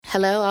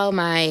Hello, all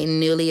my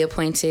newly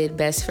appointed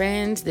best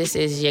friends. This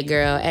is your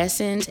girl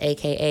Essence,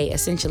 aka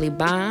Essentially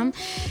Bomb,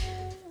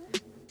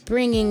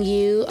 bringing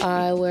you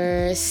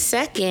our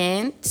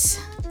second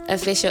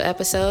official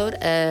episode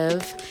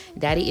of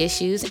Daddy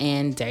Issues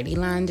and Dirty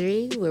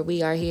Laundry, where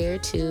we are here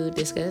to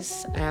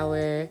discuss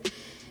our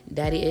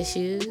daddy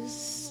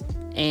issues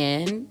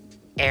and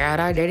air out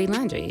our dirty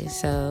laundry.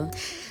 So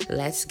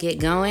let's get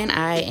going.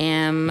 I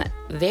am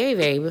very,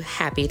 very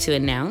happy to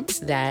announce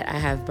that I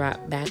have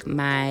brought back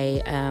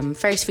my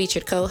first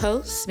featured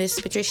co-host,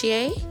 Miss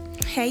Patricia.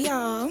 Hey,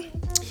 y'all.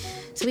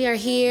 So we are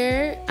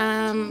here.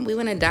 We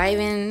want to dive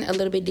in a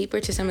little bit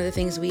deeper to some of the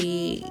things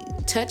we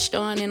touched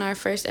on in our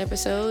first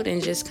episode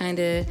and just kind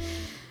of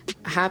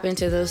hop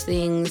into those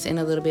things in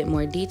a little bit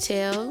more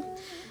detail.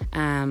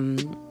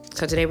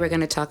 So today we're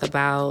going to talk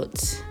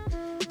about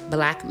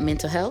Black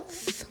mental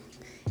health.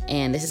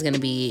 And this is going to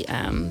be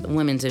the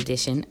women's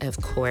edition, of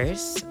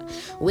course,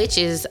 which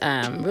is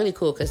really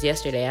cool because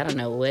yesterday, I don't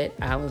know what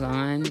I was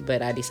on,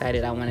 but I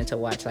decided I wanted to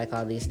watch like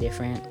all these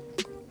different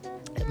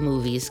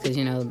movies because,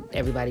 you know,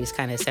 everybody's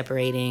kind of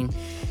separating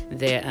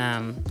the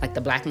like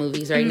the Black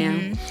movies right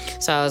now.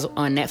 So I was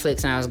on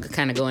Netflix and I was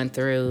kind of going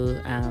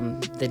through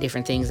the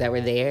different things that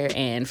were there,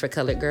 and For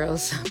Colored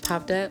Girls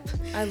popped up.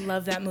 I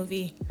love that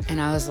movie. And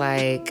I was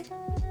like,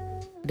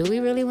 do we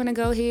really want to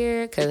go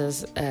here?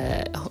 Because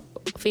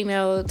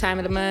female time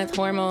of the month,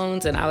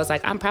 hormones, and I was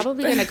like, I'm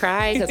probably gonna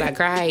cry because I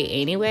cry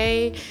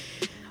anyway.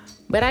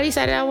 But I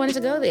decided I wanted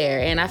to go there,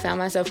 and I found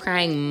myself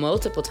crying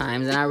multiple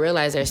times, and I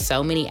realized there's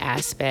so many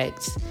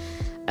aspects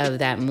of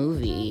that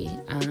movie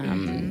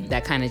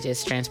that kind of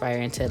just transpire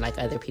into like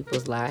other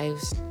people's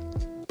lives.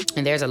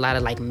 And there's a lot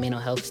of like mental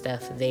health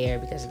stuff there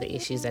because of the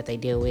issues that they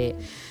deal with.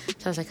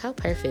 So I was like, how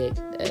perfect,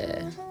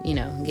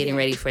 getting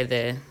ready for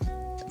the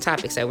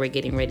topics that we're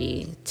getting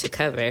ready to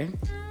cover.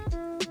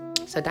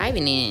 So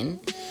diving in,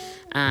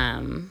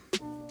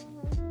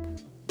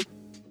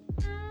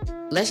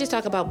 let's just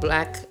talk about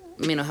Black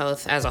mental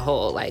health as a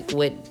whole. Like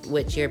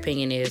what your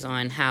opinion is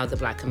on how the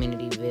Black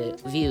community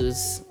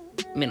views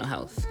mental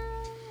health.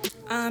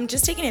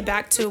 Just taking it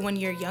back to when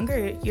you're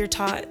younger, you're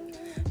taught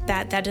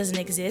that doesn't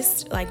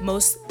exist. Like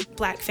most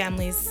Black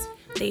families,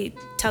 they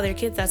tell their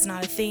kids that's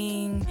not a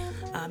thing.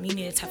 You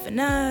need to toughen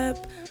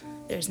up.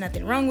 There's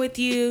nothing wrong with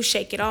you,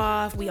 shake it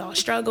off, we all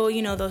struggle,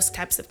 those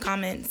types of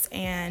comments.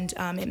 And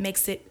it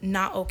makes it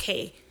not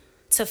okay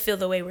to feel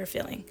the way we're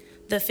feeling.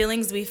 The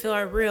feelings we feel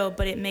are real,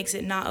 but it makes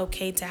it not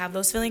okay to have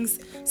those feelings.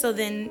 So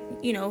then,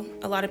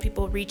 a lot of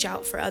people reach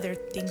out for other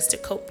things to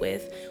cope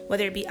with,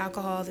 whether it be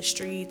alcohol, the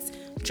streets,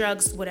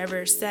 drugs,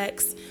 whatever,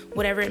 sex,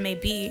 whatever it may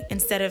be,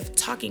 instead of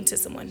talking to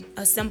someone.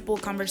 A simple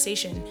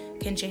conversation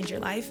can change your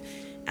life.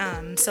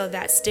 So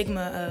that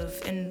stigma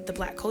of, in the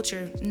Black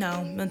culture,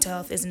 no, mental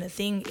health isn't a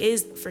thing,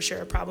 is for sure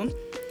a problem.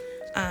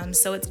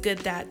 So it's good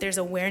that there's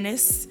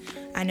awareness.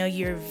 I know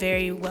you're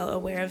very well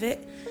aware of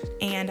it,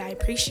 and I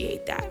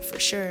appreciate that for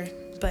sure.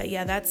 But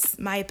yeah, that's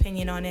my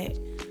opinion on it,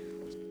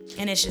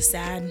 and it's just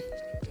sad.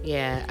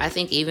 Yeah, I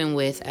think even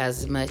with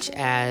as much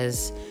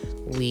as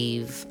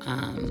we've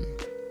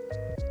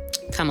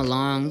come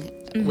along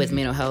with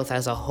mental health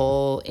as a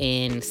whole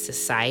in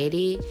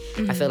society,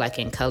 I feel like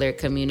in colored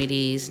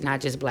communities,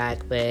 not just Black,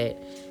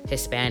 but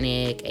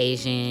Hispanic,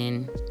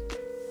 Asian,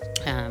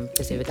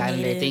 Pacific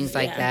Islander, things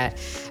like that,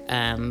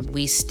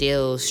 we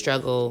still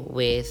struggle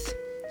with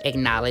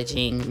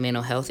acknowledging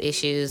mental health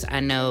issues. I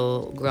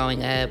know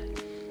growing up,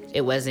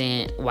 it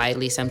wasn't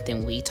widely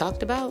something we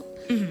talked about.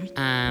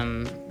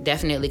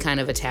 Definitely kind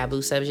of a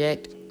taboo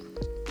subject,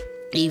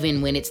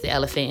 even when it's the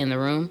elephant in the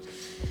room.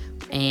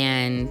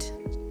 And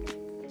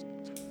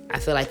I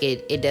feel like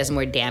it does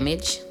more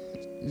damage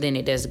than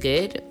it does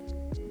good,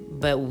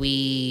 but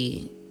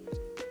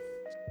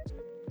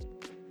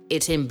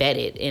it's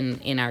embedded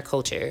in our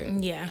culture.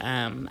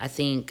 Yeah. I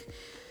think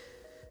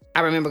I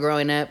remember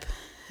growing up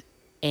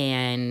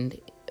and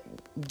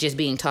just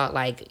being taught,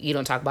 like, you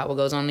don't talk about what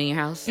goes on in your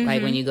house.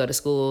 Like when you go to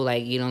school,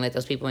 like you don't let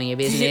those people in your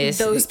business.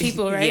 Those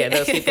people, right? Yeah,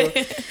 those people.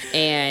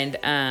 And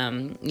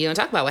you don't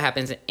talk about what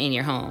happens in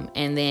your home.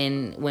 And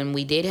then when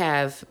we did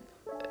have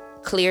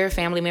clear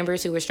family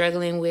members who were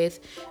struggling with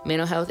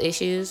mental health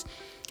issues,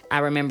 I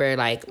remember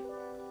like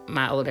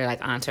my older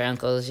like aunts or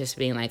uncles just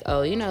being like,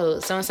 oh,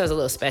 so-and-so's a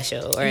little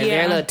special, or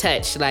they're a little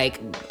touched, like,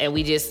 and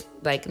we just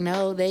like,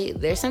 no,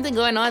 there's something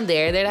going on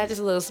there. They're not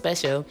just a little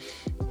special.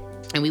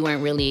 And we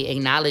weren't really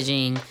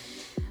acknowledging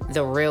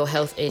the real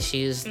health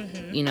issues,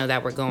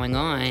 that were going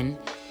on.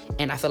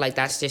 And I feel like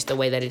that's just the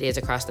way that it is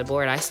across the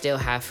board. I still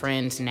have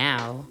friends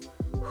now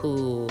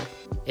who,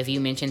 if you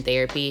mention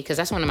therapy, because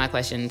that's one of my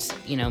questions,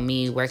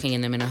 me working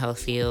in the mental health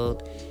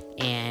field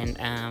and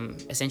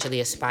essentially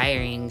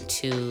aspiring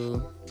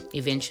to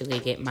eventually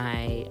get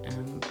my,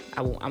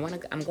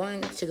 I'm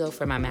going to go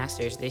for my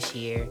master's this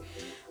year,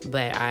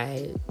 but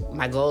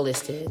my goal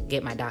is to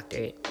get my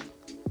doctorate.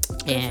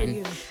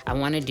 And I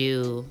want to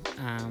do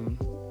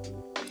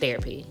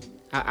therapy.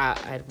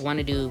 I want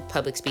to do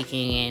public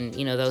speaking and,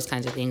 you know, those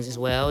kinds of things as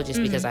well,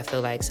 just because I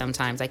feel like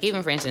sometimes, like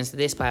even for instance,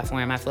 this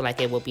platform, I feel like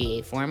it will be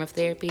a form of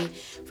therapy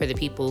for the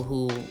people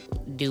who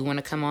do want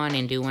to come on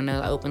and do want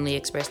to openly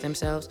express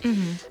themselves.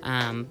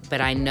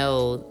 But I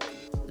know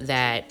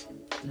that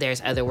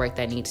there's other work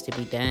that needs to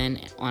be done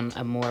on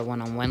a more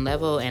one-on-one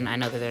level, and I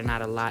know that there are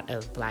not a lot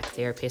of Black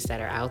therapists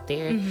that are out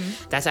there.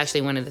 That's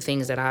actually one of the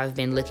things that I've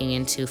been looking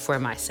into for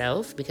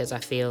myself, because I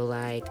feel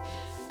like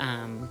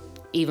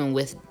even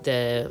with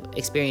the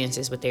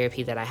experiences with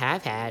therapy that I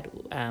have had,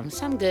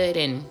 some good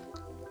and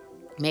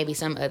maybe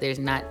some others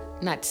not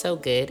so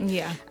good.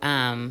 Yeah.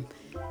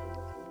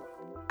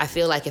 I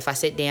feel like if I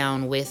sit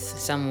down with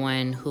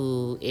someone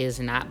who is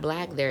not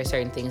Black, there are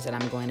certain things that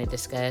I'm going to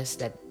discuss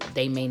that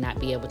they may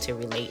not be able to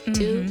relate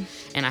to.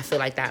 And I feel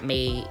like that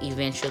may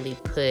eventually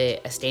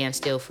put a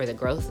standstill for the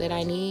growth that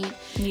I need,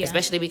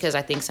 especially because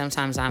I think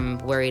sometimes I'm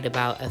worried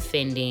about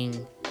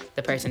offending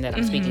the person that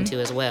I'm speaking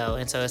to as well.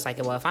 And so it's like,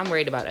 well, if I'm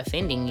worried about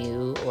offending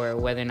you or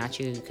whether or not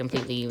you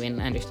completely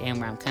even understand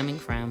where I'm coming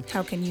from,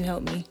 how can you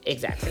help me?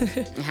 Exactly.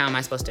 How am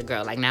I supposed to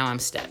grow? Like, now I'm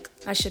stuck.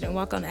 I shouldn't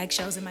walk on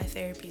eggshells in my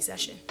therapy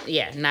session.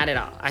 Yeah, not at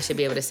all. I should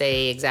be able to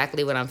say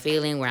exactly what I'm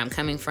feeling, where I'm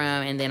coming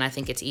from, and then I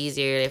think it's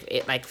easier if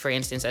it, like, for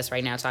instance, us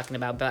right now talking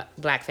about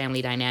Black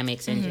family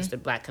dynamics and just the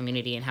Black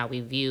community and how we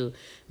view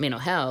mental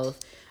health.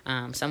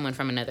 Someone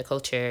from another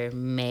culture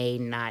may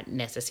not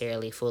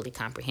necessarily fully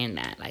comprehend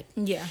that. Like,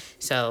 yeah.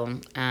 So,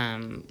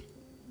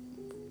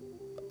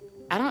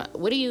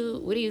 what do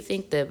you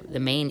think the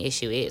main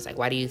issue is? Like,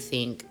 why do you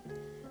think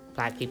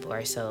Black people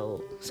are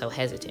so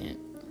hesitant?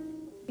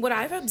 What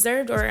I've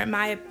observed, or in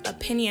my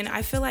opinion,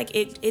 I feel like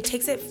it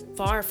takes it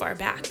far, far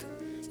back.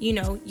 You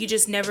know, you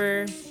just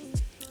never,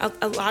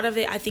 a lot of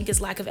it, I think, is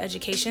lack of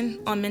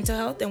education on mental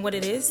health and what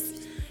it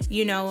is.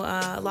 You know,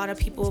 a lot of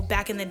people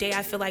back in the day,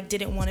 I feel like,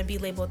 didn't want to be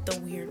labeled the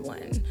weird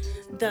one,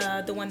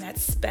 the one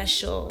that's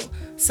special.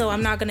 So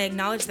I'm not going to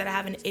acknowledge that I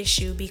have an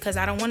issue because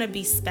I don't want to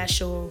be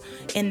special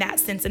in that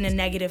sense, in a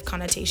negative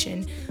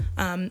connotation.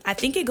 I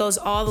think it goes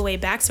all the way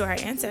back to our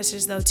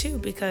ancestors, though, too,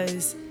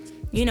 because,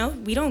 you know,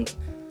 we don't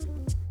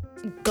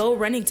go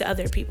running to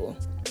other people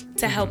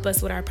to help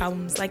us with our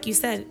problems. Like you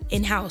said,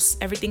 in-house,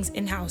 everything's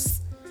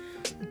in-house.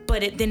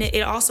 But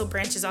it also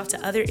branches off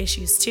to other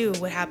issues too.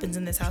 What happens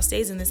in this house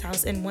stays in this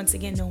house. And once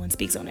again, no one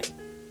speaks on it.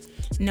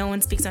 No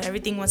one speaks on it.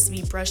 Everything wants to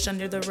be brushed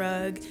under the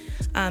rug.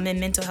 And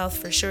mental health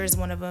for sure is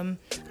one of them.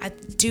 I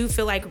do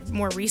feel like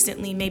more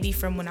recently, maybe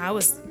from when I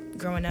was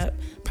growing up,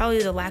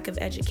 probably the lack of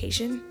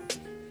education.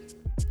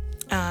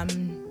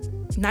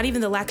 Not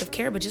even the lack of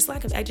care, but just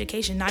lack of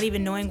education. Not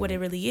even knowing what it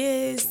really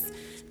is.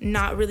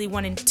 Not really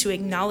wanting to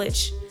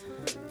acknowledge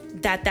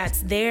that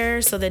that's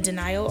there. So the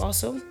denial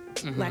also.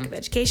 Lack of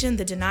education,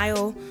 the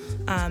denial,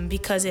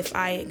 because if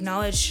I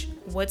acknowledge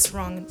what's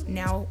wrong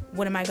now,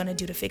 what am I going to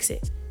do to fix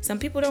it? Some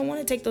people don't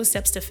want to take those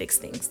steps to fix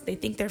things. They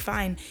think they're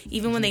fine.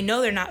 Even when they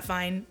know they're not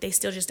fine, they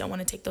still just don't want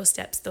to take those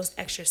steps, those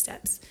extra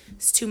steps.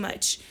 It's too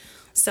much.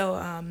 So,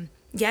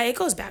 yeah, it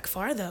goes back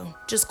far, though,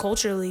 just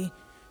culturally.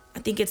 I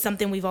think it's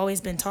something we've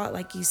always been taught,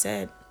 like you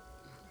said.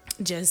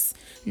 Just,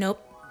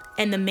 nope.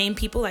 And the main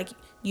people, like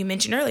you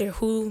mentioned earlier,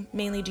 who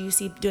mainly do you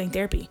see doing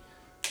therapy?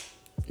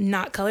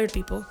 Not colored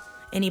people.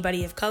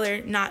 Anybody of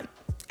color, not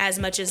as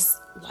much as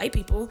white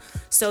people.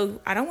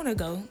 So I don't want to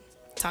go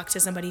talk to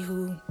somebody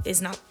who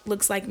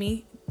looks like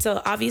me.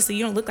 So obviously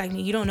you don't look like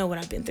me. You don't know what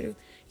I've been through.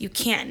 You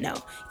can't know.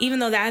 Even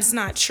though that's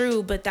not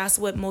true, but that's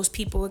what most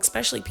people,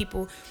 especially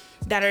people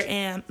that are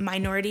in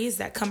minorities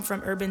that come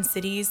from urban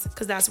cities,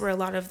 because that's where a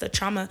lot of the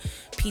trauma,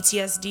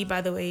 PTSD,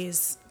 by the way,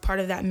 is part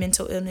of that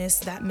mental illness,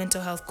 that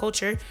mental health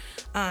culture.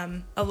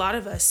 A lot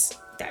of us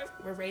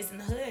that were raised in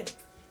the hood,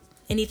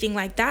 anything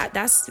like that,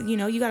 that's, you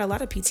know, you got a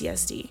lot of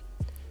PTSD.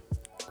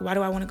 Why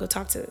do I want to go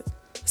talk to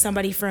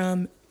somebody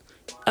from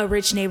a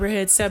rich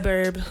neighborhood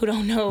suburb who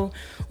don't know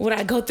what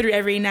I go through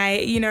every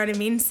night? You know what I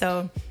mean?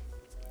 So,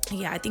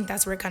 yeah, I think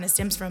that's where it kind of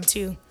stems from,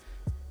 too.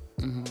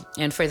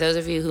 And for those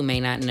of you who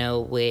may not know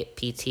what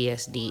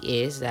PTSD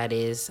is, that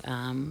is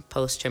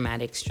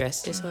post-traumatic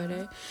stress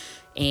disorder.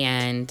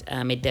 And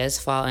it does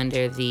fall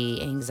under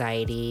the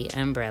anxiety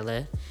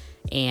umbrella.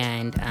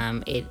 And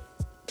it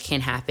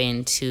can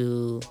happen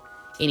to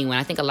anyone.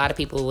 I think a lot of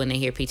people, when they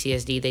hear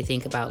PTSD, they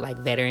think about like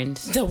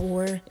veterans. The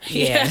war.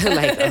 Yeah.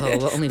 Like,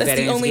 well, only that's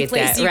veterans the only get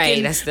place that. you Right.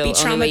 can That's the be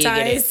only way you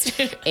get traumatized.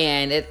 it.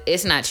 And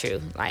it's not true.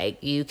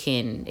 Like, you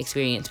can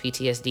experience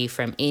PTSD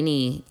from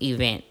any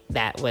event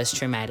that was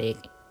traumatic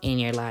in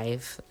your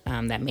life,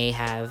 that may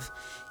have,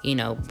 you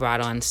know,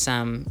 brought on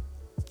some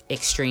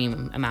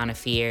extreme amount of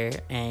fear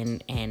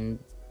and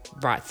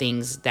brought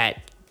things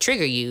that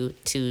trigger you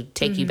to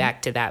take you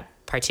back to that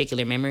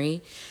particular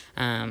memory.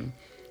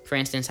 For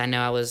instance, I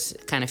know I was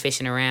kind of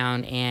fishing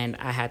around and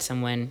I had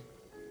someone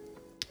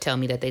tell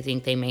me that they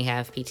think they may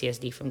have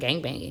PTSD from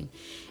gangbanging.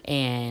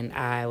 And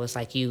I was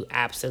like, you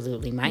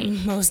absolutely might.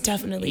 Most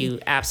definitely. You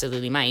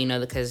absolutely might, you know,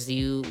 because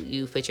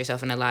you put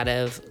yourself in a lot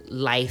of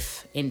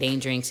life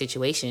endangering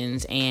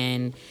situations.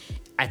 And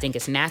I think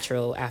it's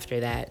natural after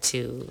that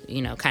to,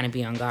 kind of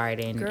be on guard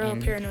and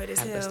paranoid as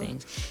have hell. those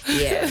things.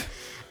 Yeah.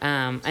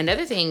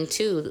 Another thing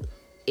too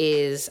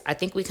is I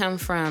think we come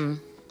from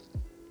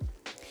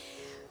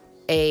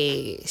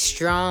a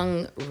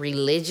strong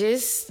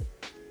religious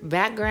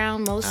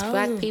background, most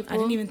Black people. I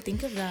didn't even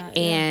think of that.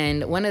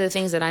 And one of the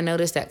things that I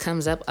noticed that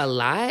comes up a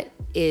lot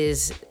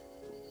is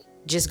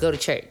just go to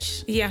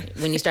church. Yeah.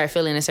 When you start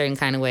feeling a certain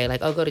kind of way,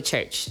 like, oh, go to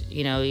church.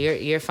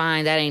 You're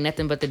fine. That ain't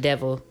nothing but the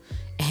devil.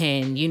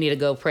 And you need to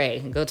go pray,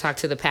 go talk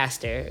to the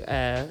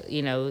pastor,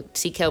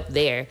 seek help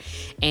there.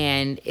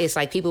 And it's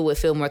like people would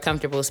feel more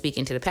comfortable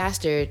speaking to the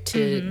pastor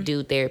to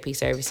do therapy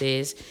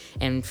services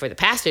and for the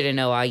pastor to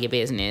know all your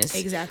business.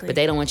 Exactly. But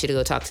they don't want you to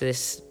go talk to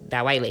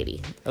that white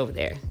lady over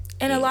there.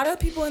 And a lot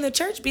of people in the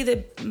church be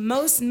the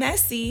most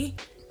messy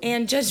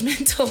and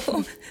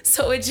judgmental.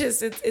 So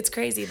it's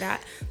crazy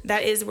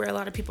that is where a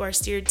lot of people are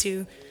steered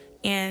to.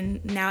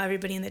 And now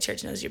everybody in the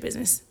church knows your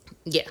business.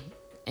 Yeah.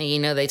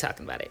 And they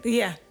talking about it.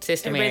 Yeah.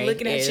 Sister everybody Mary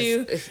looking at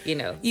you.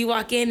 You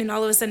walk in and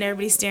all of a sudden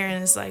everybody's staring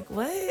and it's like,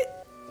 what?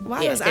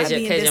 Why was I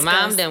being discussed? Because your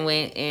mom done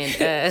went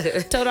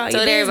and told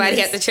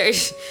everybody at the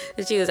church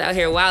that she was out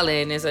here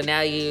wilding, and so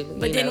now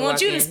but didn't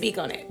want you to speak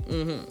on it.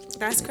 Mm-hmm.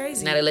 That's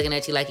crazy. Now they're looking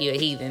at you like you're a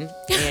heathen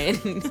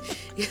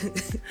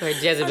or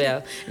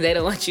Jezebel. They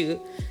don't want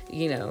you.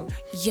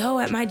 Yo,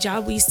 at my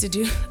job we used to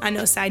do, I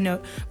know, side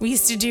note, we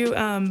used to do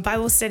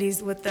Bible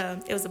studies with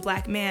it was a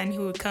Black man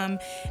who would come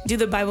do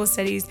the Bible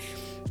studies,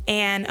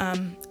 and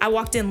I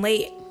walked in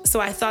late, so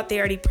I thought they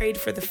already prayed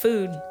for the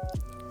food.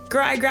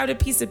 Girl, I grabbed a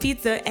piece of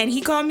pizza and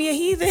he called me a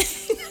heathen.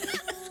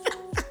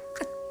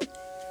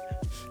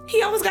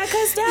 He almost got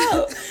cussed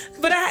out.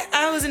 But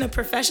I was in a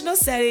professional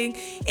setting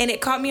and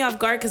it caught me off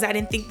guard because I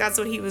didn't think that's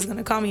what he was going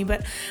to call me.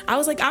 But I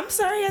was like, I'm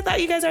sorry. I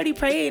thought you guys already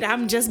prayed.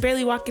 I'm just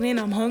barely walking in.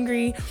 I'm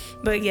hungry.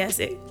 But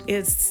yes,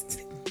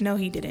 no,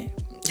 he didn't.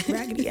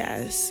 Raggedy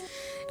ass.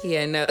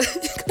 Yeah, no.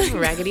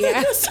 Raggedy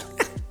ass.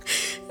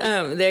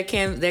 There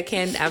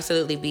can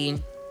absolutely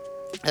be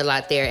a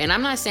lot there. And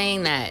I'm not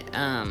saying that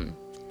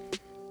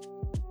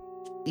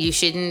you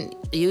shouldn't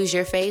use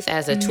your faith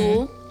as a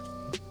tool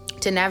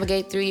to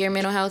navigate through your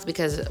mental health,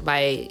 because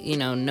by,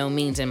 no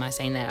means am I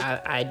saying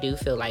that. I do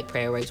feel like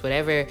prayer works.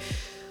 Whatever,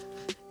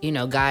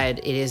 God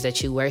it is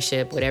that you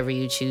worship, whatever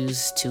you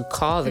choose to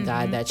call the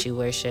God that you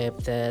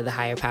worship, the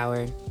higher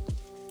power.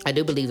 I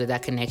do believe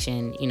that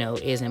connection,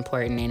 is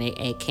important, and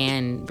it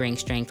can bring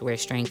strength where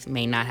strength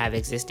may not have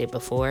existed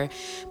before.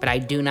 But I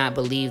do not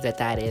believe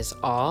that is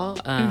all.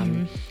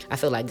 I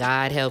feel like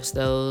God helps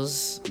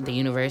those, the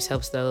universe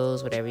helps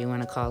those, whatever you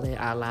want to call it,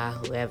 Allah,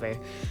 whoever,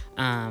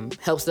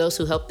 helps those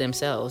who help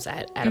themselves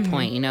at a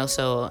point,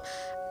 So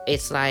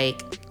it's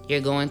like you're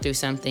going through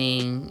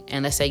something,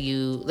 and let's say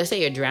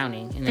you're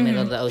drowning in the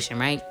middle of the ocean,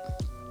 right?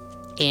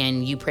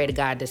 And you pray to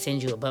God to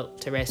send you a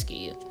boat to rescue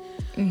you.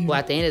 Well,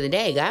 at the end of the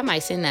day, God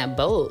might send that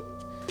boat,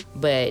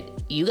 but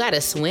you got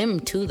to swim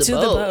to the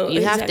boat.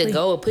 You have to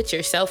go and put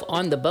yourself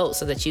on the boat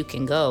so that you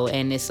can go.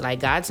 And it's like,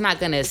 God's not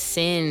going to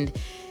send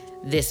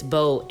this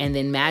boat and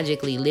then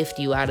magically lift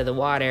you out of the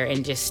water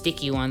and just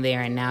stick you on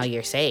there and now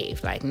you're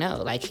saved. Like,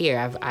 no, like, here,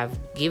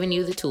 I've given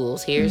you the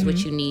tools. Here's what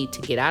you need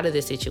to get out of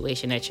the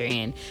situation that you're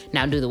in.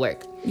 Now do the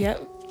work.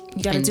 Yep.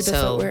 You got to do the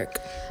footwork.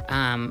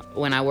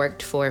 When I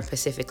worked for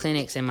Pacific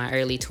Clinics in my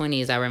early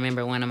 20s, I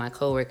remember one of my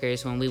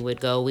coworkers, when we would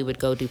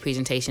go do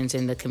presentations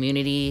in the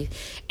community,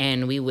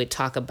 and we would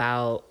talk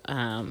about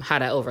how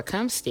to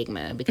overcome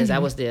stigma, because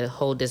that was the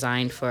whole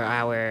design for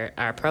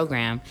our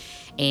program.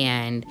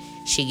 And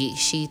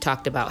she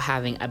talked about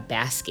having a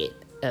basket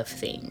of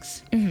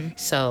things.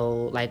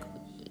 So, like,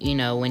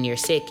 when you're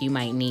sick, you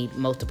might need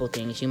multiple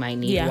things. You might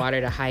need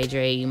water to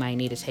hydrate. You might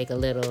need to take a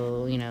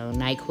little,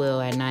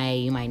 NyQuil at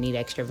night. You might need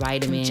extra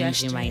vitamins.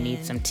 Congestion. You might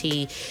need some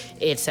tea.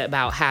 It's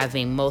about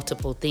having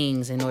multiple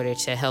things in order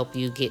to help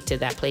you get to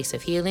that place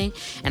of healing.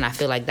 And I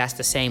feel like that's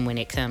the same when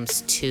it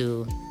comes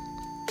to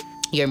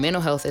your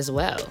mental health as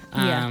well.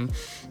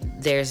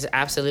 There's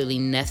absolutely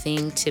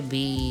nothing to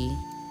be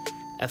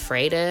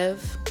afraid of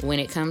when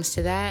it comes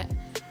to that.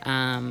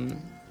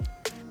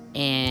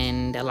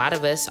 And a lot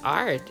of us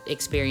are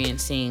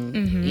experiencing,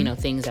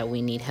 things that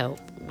we need help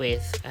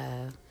with.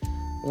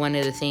 One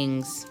of the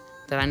things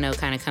that I know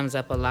kind of comes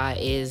up a lot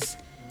is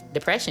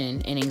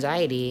depression and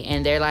anxiety.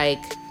 And they're like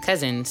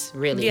cousins,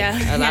 really.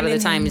 Yeah. A lot of the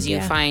times you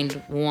find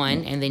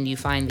one and then you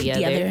find the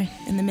other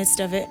in the midst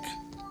of it.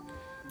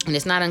 And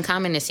it's not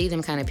uncommon to see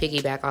them kind of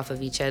piggyback off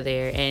of each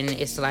other. And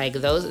it's like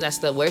that's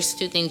the worst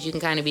two things you can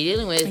kind of be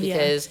dealing with,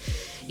 because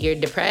you're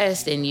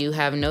depressed and you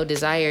have no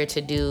desire to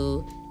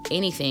do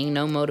anything,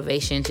 no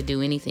motivation to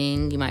do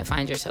anything. You might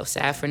find yourself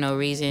sad for no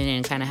reason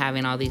and kind of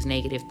having all these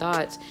negative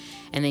thoughts.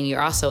 And then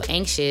you're also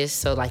anxious,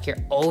 so like you're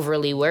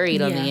overly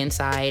worried on the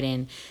inside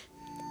and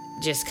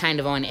just kind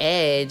of on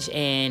edge.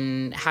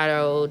 And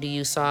how do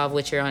you solve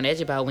what you're on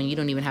edge about when you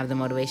don't even have the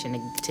motivation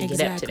to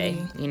get up today,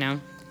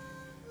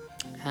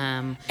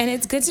 And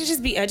it's good to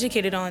just be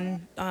educated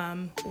on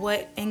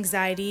what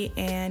anxiety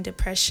and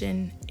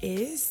depression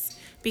is,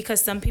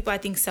 because some people, I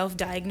think,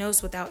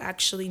 self-diagnose without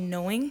actually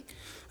knowing.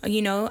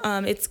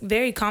 It's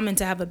very common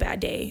to have a bad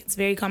day. It's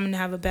very common to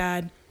have a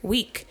bad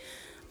week,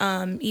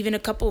 even a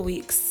couple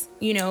weeks,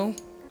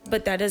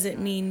 but that doesn't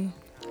mean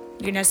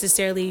you're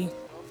necessarily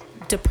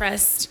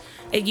depressed.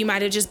 You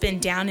might have just been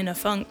down in a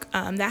funk.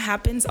 That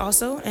happens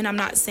also. And I'm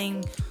not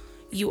saying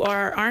you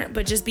are or aren't,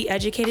 but just be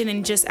educated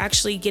and just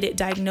actually get it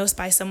diagnosed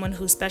by someone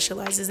who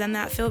specializes in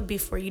that field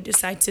before you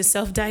decide to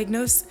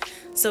self-diagnose.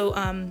 So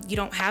you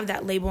don't have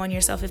that label on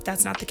yourself if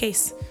that's not the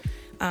case.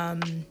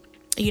 And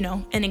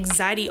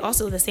anxiety,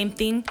 also the same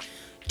thing.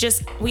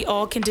 Just we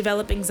all can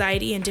develop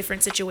anxiety in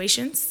different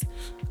situations,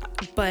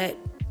 but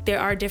there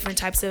are different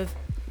types of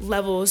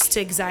levels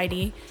to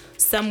anxiety.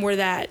 Some where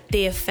that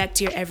they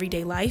affect your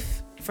everyday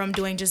life from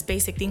doing just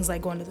basic things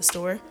like going to the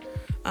store,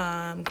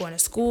 going to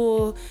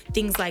school,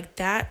 things like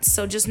that.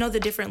 So just know the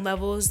different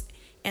levels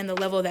and the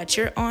level that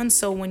you're on.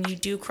 So when you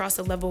do cross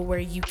a level where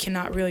you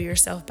cannot reel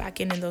yourself back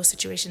in those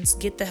situations,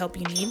 get the help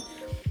you need.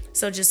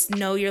 So just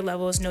know your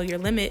levels, know your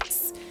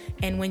limits,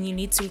 and when you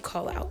need to,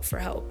 call out for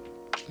help.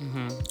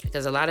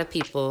 Because a lot of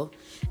people,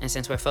 and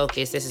since we're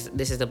focused, this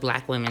is the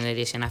Black women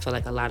edition. I feel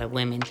like a lot of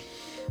women,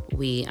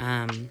 we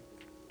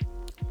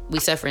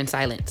suffer in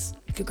silence.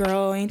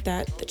 Girl, ain't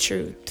that the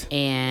truth?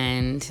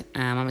 And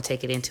I'm gonna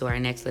take it into our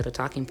next little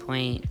talking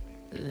point: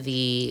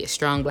 the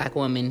strong Black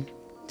woman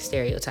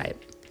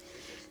stereotype.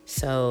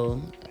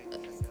 So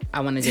I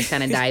want to just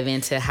kind of dive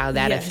into how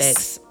that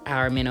affects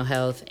our mental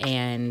health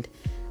and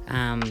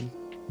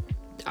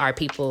our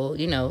people,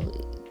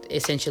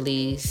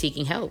 essentially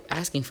seeking help,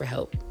 asking for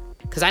help.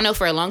 Because I know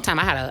for a long time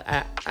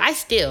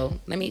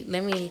let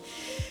me,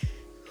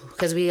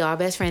 because we all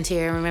best friends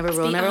here. Remember,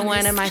 rule number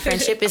one of my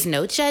friendship is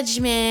no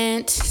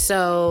judgment.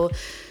 So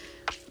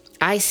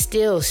I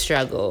still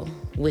struggle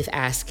with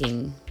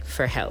asking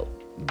for help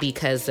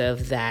because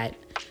of that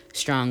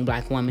strong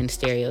Black woman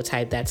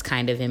stereotype that's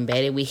kind of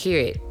embedded. We hear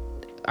it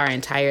our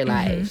entire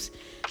lives.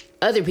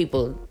 Other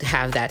people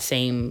have that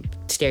same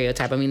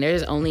stereotype. I mean,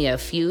 there's only a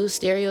few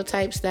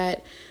stereotypes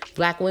that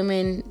Black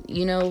women,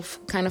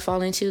 kind of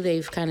fall into.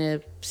 They've kind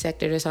of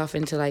sectored us off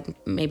into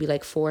maybe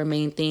 4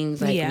 main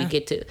things.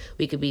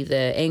 We could be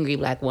the angry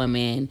Black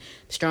woman,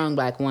 strong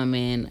Black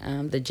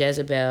woman, the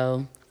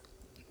Jezebel.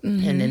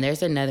 And then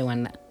there's another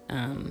one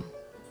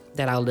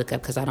that I'll look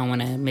up because I don't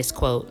want to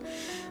misquote.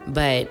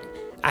 But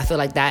I feel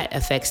like that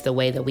affects the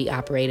way that we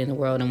operate in the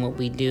world and what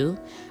we do,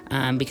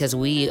 because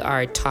we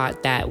are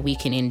taught that we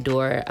can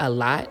endure a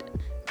lot,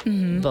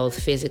 both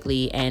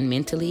physically and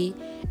mentally.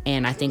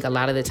 And I think a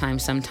lot of the time,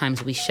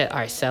 sometimes we shut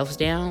ourselves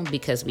down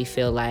because we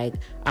feel like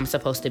I'm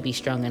supposed to be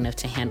strong enough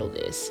to handle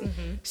this.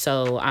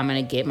 So I'm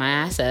going to get my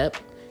ass up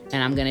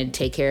and I'm going to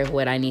take care of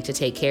what I need to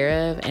take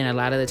care of. And a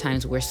lot of the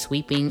times we're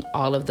sweeping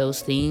all of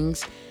those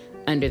things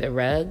under the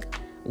rug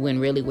when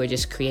really we're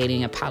just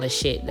creating a pile of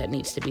shit that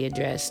needs to be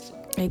addressed.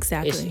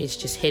 Exactly. It's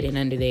just hidden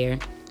under there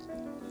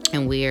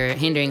and we're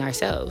hindering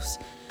ourselves.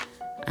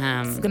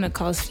 It's going to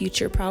cause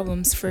future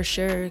problems for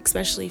sure,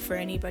 especially for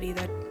anybody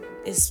that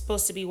is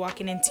supposed to be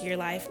walking into your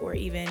life, or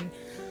even,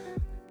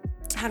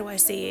 how do I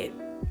say it?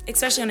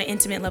 Especially on an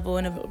intimate level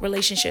in a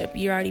relationship.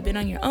 You've already been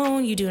on your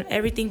own, you're doing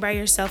everything by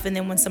yourself, and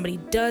then when somebody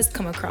does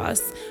come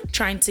across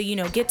trying to,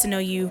 get to know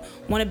you,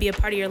 want to be a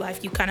part of your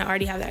life, you kind of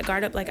already have that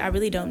guard up, like, I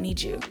really don't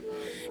need you.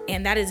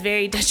 And that is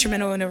very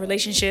detrimental in a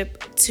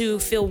relationship, to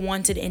feel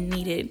wanted and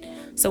needed.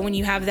 So when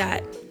you have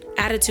that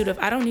attitude of,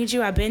 I don't need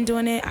you, I've been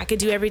doing it, I could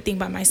do everything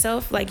by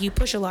myself, like, you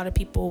push a lot of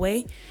people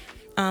away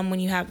when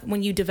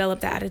you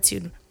develop that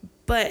attitude.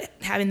 But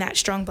having that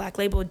strong Black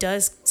label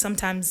does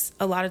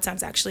a lot of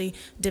times actually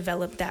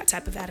develop that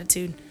type of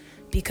attitude,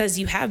 because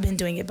you have been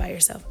doing it by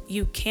yourself.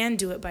 You can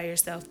do it by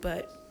yourself,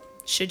 but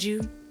should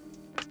you?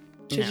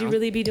 Should you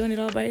really be doing it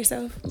all by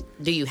yourself?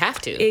 Do you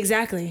have to?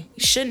 Exactly.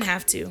 You shouldn't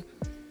have to.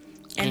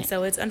 And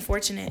so it's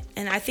unfortunate.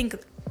 And I think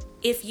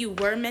if you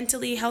were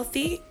mentally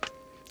healthy,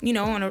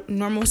 on a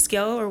normal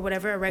scale or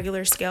whatever, a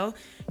regular scale,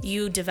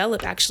 you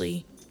develop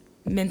actually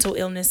mental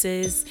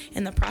illnesses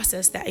in the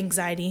process, that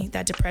anxiety,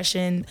 that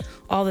depression,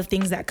 all the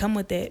things that come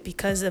with it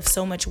because of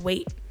so much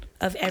weight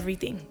of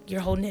everything.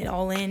 You're holding it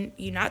all in.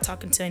 You're not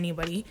talking to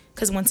anybody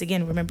because, once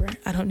again, remember,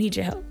 I don't need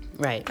your help.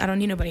 Right. I don't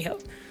need nobody's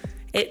help.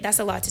 That's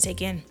a lot to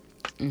take in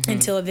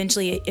until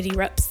eventually it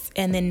erupts,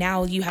 and then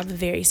now you have a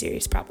very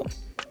serious problem.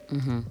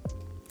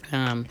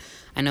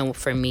 I know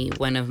for me,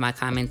 one of my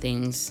common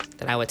things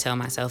that I would tell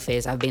myself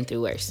is, I've been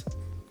through worse.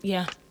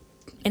 Yeah.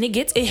 And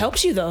it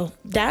helps you, though.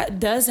 That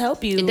does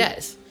help you. It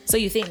does. So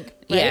you think,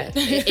 right? Yeah.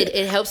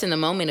 it helps in the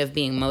moment of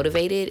being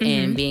motivated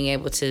and being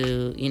able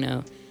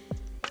to,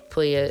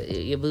 pull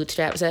your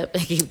bootstraps up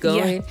and keep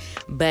going. Yeah.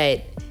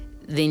 But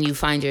then you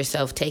find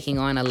yourself taking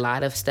on a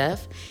lot of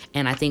stuff.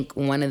 And I think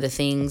one of the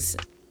things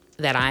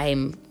that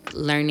I'm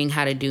learning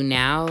how to do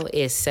now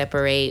is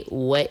separate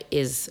what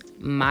is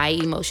my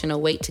emotional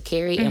weight to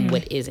carry and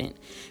what isn't.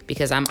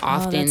 Because I'm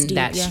often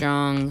that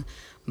strong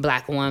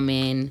Black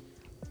woman,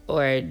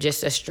 or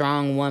just a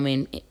strong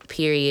woman,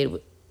 period,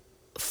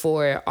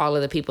 for all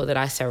of the people that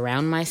I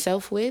surround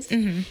myself with.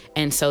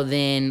 And so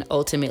then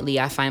ultimately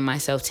I find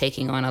myself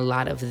taking on a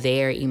lot of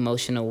their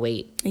emotional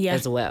weight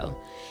as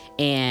well.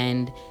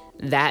 And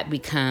that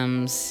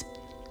becomes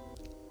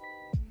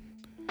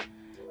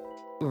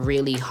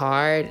really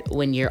hard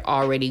when you're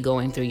already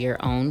going through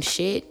your own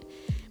shit,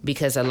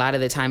 because a lot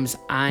of the times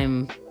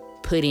I'm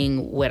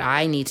putting what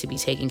I need to be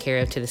taken care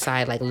of to the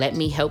side. Like, let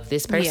me help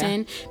this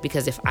person,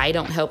 because if I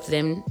don't help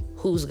them,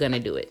 who's gonna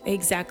do it?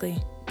 Exactly.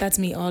 That's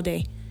me all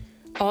day.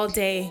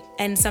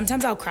 And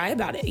sometimes I'll cry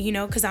about it,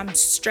 because I'm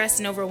stressed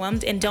and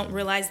overwhelmed and don't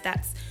realize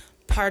that's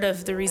part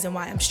of the reason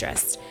why I'm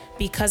stressed,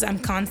 because I'm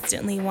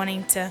constantly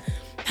wanting to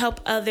help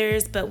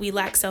others, but we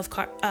lack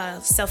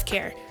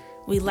self-care.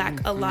 We lack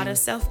a lot of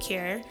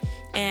self-care,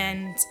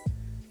 and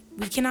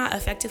we cannot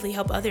effectively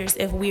help others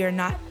if we are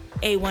not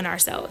A1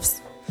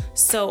 ourselves.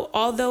 So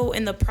although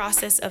in the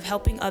process of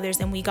helping others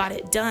and we got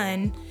it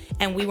done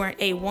and we weren't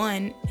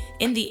A1,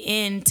 in the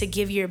end, to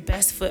give your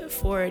best foot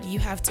forward, you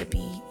have to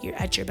be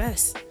at your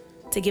best.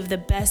 To give the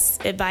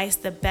best advice,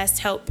 the best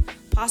help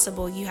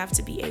possible, you have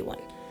to be A1.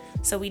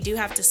 So we do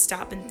have to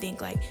stop and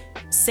think, like,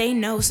 say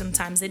no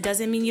sometimes. It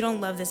doesn't mean you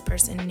don't love this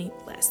person any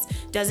less.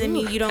 Doesn't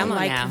mean you don't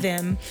like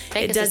them.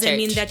 It doesn't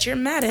mean that you're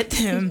mad at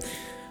them.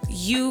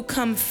 You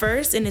come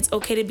first, and it's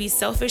okay to be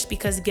selfish,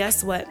 because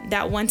guess what?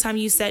 That one time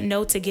you said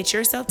no to get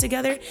yourself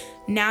together,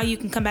 now you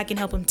can come back and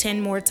help them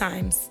 10 more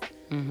times.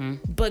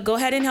 But go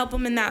ahead and help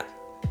them in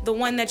the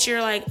one that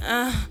you're like,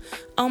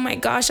 oh my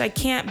gosh, I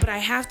can't, but I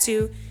have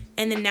to.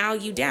 And then now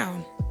you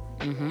down.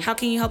 How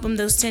can you help them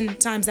those 10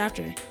 times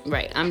after?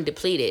 Right. I'm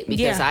depleted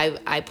because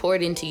I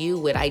poured into you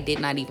what I did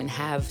not even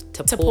have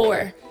to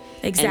pour.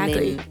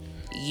 Exactly. And then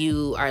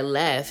you are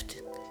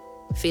left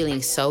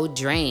feeling so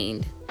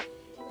drained,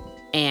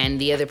 and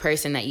the other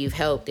person that you've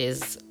helped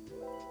is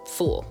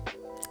full.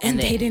 And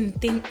they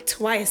didn't think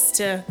twice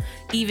to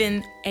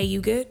even, hey,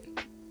 you good?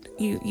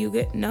 You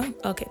good? No?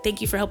 Okay.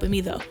 Thank you for helping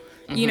me though.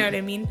 You know what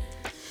I mean?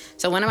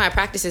 So one of my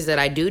practices that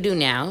I do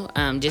now,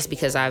 just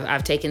because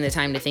I've taken the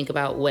time to think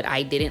about what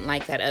I didn't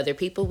like that other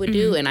people would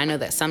do. And I know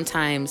that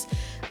sometimes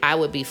I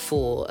would be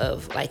full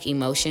of like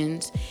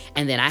emotions,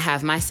 and then I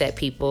have my set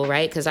people,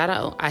 right? Because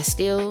I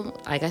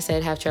still, like I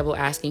said, have trouble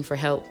asking for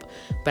help,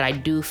 but I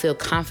do feel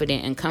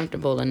confident and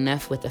comfortable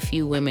enough with a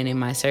few women in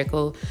my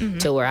circle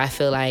to where I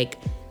feel like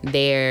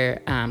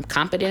they're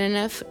competent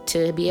enough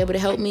to be able to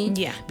help me.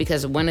 Yeah.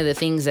 Because one of the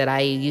things that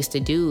I used to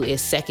do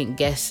is second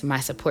guess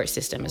my support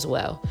system as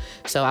well.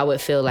 So I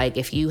would feel like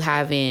if you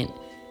haven't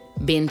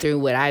been through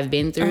what I've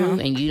been through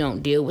and you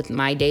don't deal with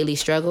my daily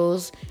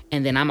struggles,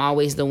 and then I'm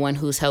always the one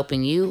who's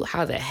helping you,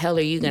 how the hell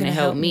are you going to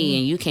help me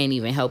and you can't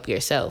even help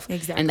yourself?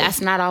 Exactly. And that's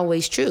not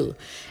always true.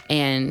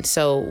 And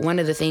so one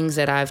of the things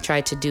that I've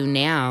tried to do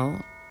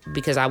now,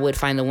 because I would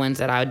find the ones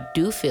that I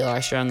do feel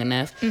are strong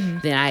enough,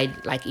 then I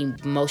like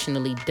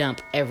emotionally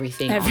dump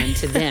everything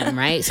onto them,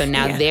 right? So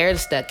now they're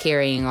stuck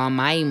carrying all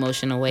my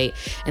emotional weight,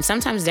 and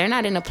sometimes they're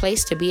not in a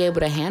place to be able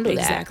to handle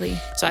that.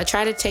 So I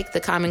try to take the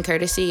common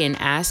courtesy and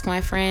ask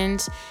my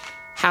friends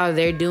how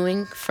they're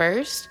doing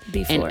first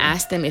and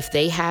ask them if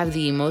they have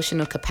the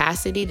emotional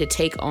capacity to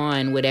take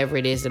on whatever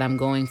it is that I'm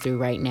going through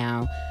right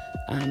now.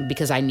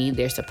 Because I need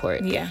their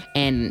support.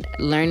 And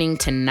learning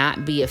to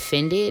not be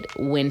offended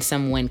when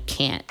someone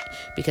can't,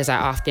 because I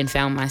often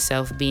found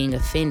myself being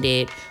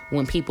offended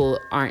when people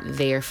aren't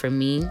there for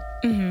me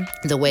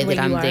the way that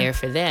I'm there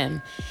for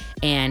them.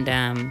 And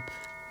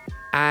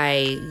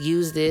I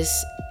use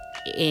this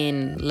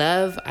in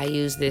love. I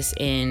use this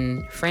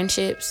in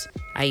friendships.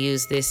 I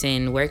use this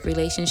in work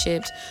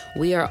relationships.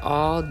 We are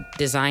all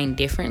designed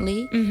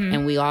differently,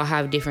 and we all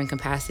have different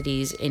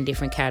capacities in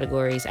different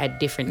categories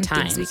at different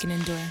times. Things we can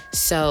endure.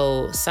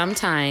 So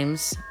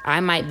sometimes I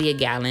might be a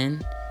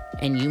gallon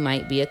and you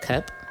might be a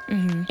cup,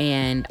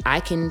 and I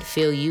can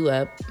fill you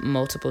up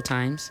multiple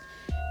times,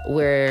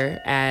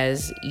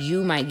 whereas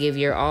you might give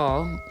your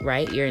all,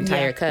 right, your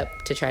entire cup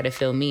to try to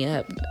fill me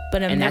up.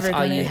 But and that's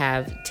all you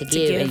have to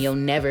give, and you'll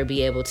never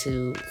be able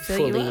to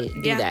fully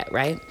do that,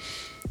 right?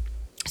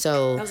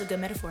 So that was a good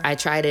metaphor. I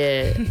try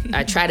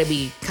to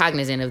be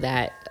cognizant of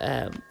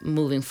that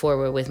moving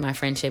forward with my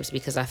friendships,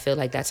 because I feel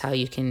like that's how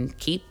you can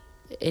keep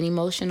an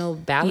emotional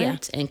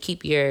balance and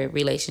keep your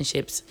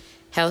relationships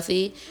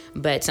healthy.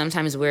 But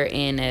sometimes we're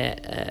in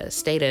a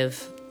state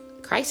of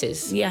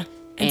crisis. Yeah.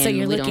 And so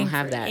you're looking don't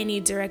have for that.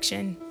 any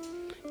direction.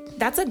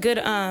 That's a good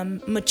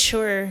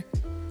mature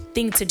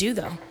thing to do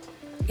though.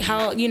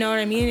 How, you know what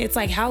I mean? It's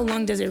like, how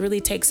long does it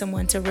really take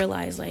someone to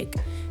realize, like,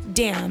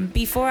 damn,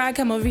 before I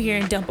come over here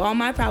and dump all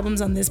my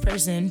problems on this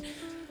person,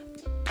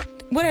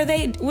 how are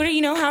they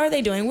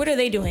doing? What are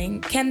they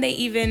doing? Can they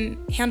even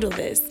handle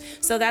this?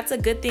 So that's a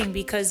good thing,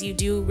 because you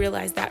do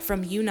realize that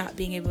from you not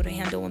being able to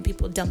handle when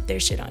people dump their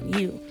shit on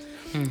you.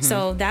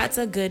 So that's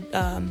a good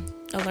a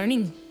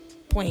learning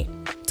point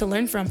to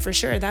learn from, for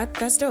sure.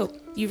 That's dope.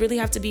 You really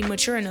have to be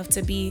mature enough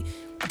to be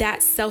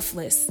that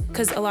selfless,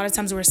 because a lot of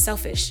times we're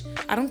selfish.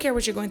 I don't care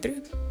what you're going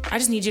through. I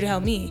just need you to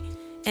help me.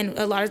 And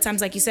a lot of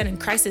times, like you said, in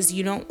crisis,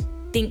 you don't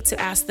think to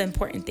ask the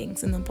important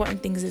things. And the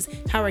important things is,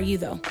 how are you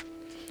though?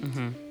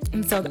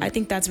 And so I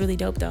think that's really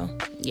dope, though.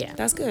 Yeah,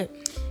 that's good.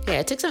 Yeah,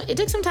 it took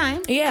some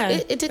time. Yeah,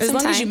 it took as some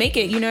long time. as you make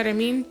it, you know what I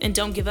mean, and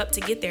don't give up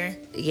to get there.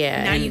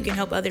 Yeah, now you can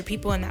help other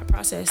people in that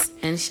process.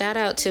 And shout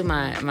out to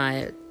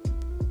my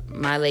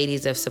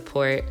ladies of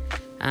support.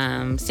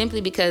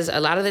 Simply because a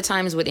lot of the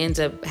times what ends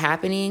up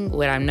happening,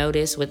 what I've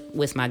noticed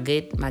with my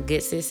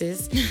good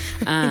sisters,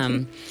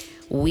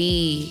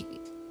 we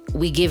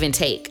give and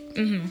take.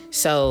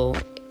 So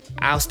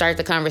I'll start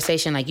the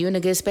conversation like, you in a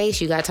good space?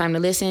 You got time to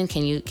listen?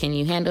 Can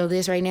you handle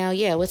this right now?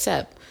 Yeah, what's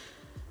up?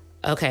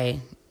 Okay,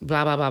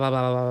 blah, blah, blah, blah,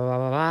 blah, blah,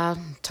 blah, blah,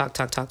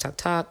 blah.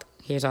 Talk.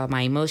 Here's all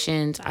my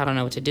emotions. I don't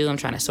know what to do. I'm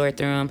trying to sort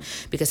through them.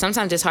 Because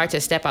sometimes it's hard to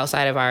step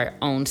outside of our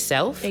own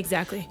self.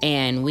 Exactly.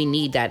 And we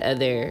need that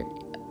other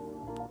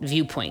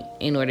viewpoint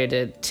in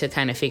order to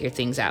kind of figure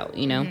things out,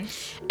 you know?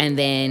 And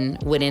then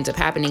what ends up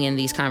happening in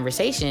these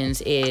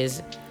conversations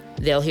is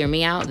they'll hear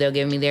me out. They'll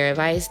give me their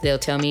advice. They'll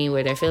tell me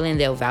what they're feeling.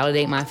 They'll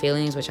validate my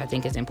feelings, which I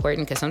think is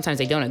important because sometimes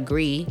they don't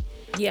agree.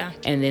 Yeah.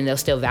 And then they'll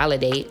still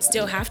validate.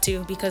 Still have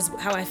to, because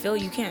how I feel,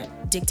 you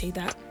can't dictate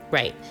that.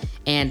 Right.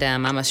 And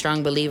I'm a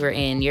strong believer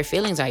in your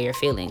feelings are your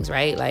feelings,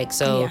 right? Like,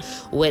 so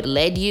what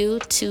led you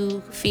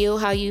to feel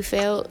how you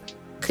felt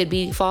could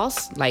be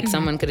false. Like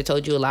someone could have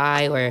told you a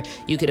lie, or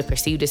you could have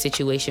perceived a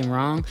situation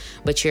wrong.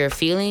 But your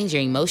feelings,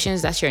 your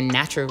emotions, that's your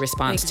natural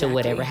response to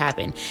whatever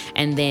happened.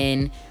 And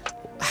then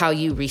how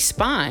you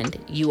respond,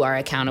 you are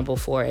accountable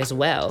for as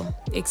well.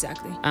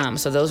 Exactly.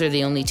 So those are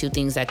the only two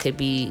things that could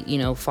be, you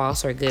know,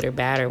 false or good or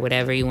bad or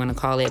whatever you want to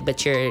call it.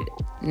 But your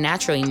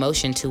natural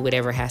emotion to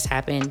whatever has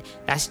happened,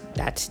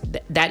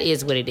 that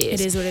is what it is.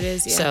 It is what it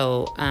is. Yeah.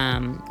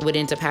 So what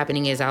ends up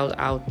happening is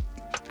I'll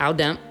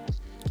dump.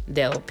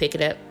 They'll pick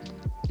it up.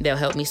 They'll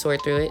help me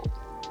sort through it,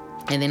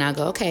 and then I'll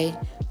go, okay,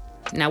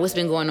 now what's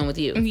been going on with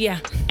you? Yeah.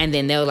 And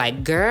then they'll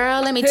like,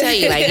 girl, let me tell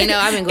you, like, you know,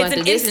 I've been going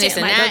through this and this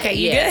and that. Okay,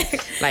 you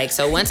good? Like,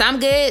 so once I'm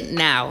good,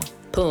 now,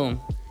 boom,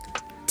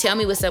 tell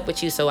me what's up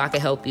with you so I can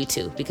help you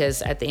too.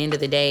 Because at the end of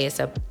the day,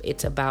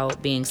 it's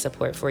about being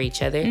support for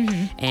each other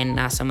and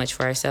not so much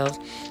for ourselves.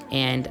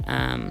 And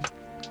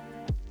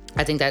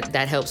I think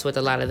that helps with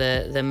a lot of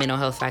the mental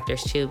health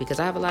factors too, because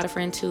I have a lot of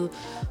friends who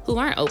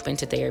aren't open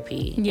to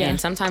therapy. Yeah. And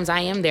sometimes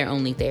I am their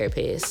only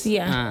therapist.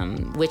 Yeah.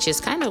 Which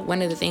is kind of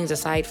one of the things,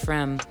 aside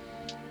from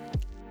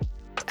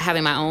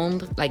having my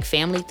own like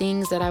family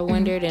things, that I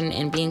wondered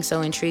and being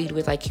so intrigued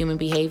with like human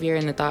behavior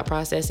and the thought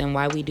process and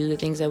why we do the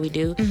things that we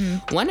do.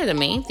 One of the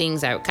main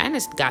things that kind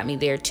of got me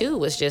there too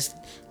was just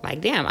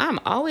like, damn, I'm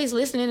always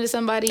listening to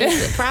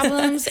somebody's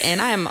problems and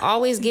I'm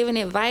always giving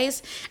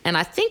advice, and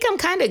I think I'm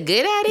kind of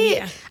good at it.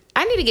 Yeah.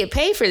 I need to get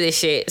paid for this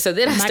shit. So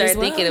then I started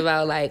thinking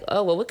about like,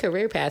 oh, well, what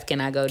career path can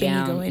I go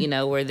down, you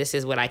know, where this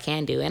is what I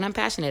can do. And I'm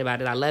passionate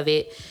about it. I love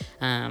it.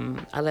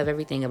 I love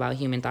everything about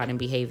human thought and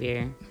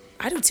behavior.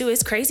 I do too.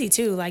 It's crazy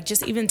too. Like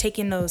just even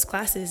taking those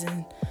classes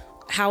and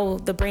how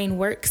the brain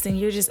works, and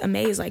you're just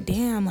amazed, like,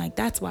 damn, like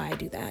that's why I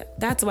do that.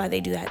 That's why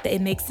they do that.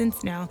 It makes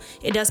sense now.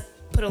 It does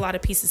put a lot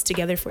of pieces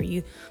together for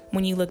you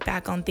when you look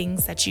back on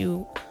things that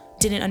you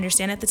didn't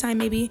understand at the time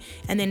maybe,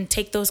 and then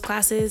take those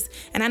classes.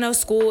 And I know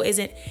school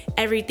isn't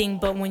everything,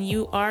 but when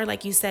you are,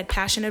 like you said,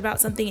 passionate about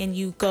something and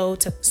you go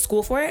to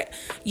school for it,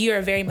 you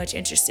are very much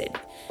interested.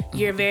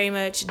 You're very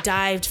much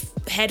dived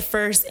head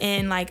first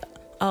in, like,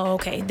 oh,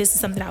 okay, this is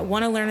something I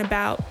want to learn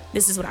about.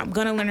 This is what I'm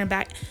going to learn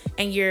about.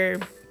 And you're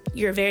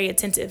very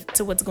attentive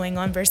to what's going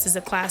on versus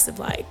a class of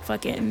like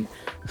fucking,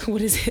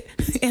 what is it?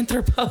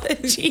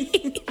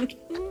 Anthropology.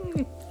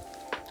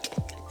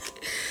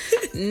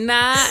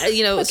 Nah,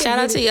 you know, shout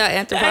out to y'all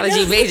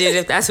anthropology majors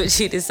if that's what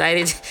you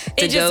decided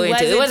to go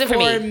into. It wasn't for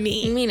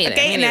me. Me neither.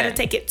 Okay, and I had to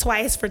take it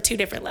twice for 2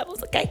 different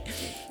levels. Okay,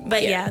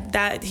 but yeah,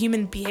 that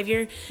human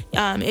behavior.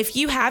 If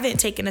you haven't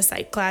taken a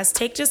psych class,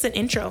 take just an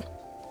intro.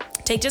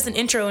 Take just an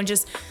intro and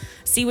just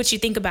see what you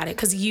think about it,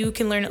 because you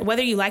can learn,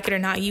 whether you like it or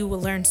not, you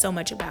will learn so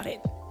much about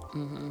it.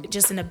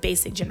 Just in a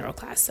basic general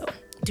class. So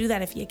do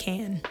that if you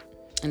can.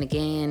 And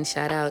again,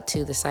 shout out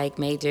to the psych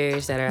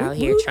majors that are out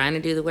here trying to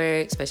do the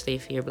work, especially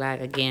if you're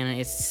Black. Again,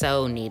 it's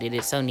so needed.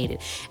 It's so needed.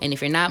 And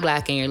if you're not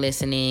Black and you're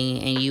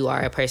listening and you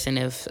are a person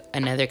of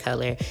another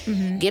color,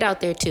 get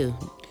out there too,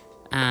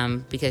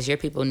 because your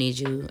people need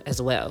you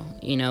as well.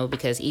 You know,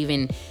 because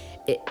even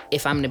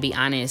if I'm to be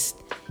honest,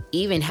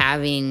 even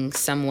having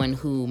someone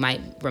who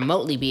might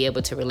remotely be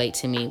able to relate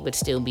to me would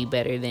still be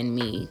better than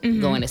me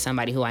going to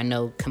somebody who I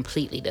know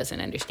completely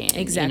doesn't understand.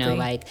 Exactly. You know,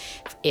 like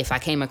if I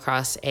came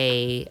across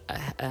a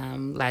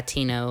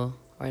Latino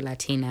or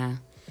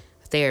Latina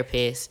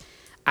therapist,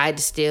 I'd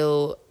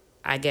still,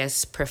 I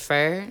guess,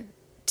 prefer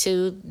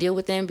to deal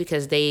with them,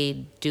 because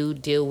they do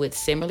deal with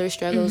similar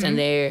struggles, and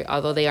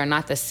although they are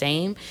not the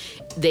same,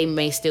 they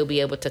may still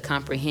be able to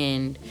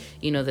comprehend,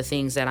 you know, the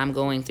things that I'm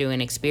going through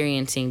and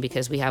experiencing,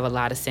 because we have a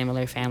lot of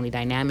similar family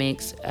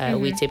dynamics.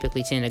 We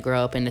typically tend to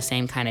grow up in the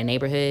same kind of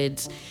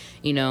neighborhoods,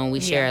 you know,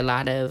 we share a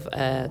lot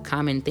of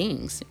common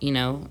things, you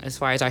know, as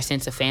far as our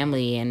sense of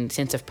family and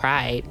sense of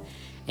pride,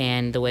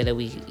 and the way that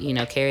we, you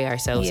know, carry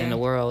ourselves in the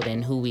world,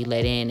 and who we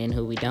let in and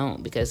who we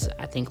don't, because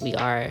I think we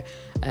are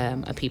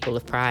a people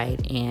of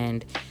pride,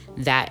 and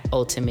that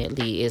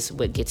ultimately is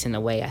what gets in the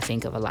way, I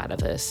think, of a lot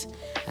of us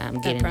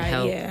getting the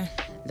help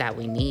that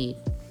we need.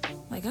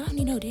 Like, I don't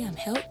need no damn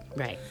help.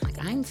 Right.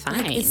 Like, I'm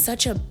fine. Like, it's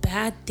such a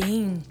bad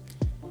thing.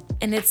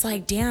 And it's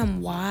like,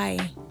 damn,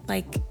 why?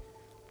 Like,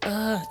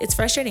 it's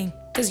frustrating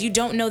because you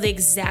don't know the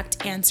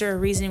exact answer or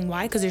reasoning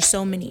why, because there's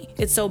so many.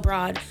 It's so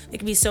broad. There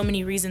could be so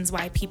many reasons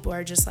why people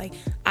are just like,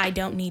 I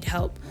don't need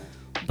help.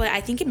 But I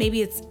think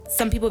maybe it's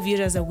some people view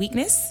it as a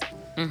weakness.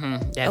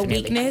 Definitely. A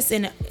weakness,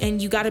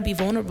 and you got to be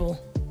vulnerable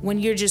when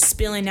you're just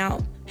spilling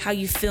out how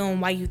you feel and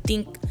why you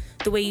think,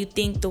 the way you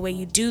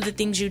do, the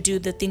things you do,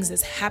 the things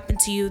that's happened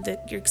to you,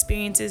 that your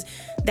experiences.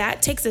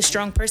 That takes a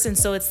strong person.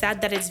 So it's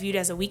sad that it's viewed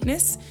as a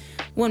weakness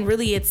when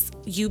really it's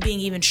you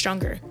being even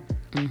stronger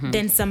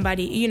than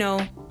somebody, you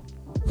know,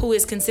 who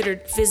is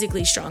considered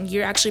physically strong.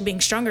 You're actually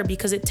being stronger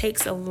because it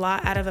takes a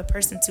lot out of a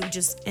person to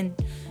just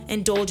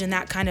indulge in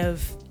that kind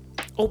of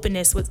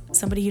openness with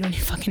somebody you don't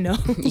even fucking know.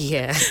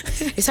 Yeah.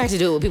 It's hard to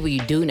do it with people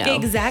you do know.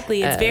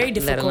 Exactly. It's very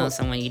difficult. Let alone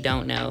someone you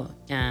don't know.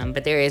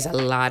 But there is a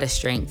lot of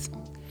strength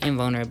in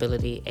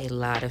vulnerability, a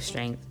lot of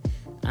strength.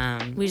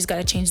 We just got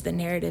to change the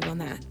narrative on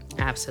that.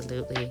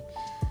 Absolutely.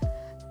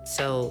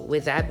 So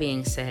with that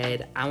being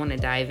said, I want to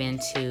dive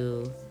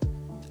into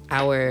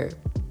our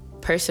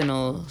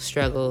personal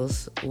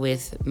struggles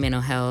with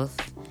mental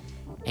health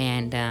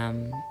and,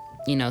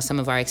 you know, some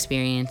of our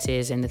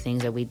experiences and the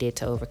things that we did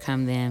to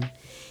overcome them.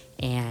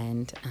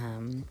 And,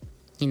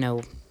 you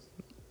know,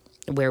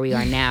 where we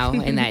are now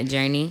in that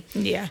journey.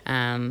 Yeah.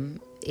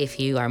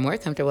 If you are more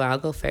comfortable, I'll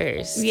go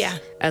first. Yeah.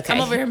 Okay.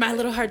 I'm over here, my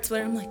little heart's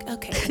fluttering. I'm like,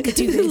 okay, I could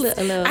do this.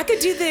 I could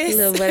do this.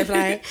 Little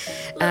butterfly.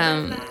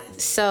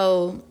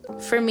 So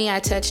for me, I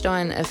touched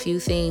on a few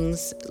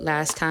things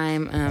last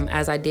time.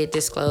 As I did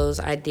disclose,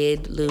 I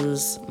did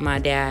lose my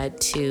dad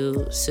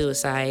to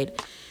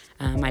suicide.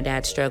 My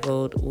dad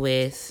struggled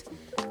with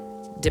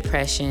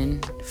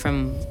depression.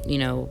 From, you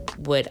know,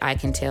 what I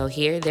can tell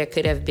here, there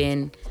could have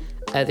been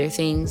other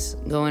things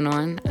going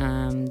on.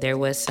 There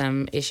was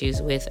some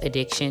issues with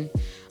addiction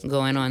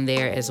going on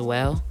there as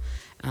well.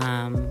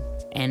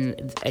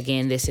 And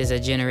again, this is a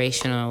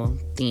generational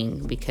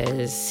thing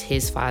because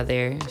his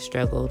father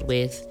struggled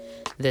with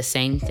the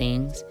same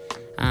things,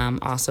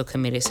 also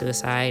committed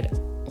suicide,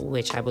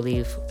 which I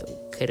believe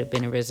could have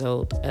been a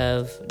result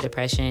of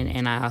depression.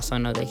 And I also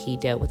know that he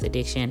dealt with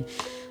addiction.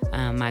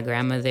 My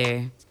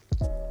grandmother,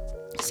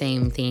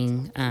 same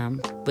thing,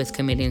 with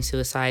committing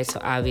suicide. So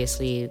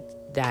obviously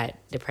that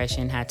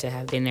depression had to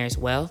have been there as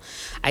well.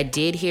 I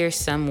did hear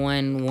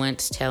someone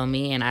once tell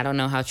me, and I don't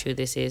know how true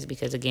this is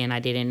because again, I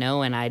didn't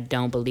know, and I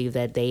don't believe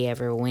that they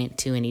ever went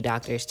to any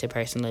doctors to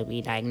personally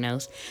be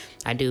diagnosed.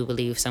 I do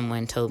believe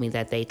someone told me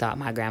that they thought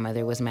my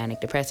grandmother was manic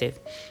depressive,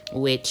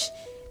 which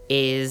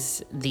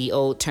is the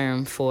old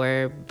term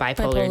for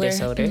bipolar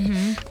disorder,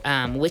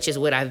 which is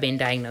what I've been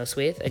diagnosed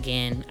with.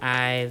 Again,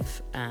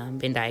 I've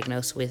been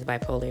diagnosed with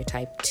bipolar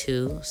type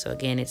 2. So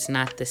again, it's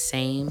not the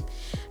same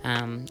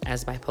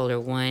as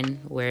bipolar 1,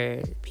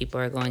 where people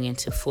are going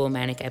into full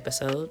manic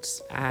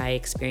episodes. I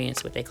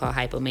experience what they call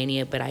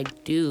hypomania, but I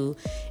do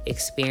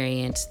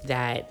experience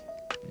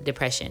that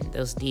depression,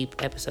 those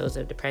deep episodes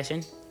of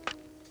depression.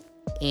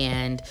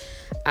 And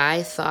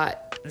I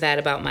thought that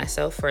about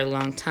myself for a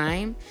long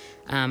time.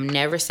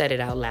 Never said it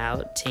out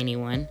loud to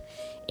anyone.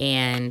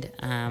 And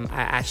I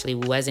actually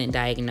wasn't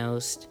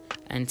diagnosed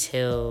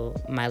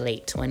until my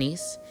late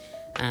 20s.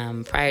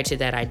 Prior to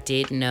that, I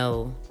did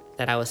know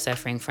that I was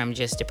suffering from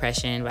just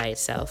depression by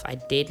itself. I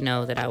did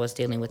know that I was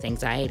dealing with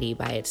anxiety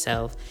by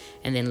itself.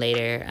 And then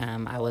later,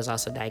 I was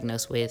also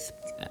diagnosed with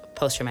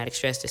post-traumatic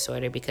stress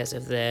disorder because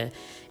of the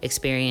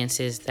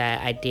experiences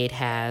that I did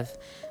have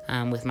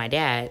with my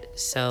dad.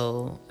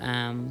 So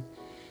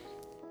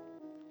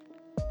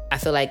I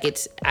feel like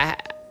I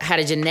had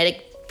a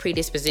genetic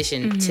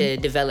predisposition to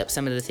develop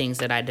some of the things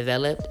that I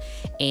developed,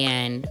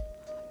 and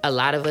a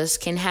lot of us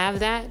can have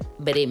that,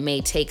 but it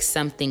may take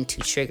something to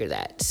trigger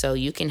that. So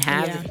you can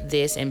have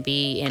this and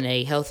be in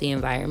a healthy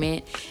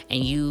environment,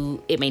 and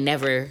it may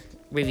never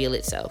reveal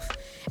itself.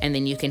 And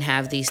then you can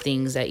have these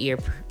things that you're,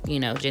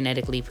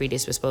 genetically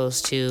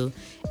predisposed to,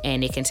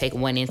 and it can take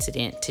one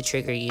incident to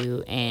trigger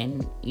you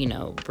and,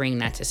 bring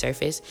that to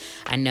surface.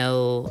 I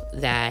know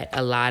that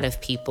a lot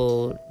of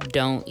people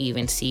don't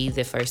even see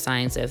the first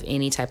signs of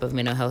any type of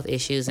mental health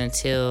issues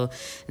until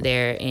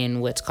they're in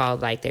what's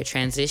called like their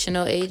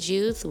transitional age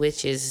youth,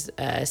 which is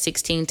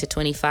 16 to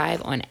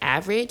 25 on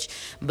average,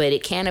 but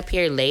it can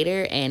appear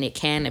later and it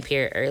can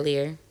appear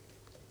earlier.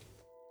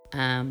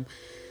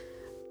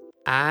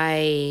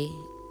 I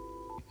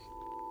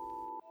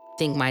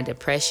think my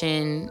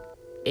depression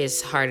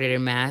is harder to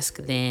mask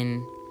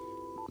than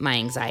my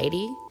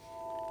anxiety.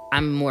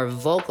 I'm more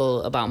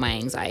vocal about my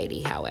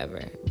anxiety,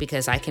 however,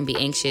 because I can be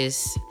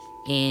anxious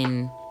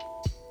in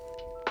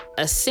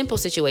a simple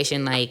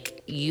situation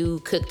like you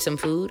cooked some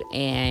food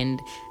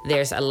and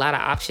there's a lot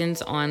of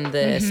options on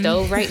the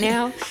stove right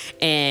now,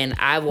 and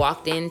I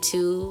walked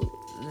into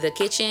the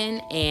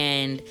kitchen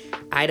and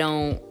I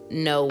don't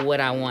know what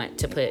I want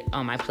to put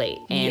on my plate.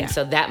 And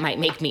so that might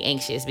make me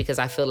anxious because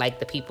I feel like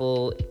the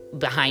people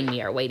behind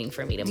me are waiting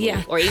for me to move.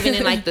 Yeah. Or even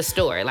in like the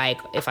store, like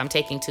if I'm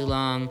taking too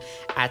long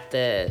at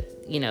the,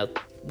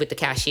 with the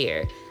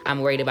cashier, I'm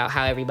worried about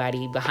how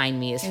everybody behind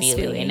me is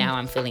feeling. And now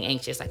I'm feeling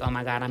anxious, like, oh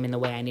my God, I'm in the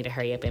way, I need to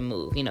hurry up and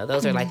move.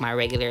 Those are like my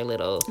regular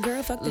little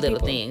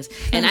things.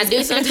 And I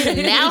do sometimes,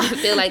 now I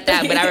feel like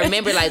that, but I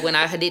remember like when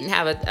I didn't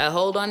have a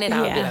hold on it,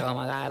 I would be like, oh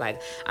my God,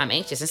 like I'm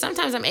anxious. And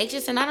sometimes I'm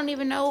anxious and I don't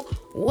even know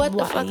what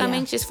the fuck I'm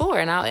anxious for.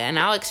 And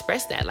I'll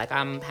express that, like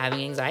I'm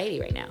having anxiety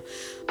right now.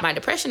 My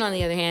depression, on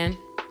the other hand,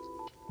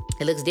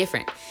 it looks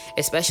different,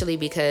 especially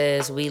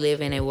because we live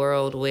in a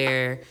world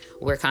where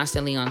we're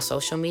constantly on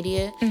social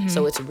media.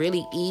 So it's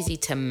really easy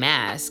to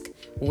mask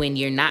when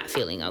you're not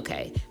feeling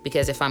okay.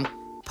 Because if I'm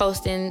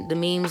posting the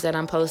memes that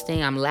I'm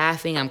posting, I'm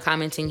laughing, I'm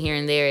commenting here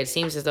and there, it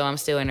seems as though I'm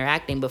still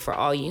interacting. But for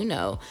all you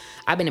know,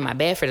 I've been in my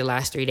bed for the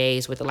last 3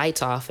 days with the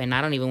lights off and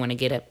I don't even want to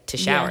get up to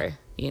shower.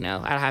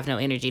 I have no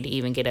energy to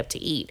even get up to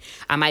eat.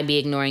 I might be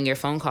ignoring your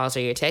phone calls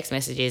or your text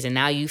messages, and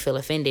now you feel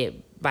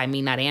offended by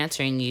me not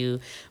answering you,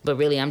 but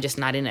really I'm just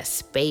not in a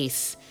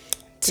space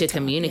to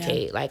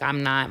communicate. Yeah. Like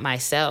I'm not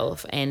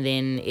myself, and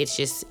then it's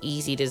just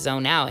easy to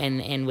zone out.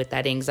 And with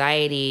that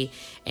anxiety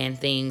and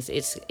things,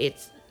 it's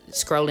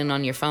scrolling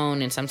on your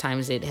phone, and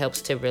sometimes it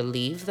helps to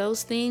relieve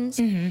those things.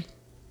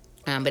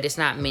 But it's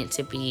not meant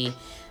to be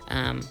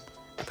a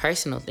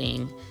personal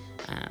thing.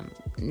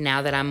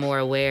 Now that I'm more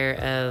aware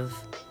of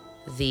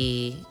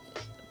the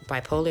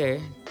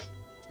bipolar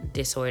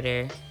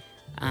disorder,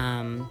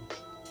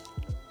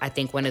 I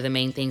think one of the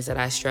main things that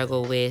I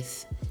struggle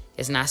with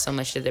is not so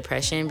much the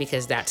depression,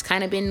 because that's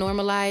kind of been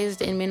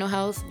normalized in mental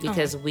health,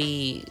 because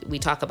we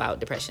talk about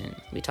depression,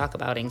 we talk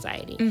about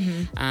anxiety,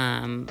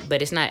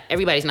 but it's not,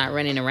 everybody's not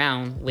running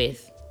around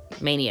with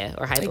mania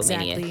or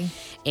hypomania. Exactly.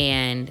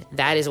 And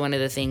that is one of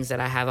the things that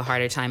I have a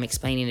harder time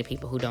explaining to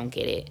people who don't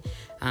get it.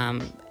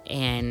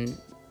 And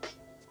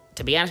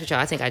to be honest with y'all,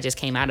 I think I just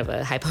came out of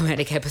a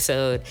hypomanic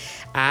episode.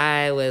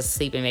 I was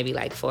sleeping maybe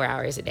like 4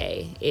 hours a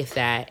day, if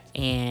that,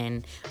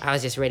 and I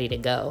was just ready to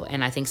go.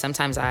 And I think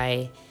sometimes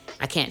I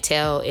can't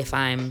tell if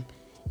I'm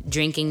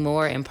drinking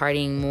more and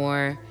partying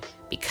more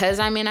because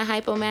I'm in a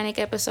hypomanic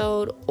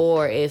episode,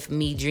 or if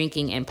me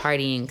drinking and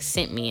partying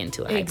sent me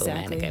into a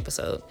hypomanic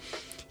episode.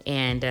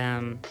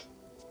 And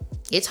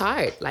it's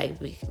hard, like,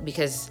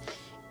 because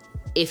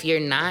if you're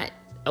not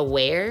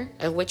aware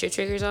of what your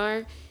triggers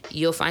are,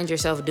 you'll find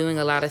yourself doing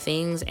a lot of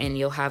things and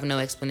you'll have no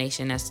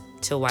explanation as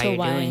to why you're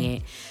doing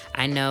it.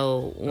 I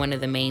know one of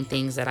the main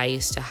things that I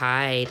used to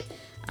hide,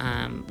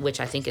 which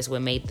I think is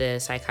what made the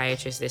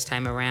psychiatrist this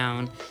time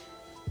around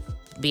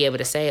be able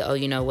to say, oh,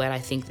 you know what, I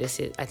think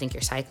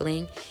you're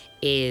cycling,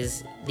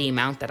 is the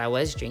amount that I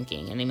was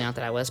drinking and the amount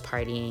that I was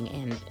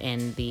partying,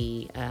 and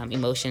the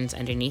emotions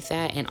underneath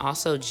that, and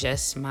also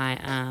just my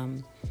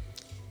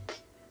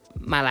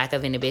lack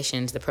of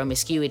inhibitions, the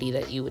promiscuity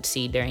that you would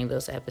see during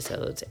those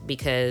episodes.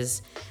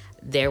 Because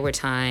there were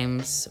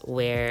times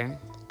where,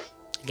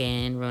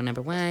 again, rule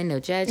number 1, no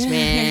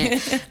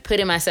judgment,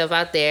 putting myself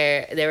out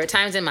there. There were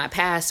times in my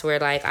past where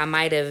like I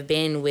might have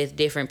been with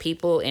different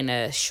people in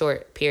a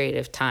short period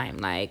of time,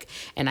 like,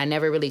 and I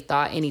never really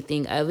thought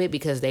anything of it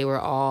because they were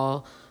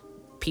all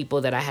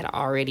people that I had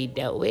already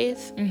dealt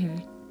with.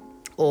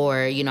 Or,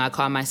 I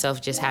call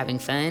myself just having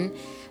fun.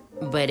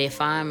 But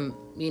if I'm,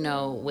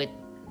 with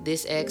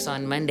this ex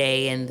on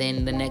Monday, and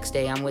then the next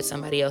day I'm with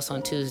somebody else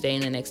on Tuesday,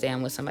 and the next day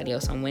I'm with somebody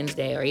else on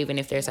Wednesday, or even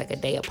if there's like a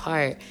day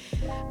apart,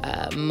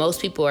 most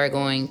people are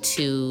going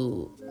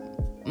to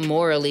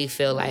morally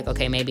feel like,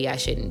 okay, maybe I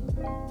shouldn't,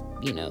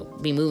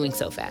 be moving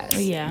so fast.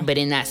 Yeah. But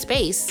in that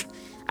space,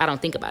 I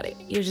don't think about it.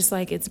 You're just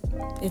like, it's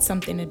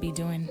something to be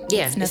doing.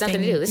 Yeah, it's something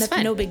to do. It's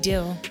fun. No big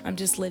deal. I'm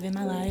just living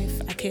my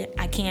life.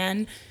 I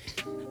can.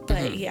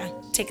 But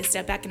take a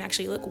step back and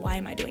actually look, why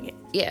am I doing it?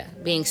 Yeah,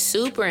 being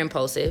super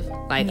impulsive.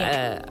 Like,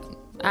 I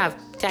have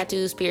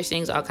tattoos,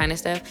 piercings, all kind of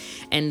stuff.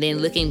 And then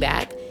looking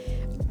back,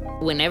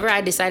 whenever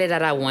I decided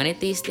that I wanted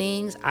these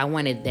things, I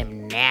wanted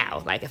them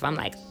now. Like, if I'm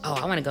like, oh,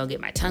 I want to go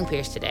get my tongue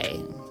pierced today.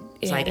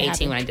 It's like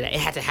 18 when I did that. It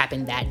had to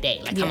happen that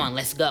day. Like, come on,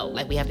 let's go.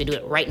 Like, we have to do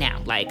it right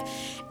now. Like,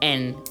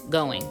 and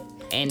going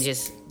and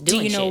just doing shit.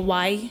 Do you know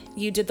why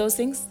you did those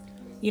things?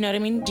 You know what I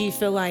mean? Do you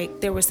feel like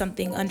there was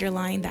something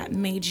underlying that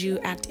made you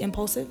act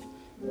impulsive?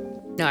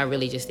 No, I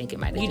really just think it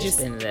might have just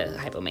been the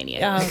hypomania.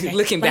 Oh, okay.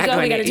 Looking back on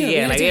it, we gotta do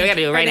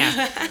it right now.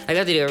 Like, we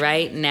have to do it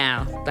right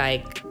now.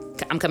 Like,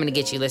 I'm coming to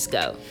get you. Let's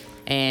go.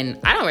 And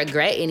I don't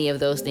regret any of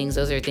those things.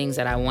 Those are things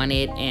that I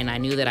wanted, and I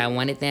knew that I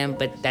wanted them.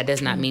 But that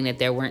does not mean that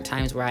there weren't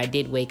times where I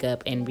did wake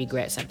up and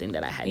regret something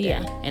that I had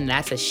done. And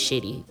that's a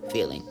shitty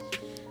feeling.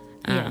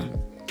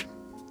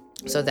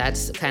 So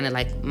that's kind of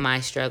like my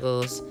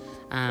struggles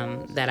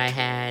that I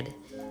had.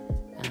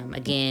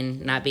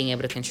 Again, not being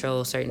able to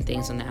control certain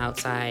things on the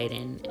outside,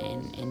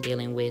 and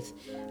dealing with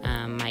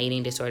my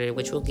eating disorder,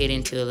 which we'll get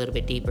into a little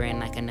bit deeper in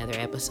like another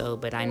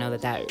episode. But I know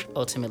that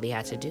ultimately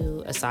had to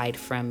do, aside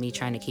from me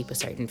trying to keep a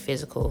certain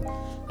physical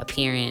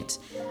appearance,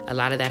 a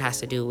lot of that has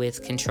to do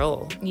with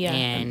control. Yeah,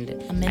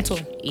 and mental.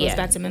 Goes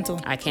back to mental.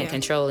 I can't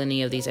control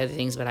any of these other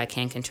things, but I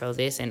can control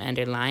this. And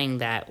underlying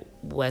that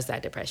was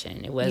that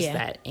depression. It was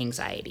that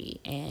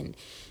anxiety, and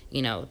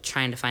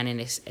trying to find an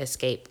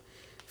escape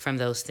from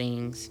those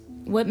things.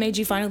 What made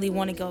you finally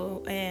want to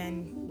go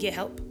and get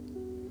help?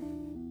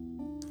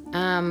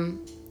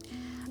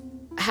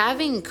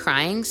 Having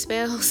crying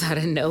spells out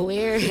of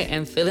nowhere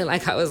and feeling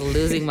like I was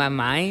losing my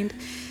mind,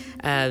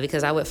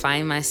 because I would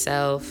find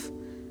myself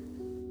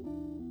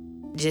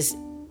just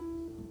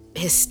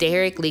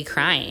hysterically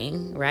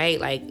crying, right?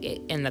 Like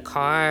in the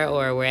car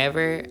or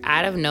wherever,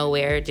 out of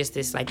nowhere, just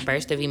this like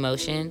burst of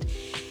emotion.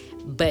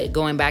 But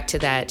going back to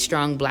that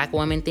strong Black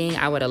woman thing,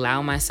 I would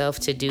allow myself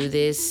to do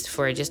this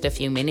for just a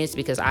few minutes,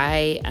 because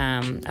I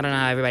don't know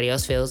how everybody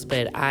else feels,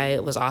 but I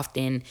was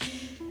often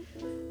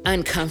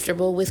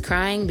uncomfortable with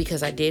crying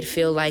because I did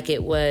feel like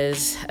it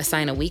was a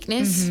sign of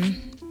weakness.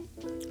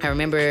 I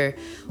remember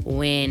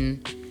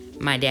when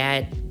my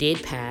dad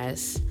did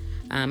pass,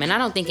 and I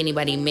don't think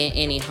anybody meant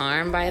any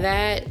harm by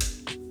that.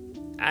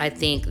 I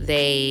think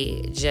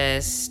they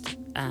just,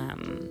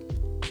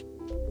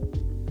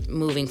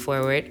 moving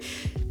forward,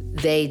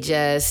 they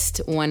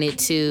just wanted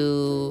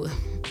to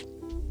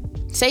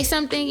say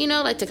something,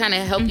 like to kind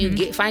of help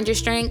you find your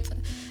strength.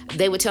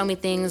 They would tell me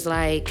things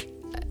like,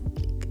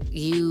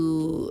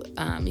 you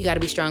got to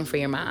be strong for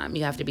your mom.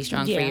 You have to be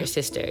strong for your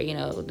sister.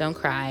 Don't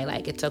cry.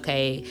 Like, it's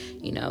okay.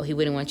 He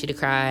wouldn't want you to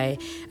cry.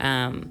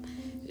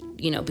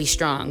 Be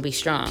strong.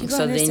 People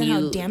so understand then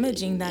how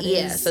damaging that is.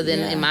 Yeah. So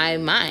then in my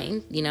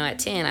mind, at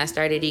 10, I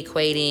started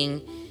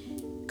equating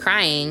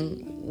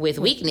crying with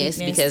weakness,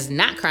 because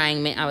not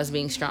crying meant I was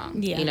being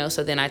strong.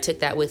 So then I took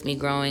that with me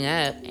growing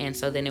up. And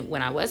so then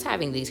when I was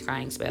having these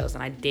crying spells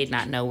and I did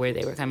not know where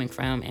they were coming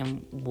from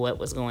and what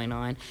was going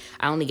on,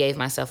 I only gave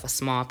myself a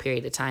small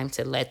period of time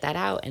to let that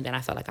out. And then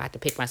I felt like I had to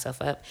pick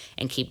myself up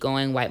and keep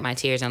going, wipe my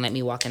tears, and let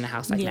me walk in the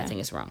house like nothing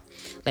is wrong.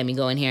 Let me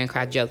go in here and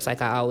crack jokes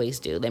like I always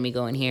do. Let me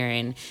go in here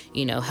and,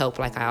 help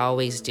like I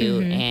always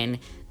do. And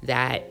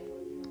that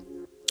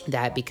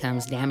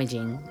becomes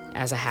damaging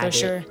as a habit, for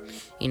sure.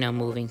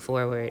 Moving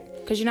forward.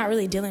 Because you're not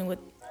really dealing with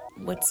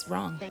what's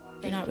wrong.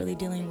 You're not really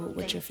dealing with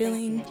what you're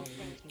feeling,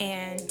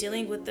 and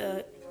dealing with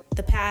the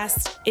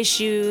past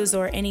issues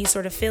or any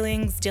sort of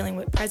feelings, dealing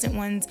with present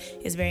ones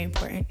is very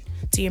important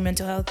to your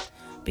mental health.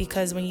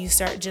 Because when you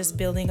start just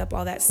building up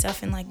all that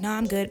stuff and like, no,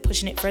 I'm good,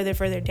 pushing it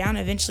further down,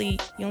 eventually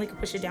you only can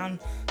push it down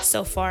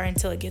so far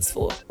until it gets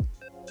full.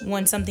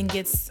 When something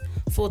gets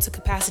full to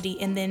capacity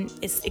and then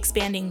it's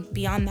expanding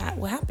beyond that,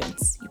 what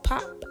happens? You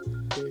pop.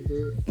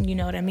 You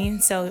know what I mean?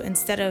 So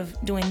instead of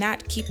doing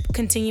that, keep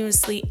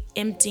continuously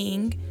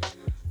emptying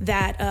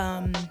that,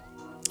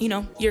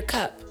 your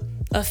cup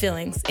of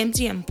feelings.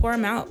 Empty them, pour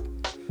them out,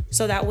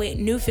 so that way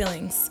new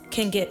feelings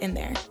can get in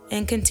there,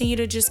 and continue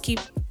to just keep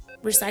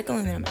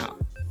recycling them out.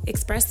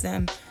 Express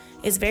them.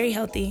 It's very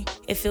healthy.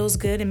 It feels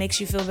good. It makes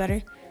you feel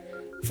better.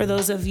 For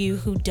those of you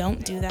who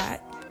don't do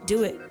that,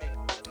 do it.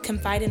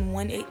 Confide in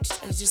one. It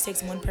just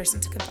takes one person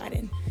to confide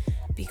in,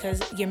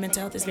 because your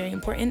mental health is very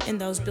important,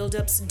 and those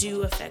buildups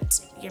do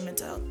affect your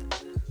mental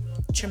health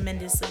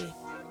tremendously.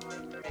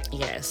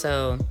 Yeah,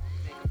 so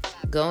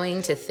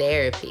going to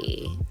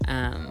therapy,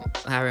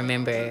 I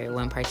remember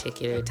one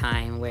particular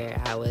time where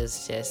I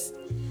was just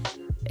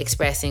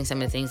expressing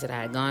some of the things that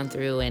I had gone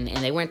through, and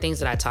they weren't things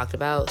that I talked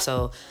about.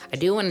 So I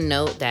do want to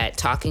note that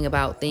talking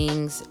about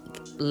things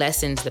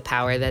lessens the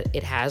power that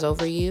it has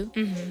over you.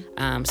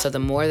 So the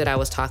more that I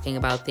was talking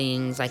about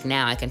things, like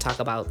now I can talk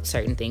about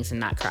certain things and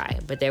not cry.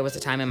 But there was a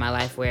time in my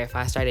life where if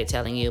I started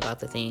telling you about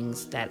the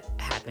things that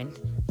happened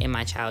in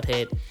my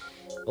childhood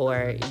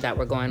or that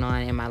were going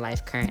on in my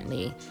life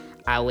currently,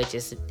 I would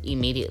just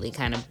immediately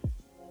kind of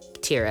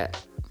tear up.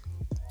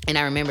 And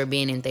I remember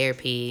being in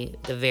therapy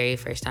the very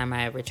first time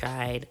I ever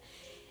tried,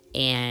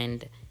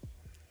 and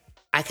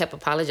I kept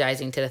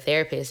apologizing to the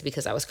therapist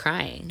because I was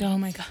crying. Oh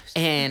my gosh.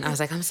 And I was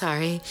like, I'm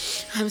sorry,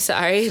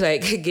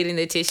 like getting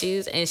the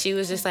tissues. And she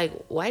was just like,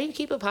 why do you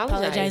keep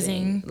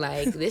apologizing?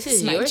 Like, this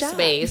is your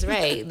space,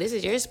 right? This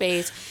is your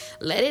space.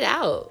 Let it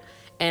out.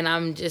 And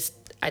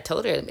I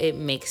told her, it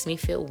makes me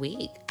feel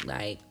weak.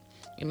 Like,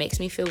 it makes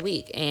me feel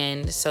weak.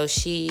 And so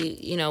she,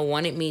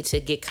 wanted me to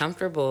get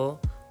comfortable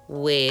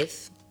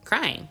with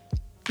crying.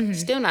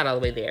 Still not all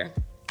the way there,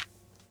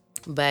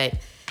 but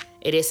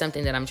it is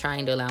something that I'm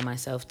trying to allow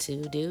myself to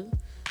do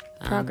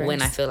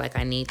when I feel like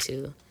I need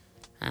to.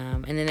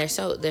 And then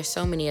there's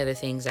so many other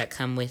things that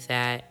come with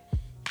that,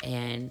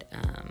 and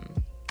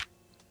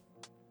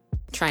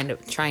trying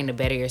to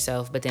better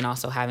yourself, but then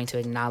also having to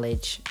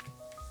acknowledge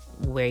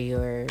where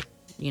your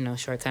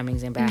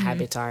shortcomings and bad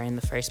habits are in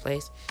the first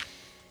place.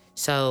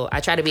 So I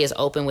try to be as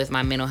open with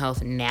my mental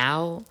health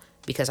now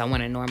because I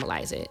want to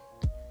normalize it.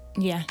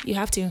 Yeah, you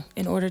have to,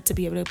 in order to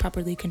be able to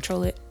properly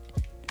control it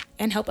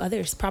and help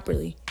others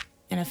properly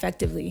and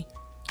effectively.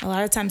 A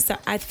lot of times,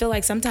 I feel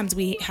like sometimes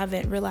we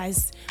haven't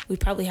realized we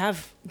probably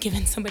have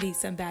given somebody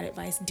some bad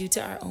advice due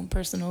to our own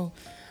personal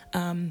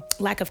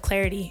lack of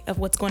clarity of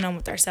what's going on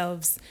with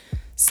ourselves.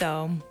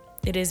 So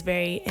it is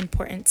very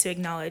important to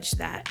acknowledge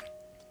that.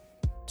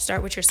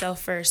 Start with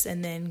yourself first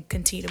and then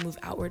continue to move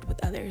outward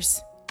with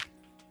others.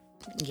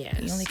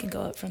 Yes. You only can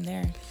go up from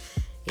there.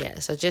 Yeah,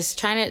 so just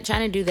trying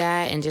to do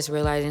that and just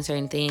realizing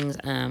certain things.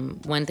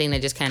 One thing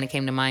that just kind of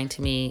came to mind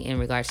to me in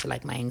regards to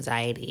like my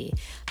anxiety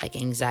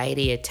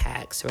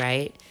attacks,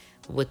 right?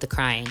 With the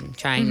crying,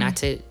 trying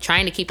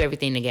to keep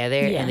everything together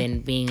and then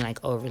being like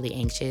overly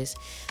anxious.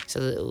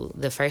 So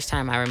the first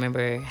time I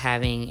remember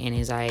having an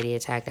anxiety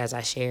attack, as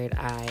I shared,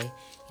 I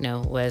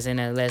was in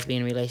a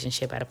lesbian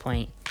relationship at a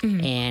point,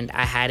 and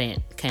I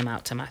hadn't come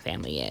out to my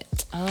family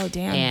yet. Oh,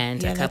 damn.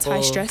 And a couple, that's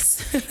high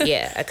stress.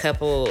 a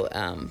couple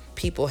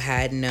people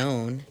had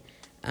known.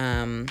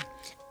 And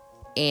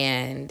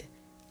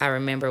I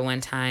remember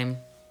one time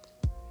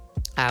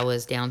I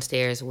was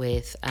downstairs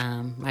with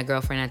my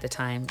girlfriend at the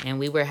time, and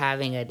we were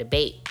having a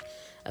debate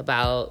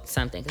about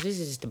something, because we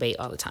just debate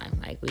all the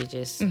time. Like, we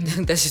just,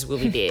 that's just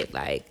what we did.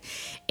 Like,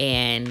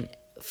 and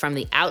from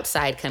the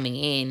outside coming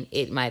in,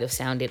 it might have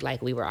sounded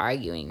like we were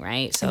arguing,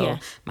 right? So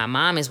my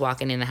mom is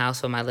walking in the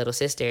house with my little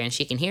sister, and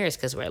she can hear us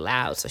because we're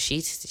loud. So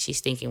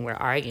she's thinking we're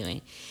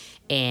arguing.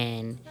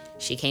 And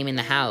she came in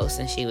the house,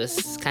 and she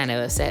was kind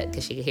of upset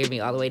because she could hear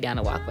me all the way down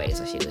the walkway.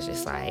 So she was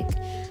just like,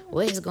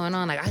 what is going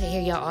on? Like, I can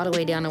hear y'all all the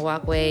way down the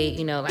walkway,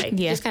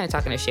 just kind of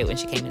talking her shit when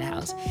she came in the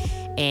house.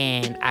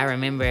 And I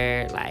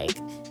remember like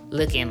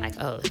looking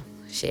like, oh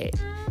shit.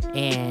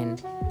 And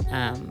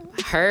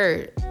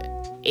her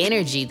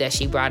energy that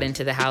she brought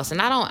into the house,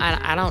 and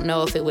I don't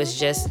know if it was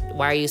just,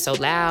 why are you so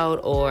loud,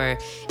 or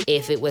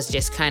if it was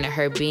just kind of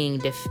her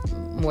being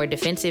more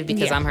defensive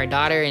because I'm her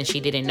daughter and she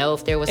didn't know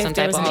if there was some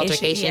type of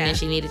altercation and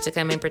she needed to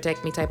come and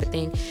protect me type of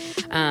thing.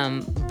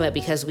 But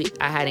because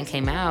I hadn't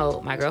came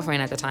out, my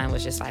girlfriend at the time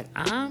was just like,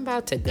 I'm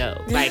about to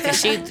go. Like, 'cause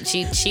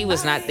she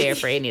was not there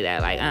for any of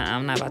that. Like,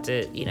 I'm not about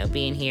to,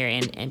 be in here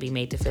and be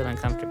made to feel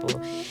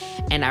uncomfortable.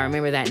 And I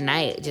remember that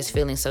night just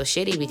feeling so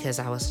shitty because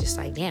I was just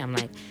like, damn,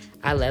 like,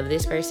 I love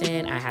this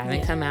person. I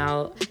haven't come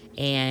out,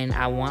 and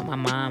I want my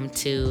mom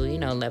to,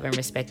 love and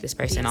respect this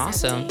person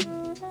also.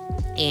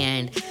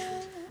 And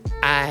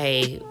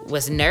I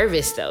was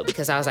nervous though,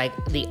 because I was like,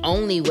 the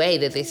only way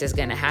that this is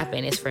gonna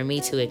happen is for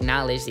me to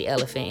acknowledge the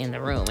elephant in the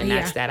room, and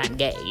that's that I'm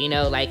gay,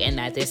 and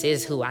that this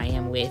is who I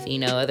am with,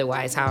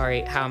 otherwise how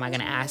am I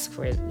gonna ask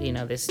for,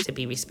 this to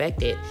be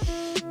respected?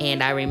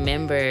 And I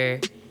remember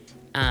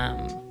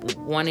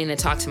wanting to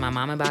talk to my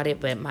mom about it,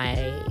 but my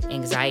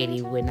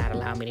anxiety would not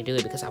allow me to do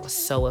it because I was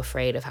so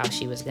afraid of how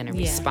she was going to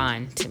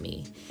respond to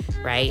me,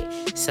 right?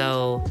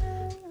 So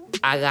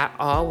I got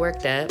all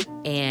worked up,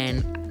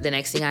 and the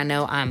next thing I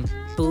know, I'm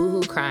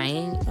boo-hoo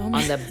crying on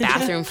the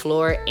bathroom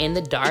floor in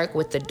the dark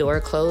with the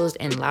door closed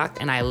and locked,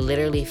 and I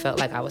literally felt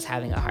like I was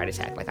having a heart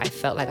attack. Like, I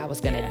felt like I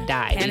was going to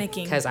die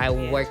panicking because I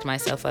worked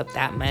myself up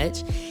that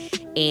much,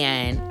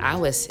 and I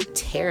was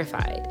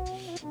terrified.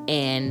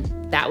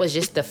 And that was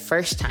just the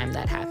first time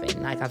that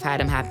happened. Like, I've had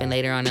them happen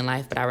later on in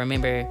life, but I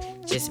remember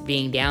just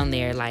being down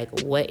there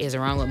like, what is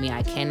wrong with me?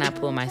 I cannot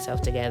pull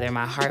myself together.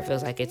 My heart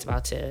feels like it's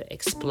about to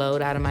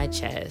explode out of my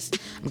chest.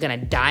 I'm going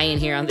to die in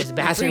here on this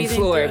bathroom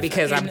floor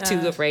because I'm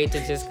too afraid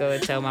to just go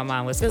and tell my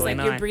mom what's going on. Feels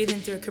like you're breathing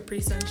through a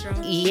Capri Sun straw.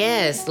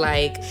 Yes,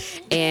 like,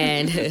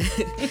 and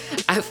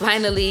I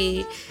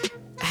finally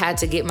had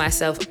to get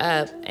myself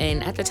up.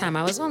 And at the time,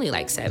 I was only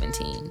like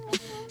 17.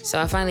 So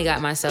I finally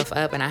got myself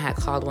up, and I had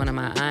called one of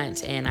my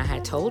aunts, and I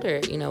had told her,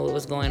 what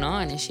was going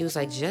on. And she was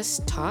like,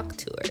 just talk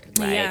to her.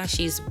 Like,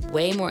 she's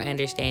way more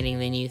understanding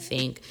than you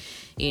think.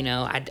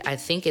 I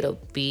think it'll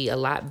be a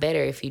lot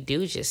better if you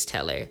do just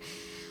tell her.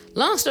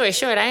 Long story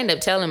short, I ended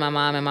up telling my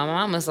mom, and my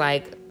mom was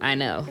like, I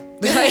know.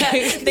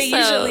 They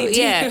usually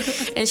do. Yeah.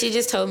 And she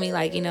just told me,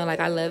 like,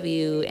 I love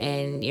you,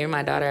 and you're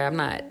my daughter. I'm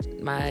not,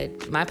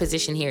 my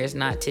position here is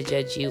not to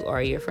judge you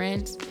or your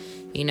friends.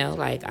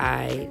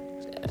 I,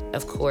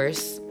 of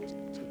course,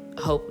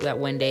 hope that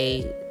one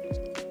day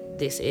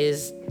this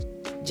is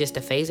just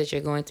a phase that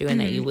you're going through and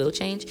that you will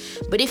change.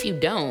 But if you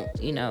don't,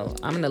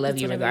 I'm gonna love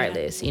you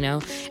regardless,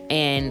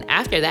 And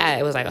after that,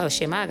 it was like, oh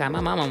shit, I got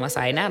my mom on my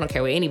side. Now I don't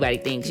care what anybody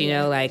thinks,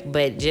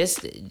 but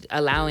just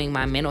allowing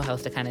my mental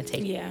health to kind of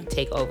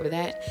take over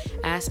that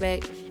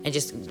aspect, and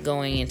just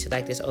going into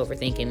like this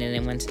overthinking. And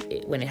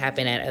then when it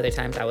happened at other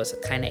times, I was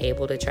kind of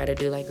able to try to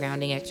do like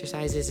grounding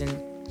exercises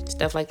and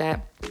stuff like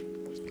that.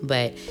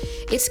 But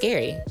it's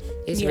scary.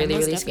 It's really,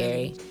 really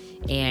scary.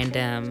 And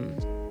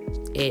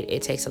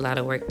it takes a lot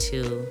of work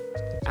to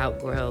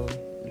outgrow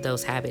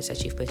those habits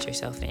that you've put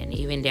yourself in,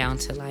 even down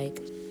to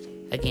like,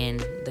 again,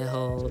 the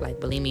whole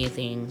like bulimia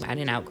thing. I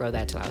didn't outgrow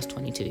that till I was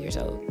 22 years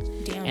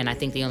old. Damn. And I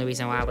think the only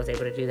reason why I was able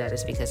to do that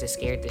is because it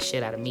scared the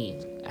shit out of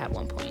me at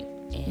one point.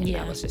 And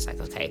I was just like,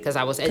 okay, because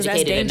I was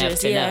educated enough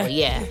to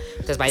know.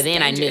 Because by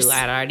then dangerous. I knew I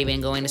had already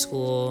been going to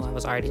school. I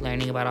was already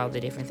learning about all the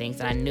different things,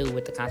 and I knew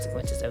what the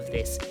consequences of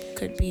this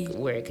could be,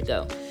 where it could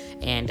go.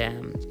 And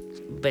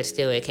but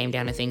still it came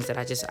down to things that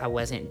I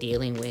wasn't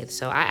dealing with.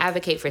 So I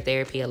advocate for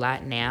therapy a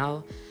lot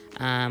now,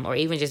 or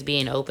even just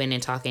being open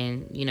and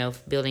talking,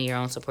 building your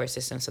own support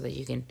system so that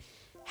you can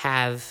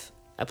have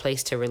a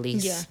place to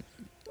release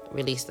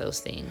those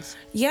things.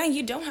 Yeah,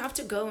 you don't have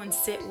to go and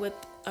sit with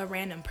a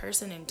random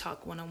person and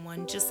talk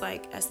one-on-one. Just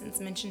like Essence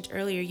mentioned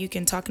earlier, you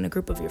can talk in a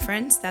group of your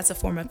friends. That's a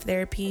form of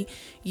therapy.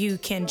 You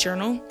can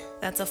journal.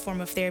 That's a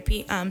form of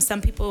therapy.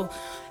 Some people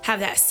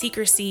have that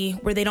secrecy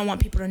where they don't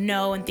want people to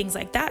know and things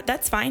like that.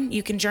 That's fine.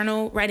 You can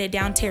journal, write it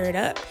down, tear it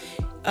up,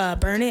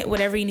 burn it,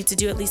 whatever you need to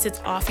do. At least it's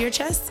off your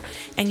chest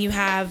and you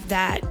have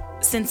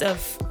that sense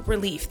of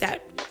relief,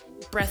 that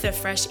breath of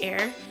fresh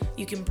air.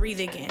 You can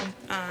breathe again.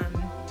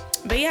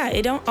 But yeah,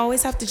 it don't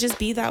always have to just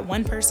be that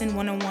one person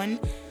one-on-one.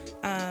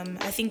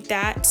 I think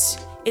that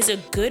is a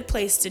good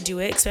place to do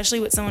it, especially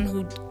with someone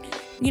who,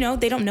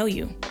 they don't know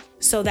you.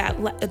 So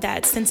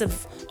that sense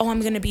of,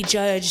 I'm going to be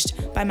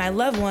judged by my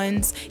loved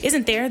ones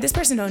isn't there. This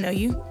person don't know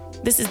you.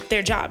 This is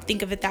their job.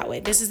 Think of it that way.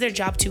 This is their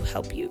job to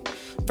help you.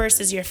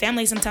 Versus your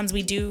family, sometimes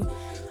we do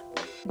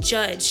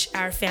judge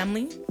our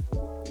family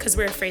because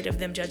we're afraid of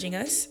them judging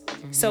us.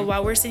 Mm-hmm. So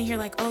while we're sitting here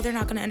like, they're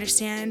not going to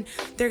understand,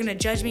 they're going to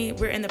judge me,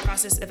 we're in the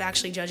process of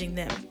actually judging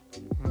them.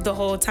 The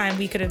whole time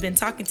we could have been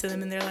talking to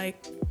them and they're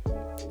like,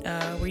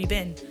 where you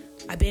been?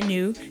 I've been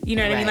new. You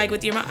know what I mean? Like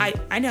with your mom,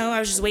 I know, I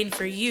was just waiting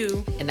for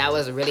you. And that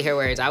was really her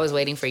words. I was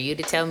waiting for you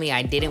to tell me.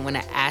 I didn't want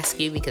to ask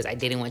you because I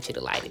didn't want you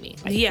to lie to me.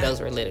 Those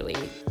were literally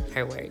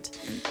her words.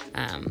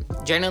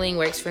 Journaling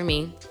works for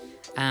me.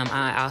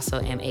 I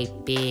also am a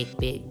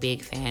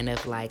big fan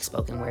of like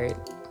spoken word.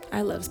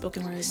 I love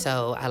spoken word.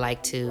 So I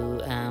like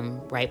to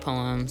write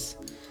poems,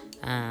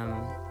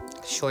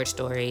 short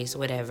stories,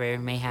 whatever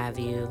may have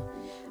you.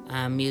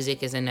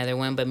 Music is another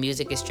one, but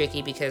music is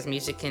tricky because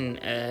music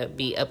can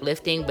be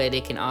uplifting, but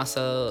it can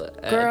also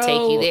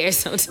take you there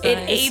sometimes. It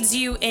aids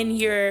you in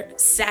your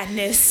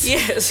sadness.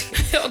 Yes.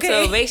 Okay.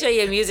 So make sure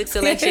your music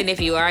selection, if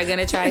you are going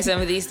to try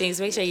some of these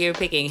things, make sure you're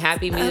picking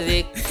happy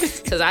music.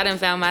 Because I done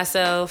found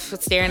myself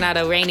staring out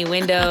a rainy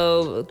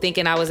window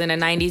thinking I was in a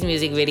 90s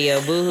music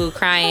video, boohoo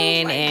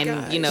crying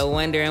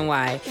wondering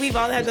why. We've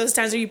all had those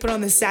times where you put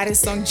on the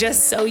saddest song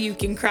just so you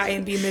can cry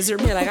and be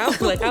miserable. You're like,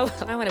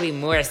 I want to be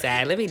more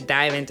sad. Let me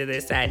dive into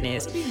this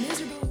sadness.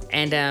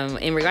 And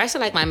in regards to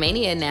like my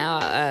mania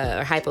now,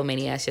 or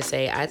hypomania I should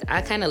say,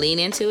 I kind of lean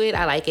into it.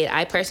 I like it.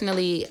 I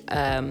personally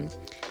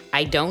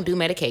I don't do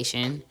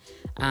medication.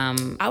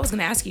 I was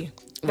gonna ask you.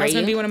 That was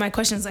gonna be one of my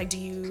questions. Like, do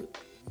you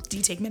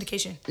take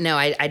medication? No,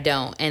 I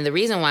don't. And the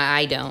reason why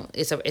I don't,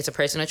 it's a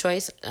personal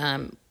choice.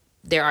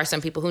 There are some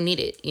people who need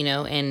it,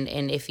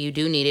 and if you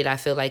do need it, I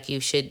feel like you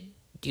should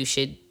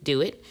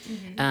do it.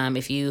 Mm-hmm.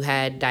 If you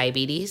had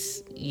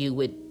diabetes, you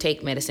would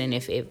take medicine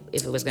if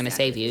it was going to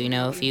save you.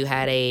 If you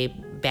had a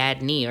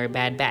bad knee or a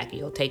bad back,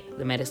 you'll take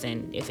the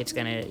medicine if it's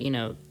going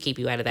to, keep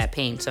you out of that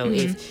pain. So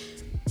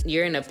if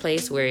you're in a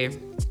place where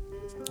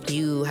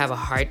you have a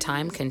hard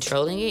time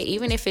controlling it,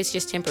 even if it's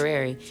just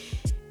temporary,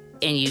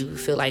 and you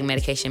feel like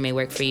medication may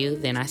work for you,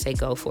 then I say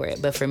go for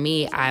it. But for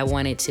me, I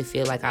wanted to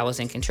feel like I was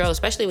in control,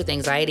 especially with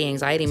anxiety.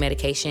 Anxiety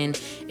medication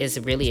is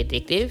really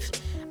addictive.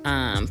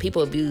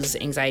 People abuse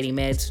anxiety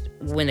meds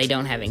when they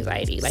don't have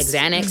anxiety. Like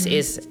Xanax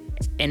is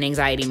an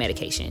anxiety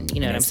medication.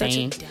 You know what I'm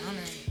saying?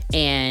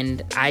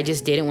 And I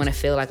just didn't want to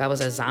feel like I was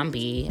a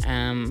zombie.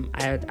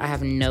 I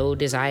have no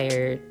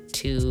desire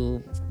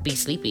to be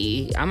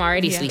sleepy. I'm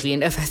already sleepy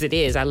enough as it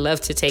is. I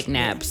love to take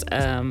naps.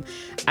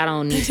 I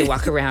don't need to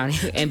walk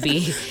around and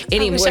be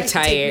any more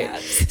tired.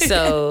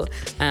 So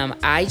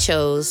I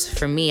chose,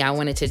 for me, I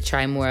wanted to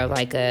try more of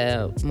like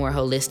a more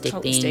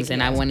holistic things.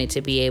 And I wanted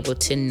to be able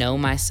to know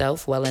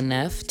myself well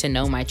enough to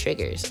know my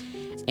triggers.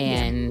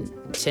 And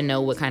to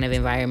know what kind of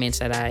environments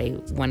that I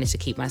wanted to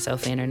keep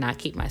myself in or not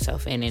keep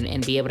myself in,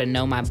 and be able to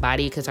know my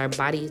body, because our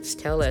bodies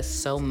tell us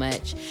so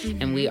much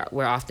and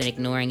we're often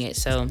ignoring it.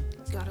 So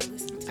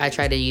I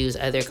try to use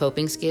other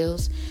coping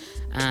skills,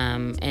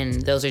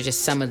 and those are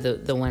just some of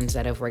the ones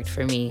that have worked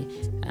for me.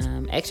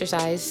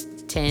 Exercise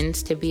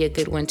tends to be a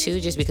good one too,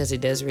 just because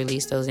it does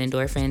release those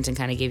endorphins and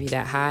kind of give you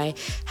that high.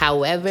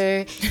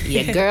 However,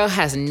 your girl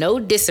has no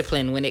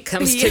discipline when it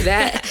comes to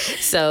that.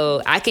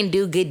 So I can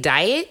do good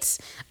diets,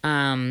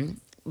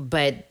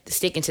 but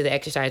sticking to the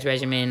exercise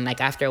regimen,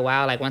 like after a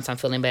while, like once I'm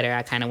feeling better,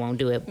 I kind of won't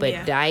do it.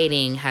 But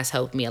dieting has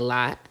helped me a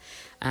lot.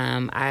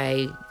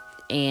 I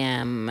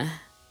am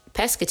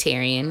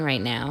pescatarian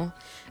right now.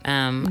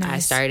 Nice. I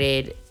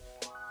started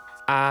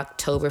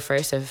October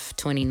 1st of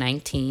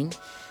 2019.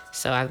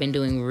 So I've been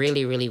doing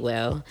really, really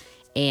well.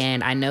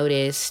 And I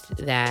noticed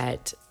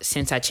that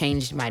since I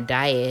changed my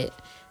diet,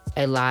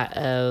 a lot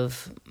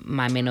of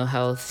my mental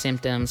health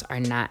symptoms are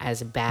not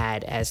as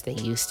bad as they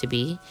used to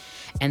be.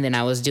 And then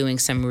I was doing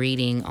some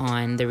reading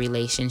on the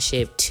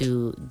relationship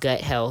to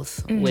gut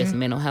health with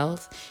mental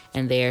health.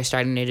 And they're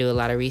starting to do a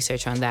lot of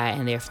research on that.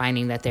 And they're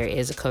finding that there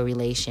is a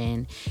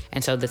correlation.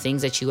 And so the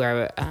things that you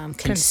are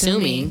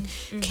consuming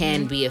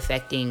can be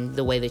affecting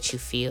the way that you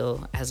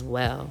feel as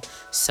well.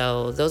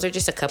 So those are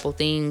just a couple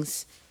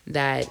things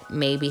that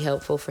may be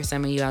helpful for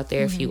some of you out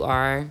there if you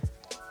are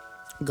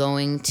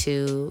going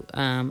through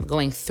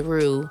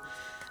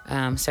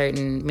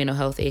certain mental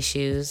health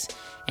issues.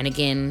 And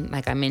again,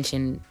 like I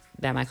mentioned,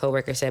 that my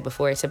coworker said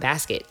before, it's a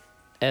basket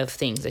of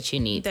things that you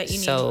need.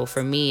 So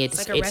for me, it's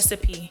like a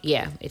recipe.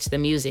 Yeah, it's the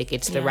music,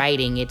 it's the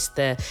writing, it's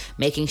the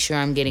making sure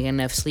I'm getting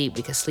enough sleep,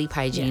 because sleep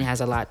hygiene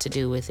has a lot to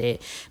do with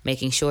it.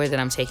 Making sure that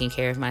I'm taking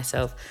care of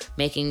myself,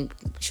 making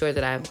sure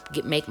that I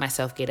make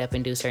myself get up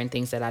and do certain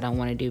things that I don't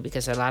want to do,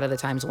 because a lot of the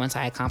times once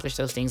I accomplish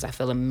those things, I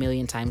feel a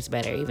million times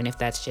better, even if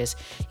that's just,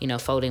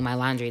 folding my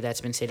laundry that's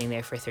been sitting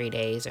there for 3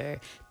 days, or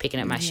picking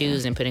up my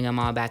shoes and putting them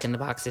all back in the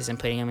boxes and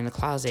putting them in the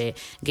closet,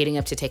 getting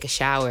up to take a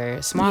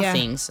shower, small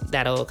things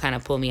that'll kind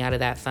of pull me out of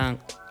that funk.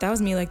 That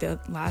was me like the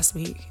last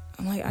week.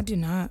 I'm like, I do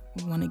not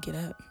want to get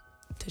up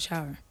to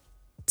shower.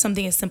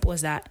 Something as simple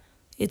as that.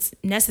 It's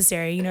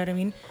necessary, you know what I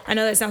mean? I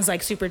know that sounds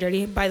like super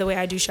dirty. By the way,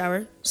 I do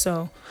shower,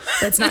 so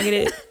let's not get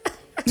it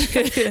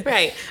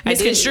right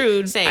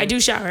misconstrued. I do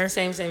shower.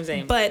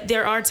 Same. But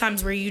there are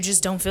times where you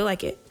just don't feel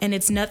like it, and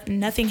it's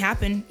nothing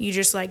happened. You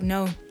just like,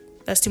 no,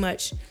 that's too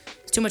much.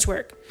 Too much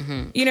work.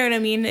 Mm-hmm. You know what I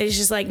mean? It's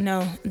just like,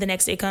 no, the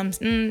next day comes,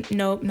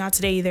 nope, not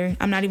today either.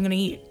 I'm not even gonna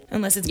eat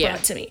unless it's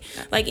brought to me.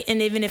 Like, and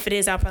even if it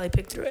is, I'll probably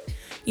pick through it.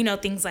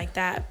 Things like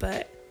that.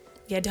 But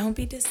yeah, don't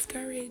be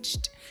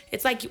discouraged.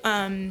 It's like you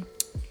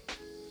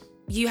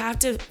have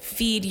to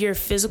feed your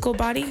physical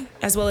body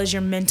as well as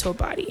your mental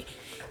body.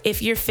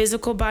 If your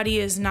physical body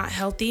is not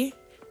healthy,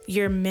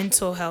 your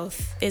mental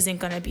health isn't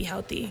gonna be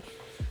healthy.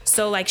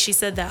 So like she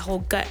said, that whole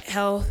gut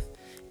health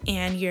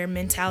and your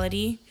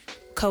mentality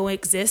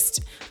coexist.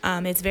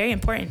 It's very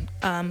important.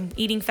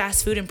 Eating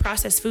fast food and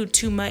processed food,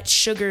 too much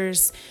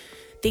sugars,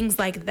 things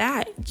like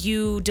that,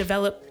 you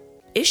develop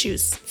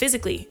issues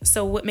physically.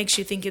 So what makes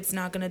you think it's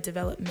not going to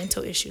develop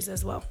mental issues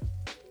as well?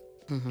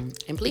 Mm-hmm.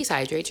 And please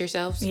hydrate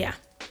yourselves. Yeah.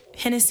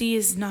 Hennessy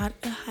is not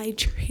a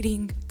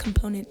hydrating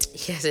component.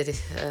 Yes, it is.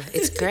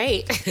 It's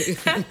great.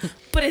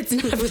 But it's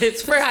not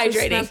for hydrating.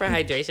 It's not for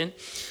hydration.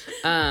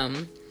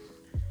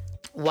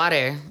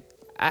 Water.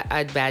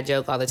 I bad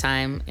joke all the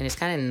time, and it's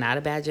kind of not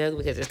a bad joke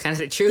because it's kind of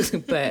the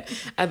truth, but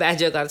I bad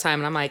joke all the time,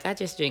 and I'm like, I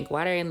just drink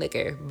water and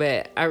liquor,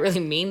 but I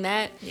really mean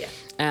that. Yeah.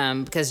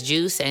 Because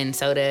juice and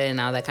soda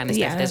and all that kind of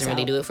stuff doesn't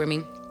really do it for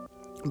me.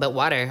 But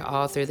water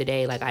all through the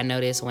day, like I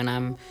notice when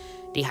I'm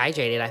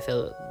dehydrated, I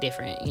feel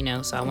different,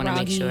 so I want to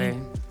make sure.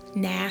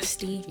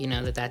 Nasty.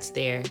 That's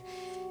there.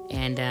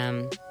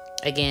 And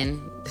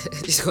again,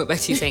 just going back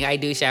to you saying I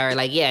do shower,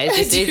 like, yeah,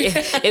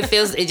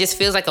 it just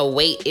feels like a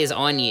weight is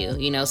on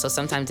you, so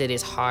sometimes it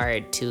is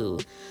hard to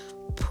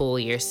pull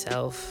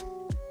yourself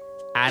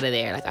out of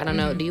there. Like, I don't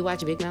know, do you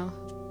watch Big Mouth?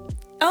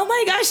 Oh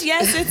my gosh,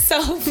 yes, it's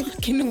so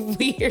fucking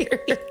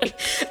weird.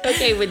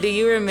 Okay, but do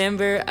you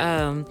remember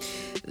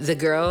the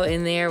girl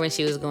in there when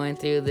she was going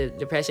through the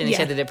depression, and she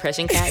had the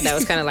depression cat that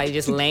was kind of like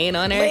just laying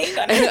on her?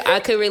 I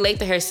could relate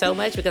to her so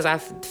much because I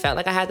felt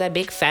like I had that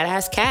big fat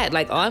ass cat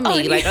like on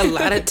me, like a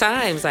lot of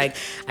times. Like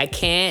I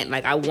can't,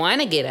 like I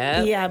want to get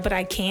up. Yeah, but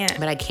I can't.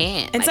 And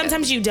like,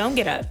 sometimes you don't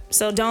get up,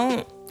 so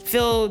don't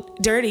feel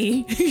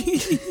dirty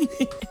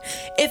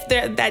if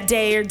that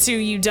day or two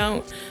you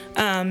don't.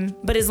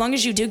 But as long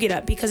as you do get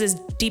up, because it's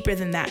deeper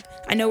than that.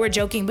 I know we're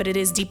joking, but it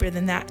is deeper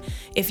than that.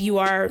 If you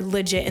are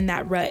legit in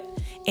that rut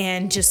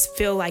and just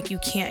feel like you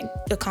can't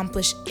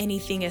accomplish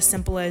anything as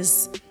simple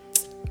as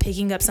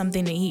picking up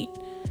something to eat,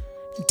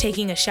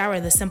 taking a shower,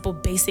 the simple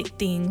basic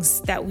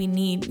things that we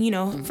need,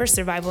 for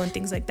survival and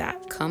things like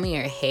that. Combing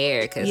your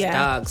hair, because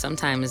dog,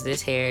 sometimes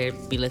this hair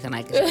be looking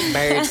like a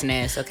bird's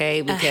nest,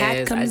 okay? Because a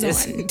hat comes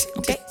on,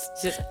 okay?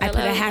 I put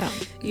a hat on.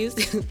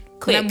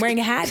 When I'm wearing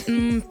a hat,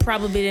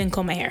 probably didn't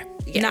comb my hair.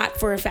 Yeah. Not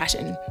for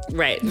fashion.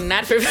 Right. It's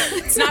not for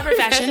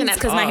fashion. It's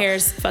because my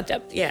hair's fucked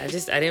up. Yeah, I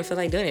didn't feel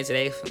like doing it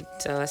today.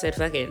 So I said,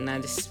 fuck it. And I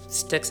just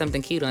stuck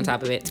something cute on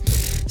top of it.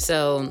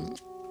 So,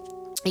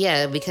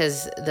 yeah,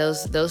 because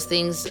those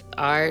things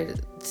are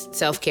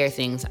self-care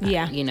things.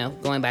 Yeah.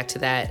 Going back to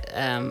that,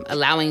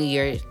 allowing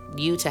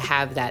you to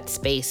have that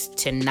space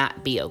to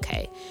not be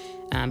okay.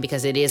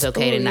 Because it is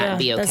okay to not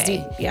be okay. That's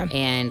deep. Yeah.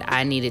 And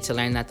I needed to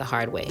learn that the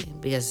hard way.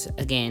 Because,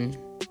 again,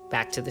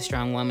 back to the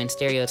strong woman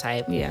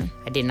stereotype. Yeah.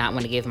 I did not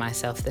want to give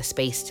myself the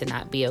space to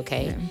not be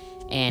okay. Yeah.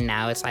 And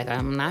now it's like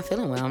I'm not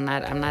feeling well. I'm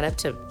not up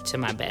to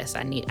my best.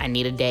 I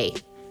need a day.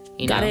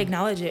 Gotta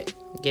acknowledge it.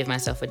 Give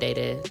myself a day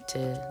to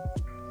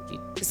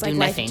it's do like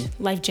nothing.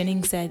 Life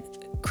Jennings said,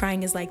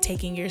 crying is like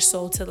taking your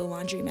soul to the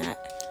laundromat.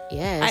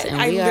 Yes,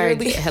 we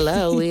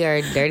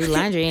are dirty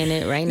laundry in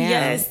it right now.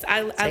 Yes,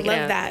 I love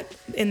that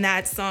in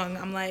that song.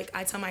 I'm like,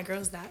 I tell my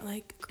girls that,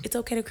 like, it's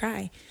okay to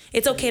cry.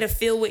 It's okay to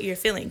feel what you're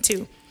feeling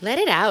too. Let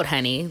it out,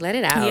 honey. Let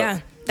it out.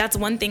 Yeah, that's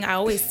one thing I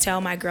always tell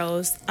my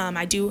girls.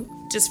 I do,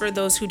 just for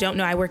those who don't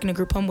know, I work in a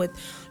group home with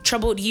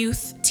troubled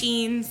youth,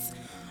 teens,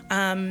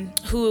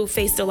 who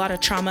faced a lot of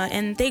trauma,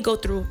 and they go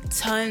through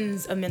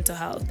tons of mental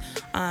health.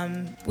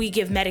 We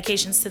give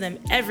medications to them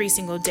every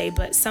single day,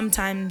 but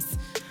sometimes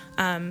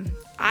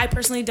I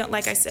personally don't,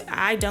 like I said,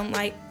 I don't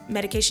like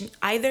medication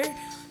either.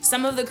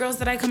 Some of the girls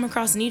that I come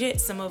across need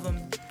it. Some of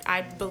them,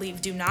 I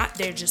believe, do not.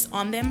 They're just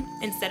on them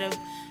instead of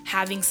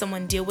having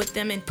someone deal with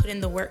them and put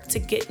in the work to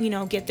get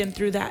them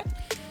through that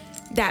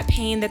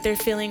pain that they're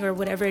feeling or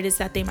whatever it is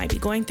that they might be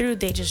going through.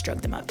 They just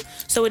drug them up.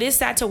 So it is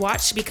sad to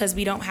watch because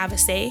we don't have a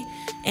say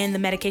in the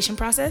medication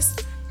process.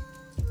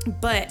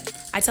 But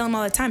I tell them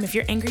all the time, if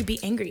you're angry, be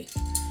angry.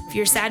 If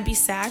you're sad, be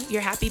sad.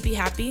 You're happy, be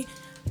happy.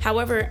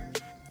 However,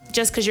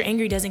 just because you're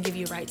angry doesn't give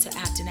you a right to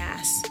act an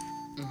ass.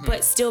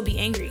 But still be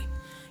angry,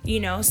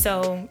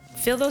 so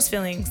feel those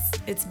feelings.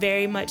 It's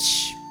very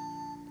much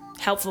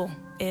helpful.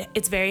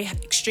 It's very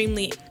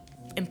extremely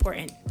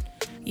important.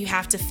 You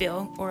have to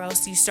feel, or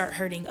else you start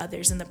hurting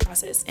others in the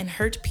process, and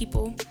hurt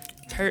people.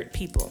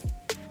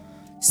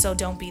 So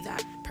don't be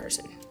that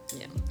person.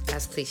 Yeah,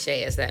 as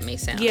cliche as that may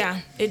sound. Yeah,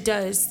 it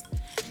does.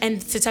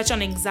 And to touch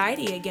on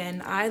anxiety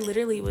again, I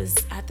literally was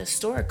at the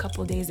store a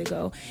couple days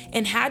ago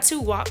and had to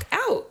walk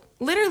out.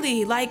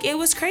 Literally, like, it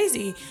was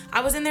crazy.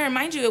 I was in there, and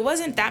mind you, it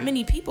wasn't that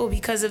many people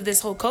because of this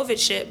whole COVID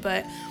shit,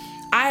 but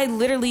I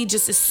literally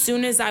just, as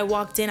soon as I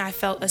walked in, I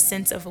felt a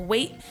sense of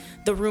weight.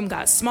 The room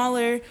got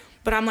smaller,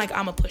 but I'm like,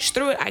 I'm gonna push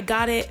through it. I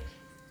got it.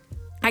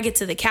 I get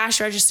to the cash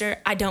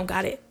register. I don't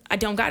got it.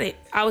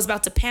 I was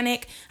about to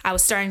panic. I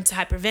was starting to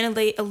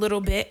hyperventilate a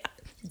little bit.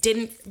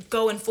 Didn't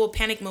go in full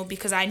panic mode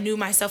because I knew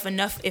myself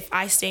enough. If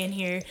I stay in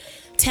here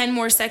 10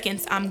 more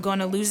seconds, I'm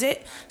gonna lose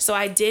it. So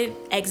I did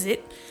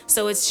exit.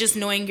 So it's just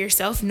knowing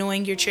yourself,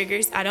 knowing your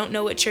triggers. I don't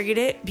know what triggered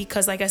it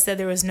because, like I said,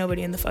 there was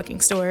nobody in the fucking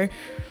store.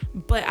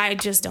 But I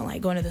just don't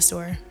like going to the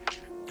store.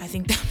 I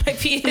think that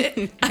might be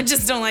it. I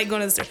just don't like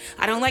going to the store.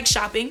 I don't like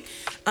shopping.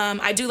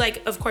 I do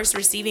like, of course,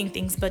 receiving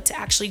things, but to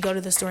actually go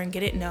to the store and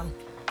get it, no,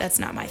 that's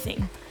not my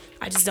thing.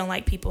 I just don't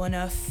like people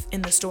enough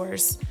in the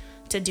stores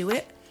to do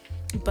it.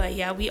 But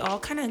yeah, we all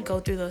kind of go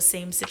through those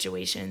same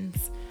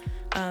situations.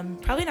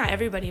 Probably not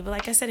everybody, but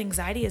like I said,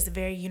 anxiety is a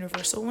very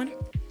universal one.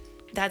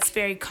 That's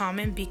very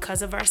common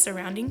because of our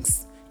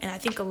surroundings. And I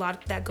think a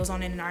lot that goes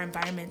on in our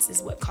environments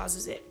is what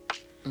causes it.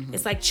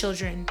 It's like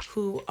children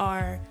who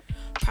are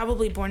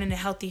probably born in a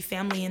healthy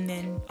family, and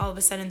then all of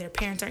a sudden their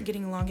parents aren't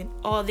getting along, and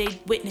all they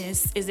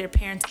witness is their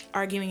parents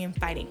arguing and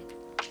fighting.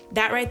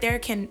 That right there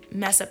can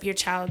mess up your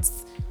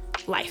child's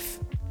life.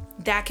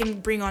 That can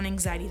bring on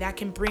anxiety. That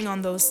can bring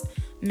on those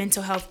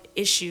mental health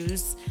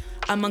issues,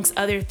 amongst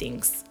other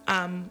things.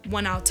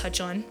 One I'll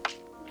touch on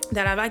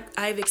that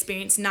I've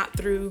experienced, not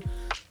through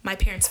my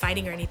parents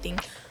fighting or anything,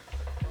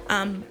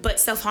 but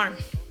self-harm.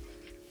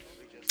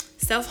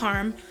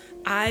 Self-harm,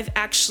 I've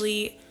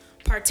actually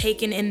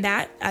partaken in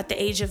that at the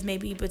age of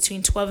maybe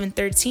between 12 and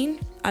 13.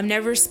 I've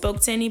never spoke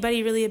to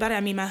anybody really about it.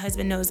 I mean, my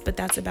husband knows, but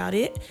that's about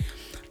it.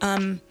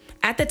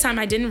 At the time,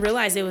 I didn't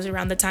realize it was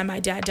around the time my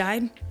dad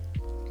died,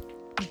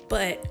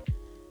 but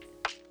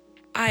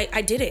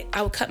I did it.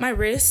 I would cut my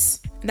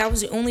wrists. That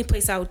was the only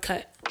place I would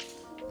cut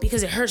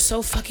because it hurt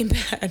so fucking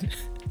bad.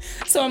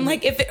 So I'm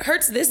like, if it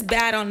hurts this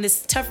bad on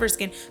this tougher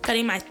skin,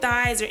 cutting my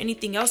thighs or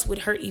anything else would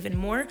hurt even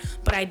more.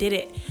 But I did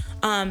it.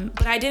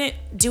 But I didn't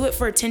do it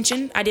for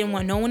attention. I didn't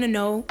want no one to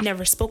know.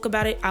 Never spoke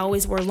about it. I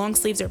always wore long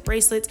sleeves or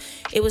bracelets.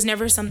 It was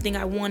never something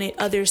I wanted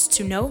others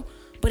to know,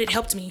 but it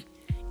helped me.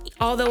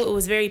 Although it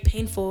was very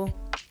painful,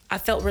 I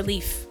felt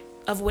relief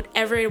of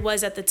whatever it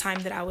was at the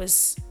time that I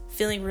was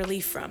feeling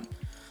relief from.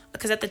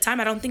 Because at the time,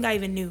 I don't think I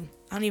even knew.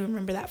 I don't even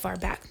remember that far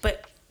back.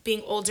 But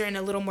being older and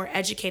a little more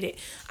educated,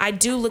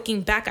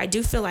 looking back, I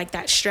do feel like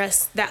that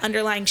stress, that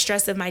underlying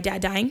stress of my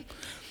dad dying,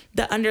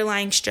 the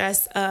underlying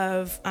stress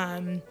of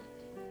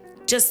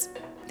just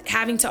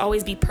having to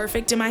always be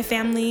perfect in my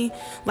family.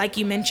 Like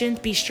you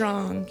mentioned, be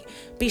strong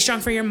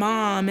for your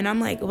mom. And I'm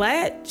like,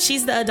 what?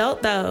 She's the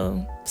adult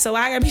though. So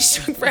I gotta be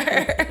strong for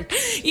her.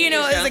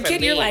 As a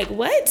kid, you're like,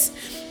 what?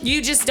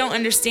 You just don't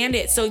understand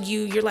it. So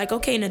you're like,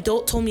 okay, an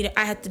adult told me that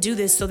I had to do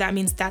this. So that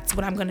means that's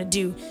what I'm gonna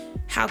do.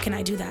 How can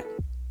I do that?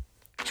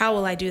 How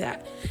will I do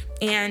that?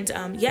 And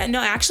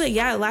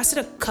it lasted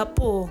a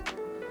couple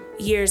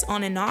years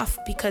on and off,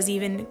 because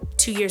even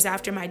 2 years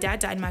after my dad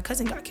died, my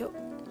cousin got killed.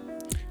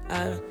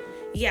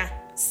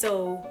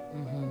 So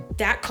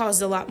that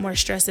caused a lot more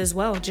stress as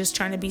well, just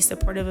trying to be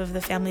supportive of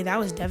the family. That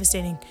was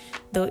devastating,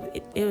 though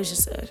it was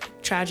just a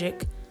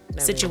tragic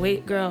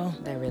situation, girl.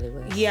 That really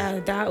was. Yeah,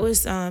 that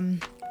was,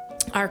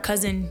 our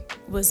cousin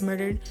was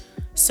murdered,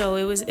 so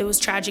it was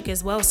tragic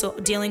as well. So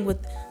dealing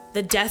with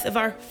the death of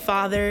our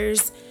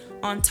fathers,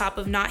 on top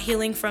of not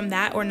healing from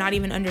that or not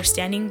even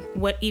understanding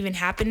what even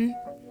happened,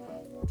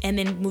 and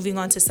then moving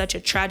on to such a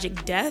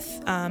tragic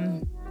death,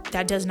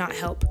 that does not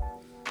help.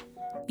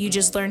 You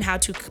just learn how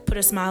to put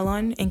a smile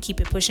on and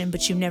keep it pushing,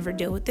 but you never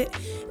deal with it.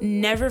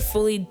 Never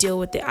fully deal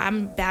with it.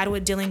 I'm bad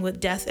with dealing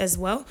with death as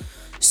well.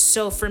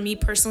 So for me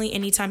personally,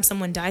 anytime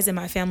someone dies in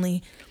my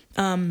family,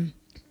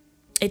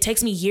 it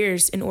takes me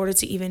years in order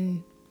to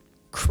even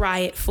cry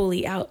it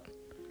fully out.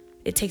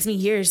 It takes me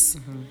years.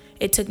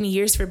 It took me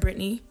years for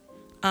Brittany.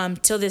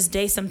 Till this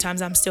day,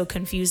 sometimes I'm still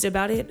confused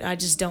about it. I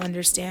just don't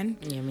understand.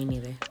 Yeah, me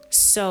neither.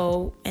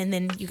 So, and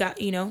then you got,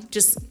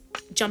 just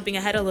jumping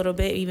ahead a little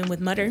bit, even with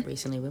Mutter.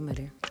 Recently with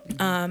Mutter.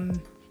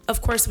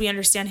 Of course, we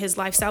understand his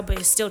lifestyle, but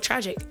it's still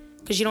tragic.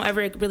 because you don't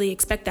ever really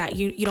expect that.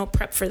 You don't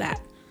prep for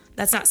that.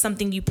 That's not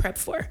something you prep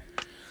for.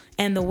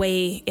 And the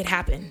way it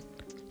happened,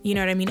 you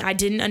know what I mean? I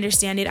didn't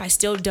understand it. I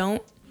still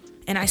don't.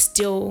 And I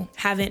still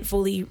haven't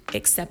fully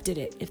accepted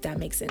it, if that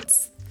makes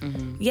sense.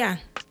 Mm-hmm. Yeah.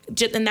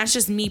 And that's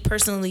just me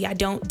personally. I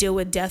don't deal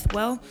with death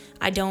well.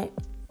 I don't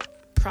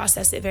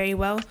process it very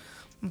well.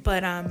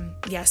 But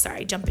yeah,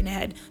 sorry, jumping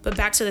ahead. But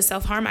back to the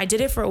self-harm, I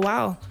did it for a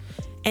while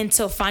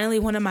until finally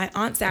one of my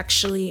aunts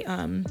actually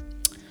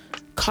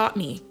caught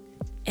me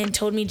and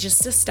told me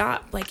just to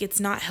stop. Like, it's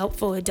not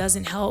helpful. It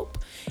doesn't help.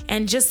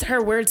 And just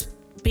her words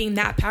being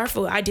that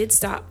powerful, I did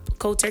stop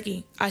cold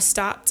turkey. I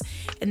stopped,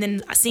 and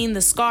then I seen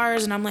the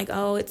scars, and I'm like,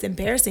 oh, it's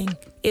embarrassing.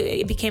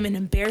 It became an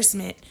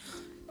embarrassment.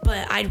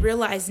 But I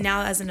realized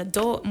now as an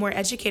adult, more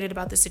educated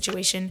about the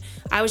situation,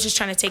 I was just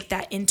trying to take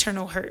that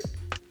internal hurt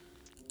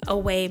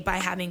away by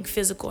having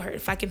physical hurt.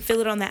 If I can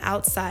feel it on the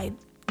outside,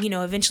 you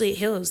know, eventually it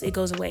heals, it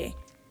goes away.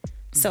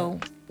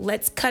 So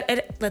let's cut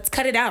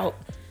it out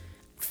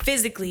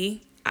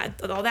physically.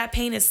 All that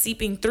pain is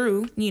seeping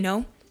through, you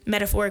know,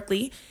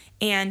 metaphorically.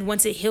 And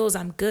once it heals,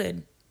 I'm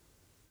good.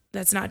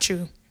 That's not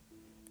true.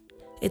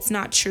 It's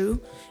not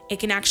true. It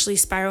can actually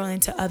spiral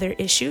into other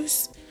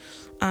issues.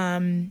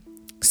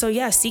 So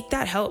yeah, seek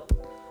that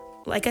help.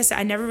 Like I said,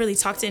 I never really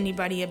talked to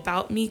anybody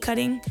about me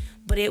cutting,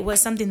 but it was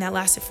something that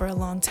lasted for a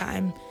long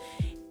time.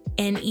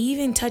 And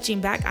even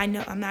touching back, I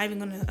know I'm not even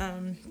going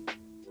to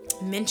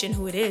mention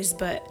who it is,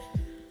 but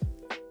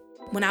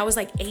when I was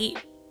like 8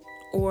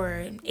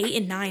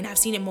 and 9, I've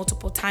seen it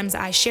multiple times.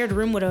 I shared a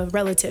room with a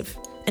relative,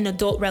 an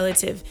adult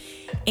relative,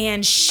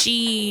 and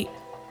she,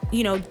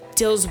 you know,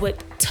 deals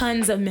with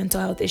tons of mental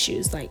health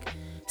issues like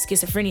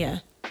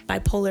schizophrenia,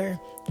 bipolar,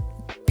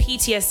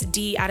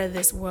 PTSD out of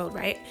this world,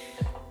 right?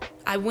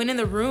 I went in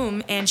the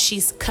room and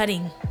she's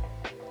cutting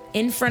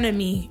in front of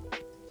me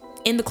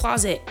in the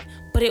closet,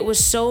 but it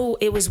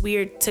was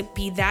weird to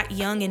be that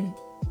young and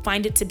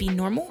find it to be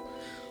normal.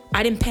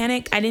 I didn't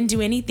panic. I didn't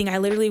do anything. I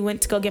literally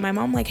went to go get my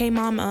mom, like, hey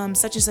mom,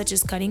 such and such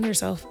is cutting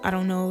herself. I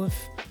don't know if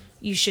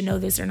you should know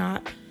this or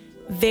not.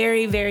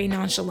 Very, very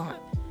nonchalant.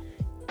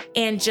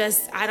 And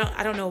just, I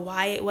don't know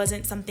why it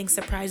wasn't something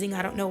surprising.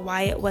 I don't know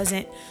why it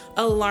wasn't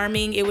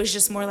alarming. It was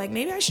just more like,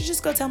 maybe I should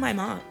just go tell my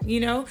mom, you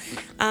know?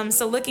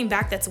 So looking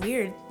back, that's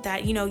weird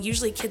that, you know,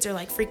 usually kids are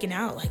like freaking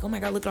out. Like, oh my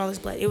God, look at all this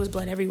blood. It was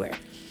blood everywhere.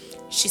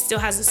 She still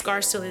has the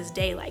scars to this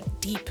day, like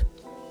deep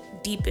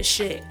as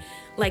shit,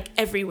 like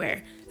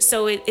everywhere.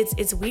 So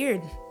it's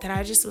weird that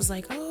I just was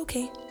like, oh,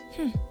 okay.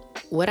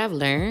 What I've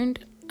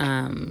learned,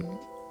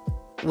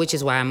 which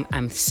is why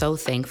I'm so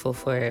thankful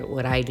for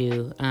what I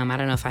do. I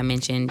don't know if I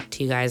mentioned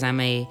to you guys, I'm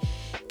a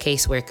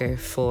caseworker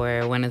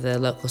for one of the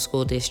local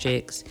school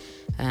districts,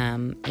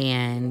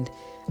 and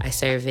I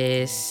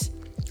service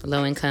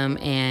low-income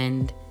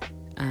and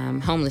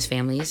homeless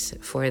families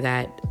for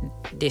that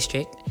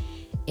district.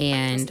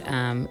 And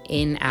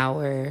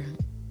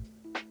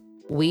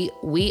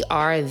we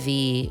are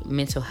the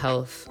mental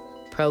health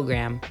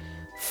program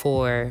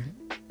for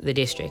the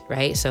district,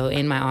 right? So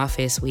in my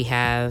office, we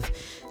have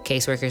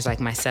caseworkers like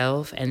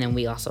myself, and then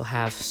we also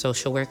have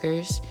social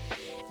workers,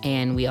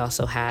 and we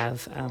also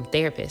have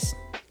therapists,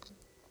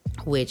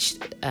 which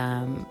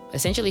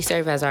essentially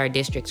serve as our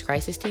district's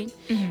crisis team.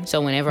 Mm-hmm.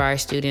 So whenever our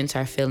students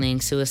are feeling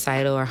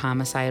suicidal or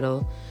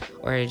homicidal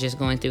or just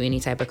going through any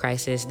type of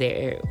crisis,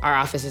 our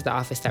office is the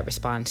office that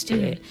responds to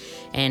it.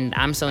 And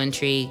I'm so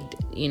intrigued,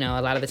 you know,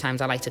 a lot of the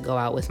times I like to go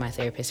out with my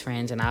therapist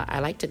friends, and I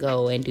like to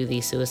go and do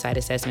these suicide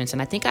assessments.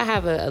 And I think I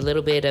have a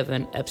little bit of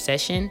an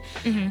obsession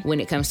when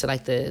it comes to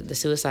like the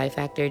suicide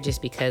factor,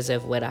 just because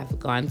of what I've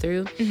gone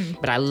through.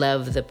 But I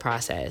love the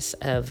process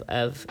of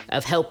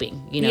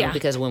helping, you know,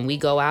 because when we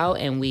go out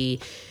and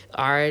we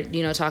are,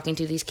 you know, talking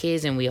to these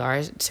kids, and we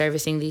are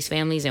servicing these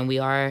families, and we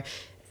are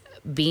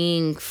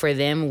being for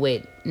them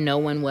what no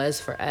one was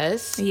for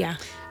us.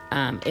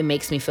 It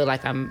makes me feel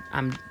like I'm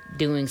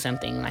doing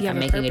something, like I'm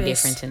making a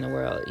difference in the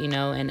world, you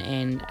know.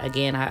 And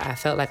again, I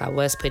felt like I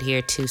was put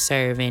here to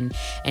serve and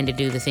to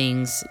do the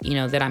things, you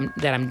know, that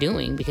I'm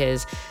doing,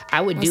 because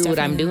I would do what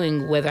I'm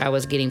doing whether I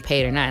was getting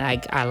paid or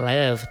not. I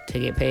love to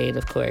get paid,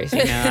 of course,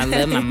 you know. I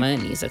love my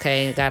monies,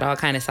 okay? I got all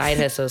kind of side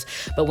hustles,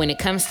 but when it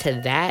comes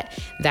to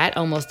that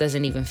almost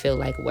doesn't even feel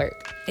like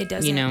work. It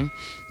doesn't, you know.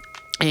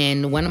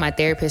 And one of my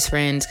therapist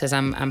friends, because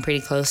I'm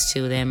pretty close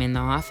to them in the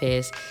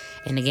office,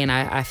 and again,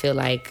 I feel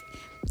like,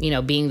 you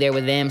know, being there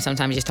with them,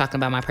 sometimes just talking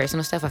about my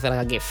personal stuff, I feel like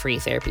I get free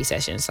therapy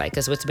sessions, like,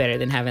 because what's better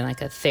than having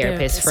like a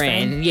therapist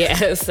friend?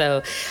 Yeah.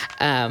 So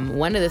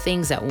one of the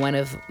things that one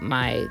of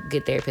my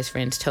good therapist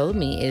friends told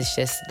me is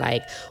just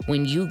like,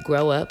 when you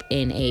grow up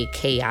in a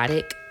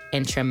chaotic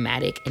and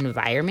traumatic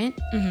environment,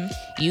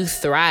 you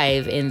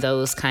thrive in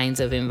those kinds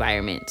of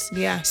environments.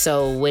 Yeah.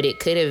 So what it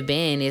could have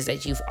been is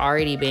that you've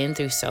already been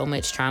through so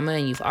much trauma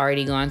and you've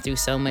already gone through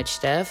so much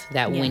stuff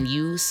that when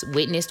you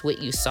witnessed what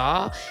you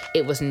saw,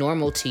 it was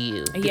normal to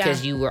you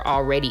because you were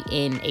already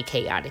in a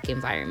chaotic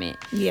environment.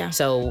 Yeah.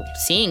 So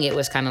seeing it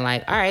was kind of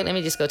like, all right, let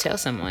me just go tell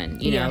someone,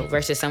 you know,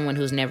 versus someone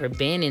who's never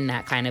been in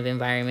that kind of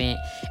environment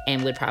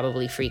and would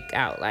probably freak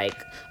out like,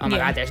 oh my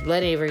God, there's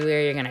blood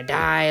everywhere. You're going to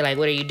die. Like,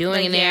 what are you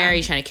doing in there? Are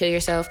you trying to kill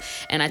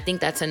yourself? And I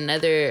think that's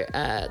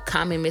another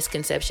common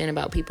misconception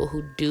about people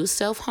who do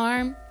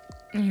self-harm.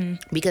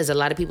 Because a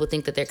lot of people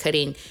think that they're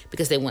cutting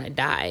because they want to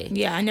die.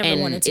 Yeah, I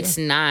never wanted to. It's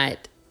not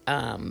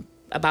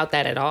about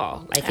that at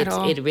all. Like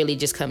it really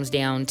just comes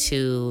down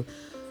to,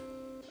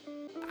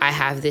 I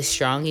have this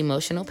strong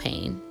emotional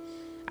pain.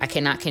 I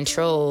cannot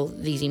control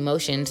these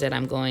emotions that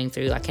I'm going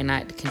through. I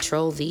cannot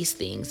control these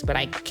things, but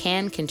I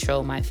can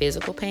control my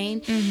physical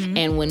pain.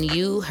 And when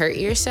you hurt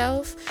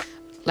yourself,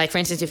 like for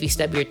instance, if you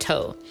stub your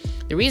toe,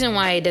 the reason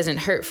why it doesn't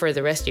hurt for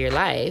the rest of your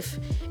life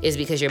is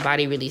because your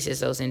body releases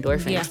those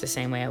endorphins the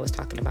same way I was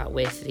talking about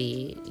with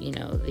the, you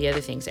know, the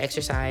other things.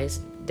 Exercise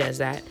does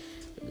that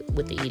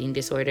with the eating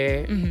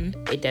disorder.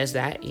 It does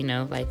that, you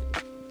know, like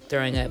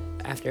throwing up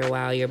after a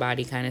while, your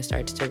body kind of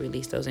starts to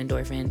release those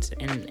endorphins.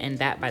 And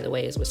that, by the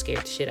way, is what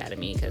scared the shit out of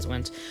me. Because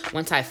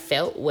once I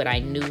felt what I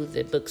knew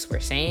the books were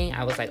saying,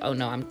 I was like, oh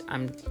no,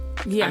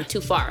 I'm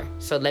too far.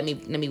 So let me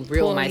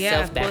reel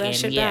myself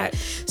back in. Back.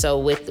 So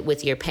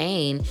with your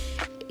pain,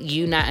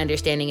 you not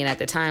understanding it at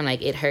the time,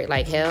 like it hurt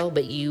like hell,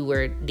 but you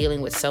were dealing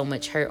with so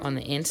much hurt on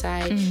the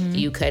inside,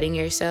 you cutting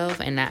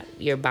yourself and not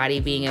your body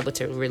being able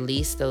to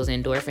release those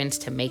endorphins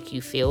to make you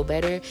feel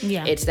better.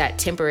 It's that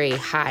temporary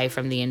high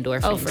from the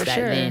endorphins that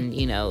then,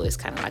 you know, is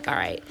kind of like, all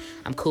right,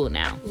 I'm cool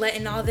now.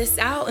 Letting all this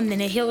out, and then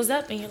it heals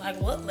up and you're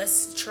like, well,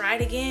 let's try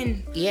it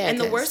again. Yeah. And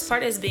the worst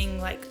part is being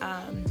like,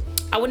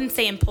 I wouldn't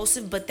say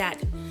impulsive, but that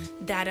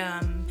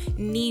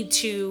need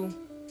to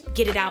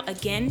get it out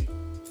again.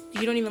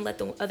 You don't even let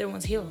the other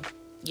ones heal.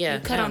 Yeah. You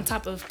cut on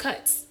top of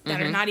cuts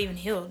that are not even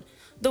healed.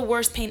 The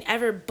worst pain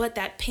ever, but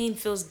that pain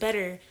feels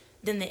better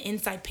than the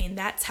inside pain.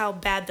 That's how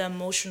bad the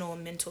emotional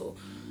and mental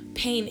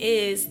pain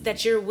is,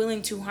 that you're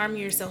willing to harm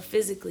yourself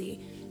physically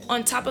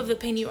on top of the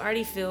pain you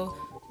already feel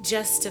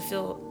just to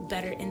feel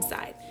better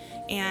inside.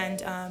 And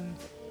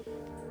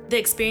the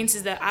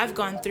experiences that I've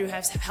gone through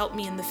have helped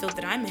me in the field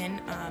that I'm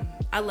in.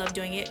 I love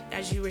doing it.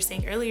 As you were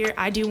saying earlier,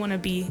 I do want to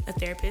be a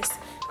therapist.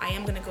 I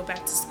am going to go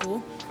back to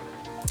school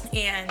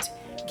and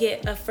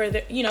get a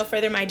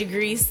further my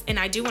degrees, and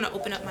I do want to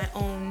open up my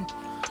own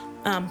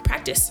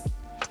practice,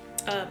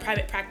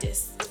 private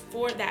practice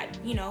for that,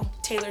 you know,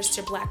 tailors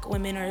to Black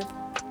women or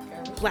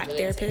Black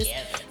therapists.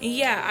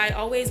 Yeah, I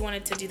always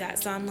wanted to do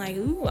that. So I'm like,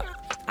 ooh,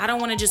 I don't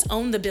want to just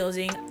own the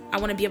building. I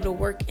want to be able to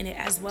work in it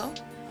as well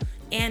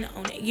and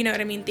own it. You know what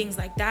I mean? Things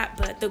like that.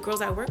 But the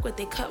girls I work with,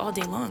 they cut all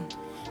day long.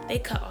 I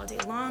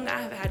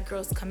have had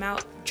girls come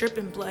out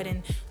dripping blood,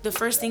 and the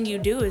first thing you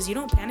do is you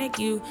don't panic.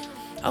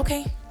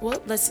 Okay,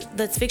 well, let's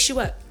fix you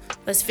up.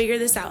 Let's figure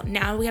this out.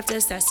 Now we have to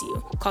assess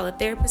you. Call a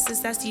therapist to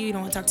assess you. You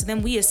don't want to talk to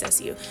them. We assess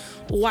you.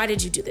 Why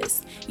did you do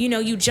this? You know,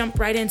 you jump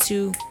right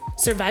into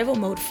survival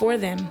mode for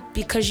them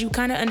because you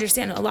kind of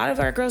understand. A lot of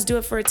our girls do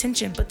it for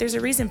attention, but there's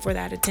a reason for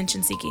that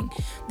attention seeking.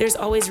 There's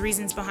always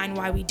reasons behind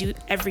why we do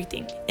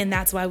everything. And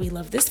that's why we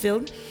love this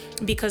field,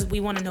 because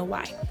we want to know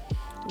why.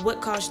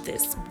 What caused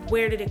this?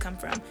 Where did it come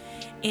from?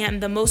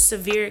 And the most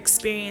severe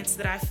experience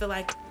that I feel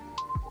like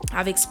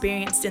I've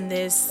experienced in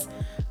this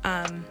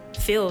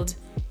field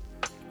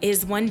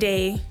is one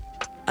day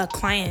a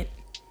client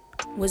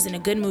was in a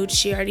good mood.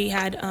 She already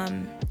had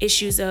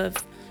issues of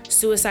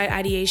suicide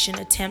ideation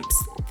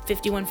attempts,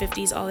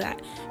 5150s, all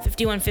that.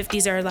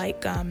 5150s are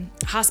like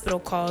hospital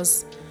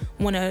calls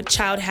when a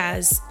child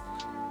has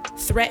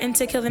threatened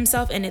to kill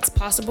themselves and it's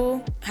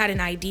possible, had an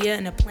idea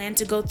and a plan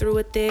to go through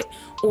with it,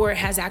 or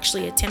has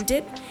actually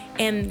attempted,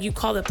 and you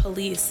call the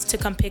police to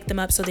come pick them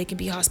up so they can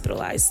be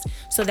hospitalized.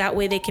 So that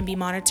way they can be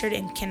monitored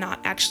and cannot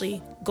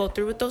actually go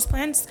through with those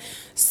plans.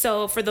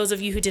 So for those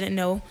of you who didn't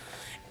know,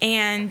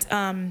 and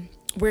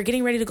we're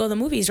getting ready to go to the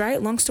movies,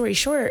 right? Long story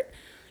short,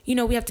 you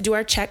know, we have to do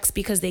our checks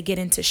because they get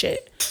into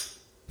shit.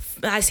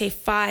 I say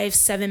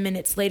 5-7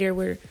 minutes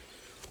later,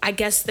 I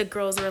guess the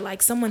girls were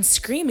like, someone's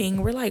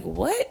screaming. We're like,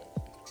 what?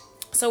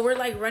 So we're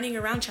like running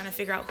around trying to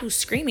figure out who's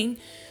screaming.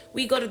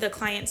 We go to the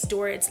client's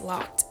door, it's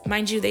locked.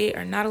 Mind you, they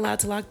are not allowed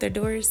to lock their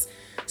doors.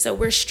 So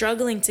we're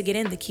struggling to get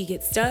in, the key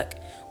gets stuck.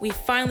 We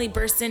finally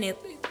burst in,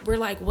 we're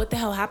like, what the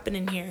hell happened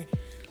in here?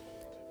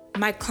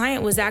 My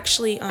client was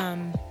actually,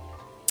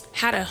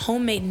 had a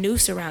homemade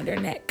noose around her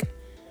neck.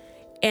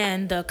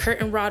 And the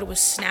curtain rod was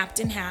snapped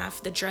in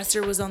half. The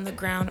dresser was on the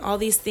ground, all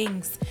these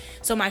things.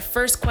 So my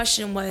first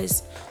question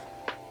was,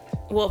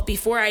 well,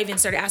 before I even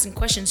started asking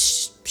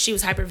questions, she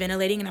was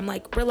hyperventilating, and I'm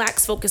like,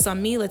 relax, focus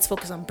on me. Let's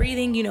focus on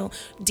breathing. You know,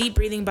 deep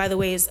breathing, by the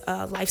way, is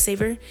a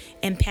lifesaver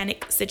in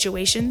panic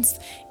situations.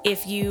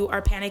 If you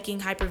are panicking,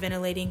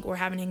 hyperventilating, or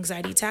have an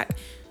anxiety attack,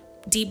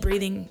 deep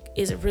breathing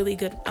is a really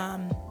good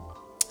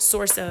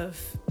source of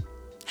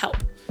help.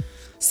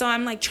 So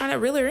I'm like trying to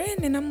reel her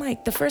in, and I'm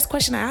like, the first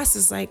question I asked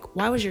is like,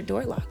 why was your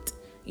door locked?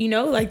 You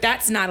know, like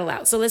that's not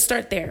allowed. So let's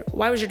start there.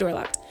 Why was your door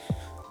locked?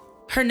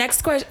 Her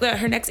next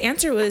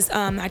answer was,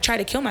 I tried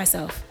to kill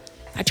myself.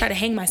 I tried to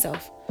hang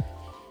myself.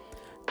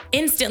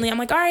 Instantly, I'm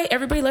like, all right,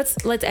 everybody, let's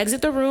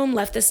exit the room.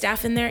 Left the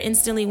staff in there.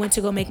 Instantly went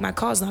to go make my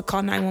calls. And I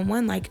called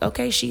 911. Like,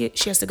 okay, she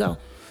has to go,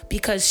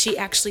 because she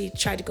actually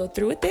tried to go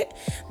through with it.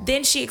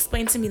 Then she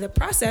explained to me the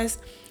process.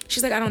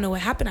 She's like, I don't know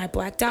what happened. I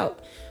blacked out.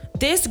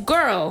 This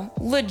girl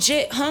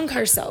legit hung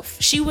herself.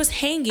 She was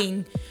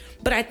hanging,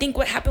 but I think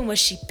what happened was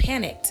she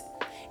panicked.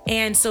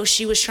 And so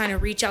she was trying to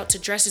reach out to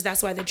dressers.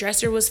 That's why the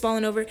dresser was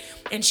falling over,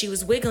 and she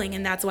was wiggling,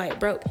 and that's why it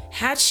broke.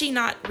 Had she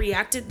not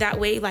reacted that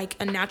way, like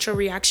a natural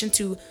reaction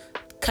to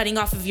cutting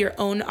off of your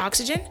own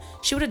oxygen,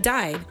 she would have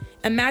died.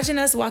 Imagine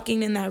us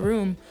walking in that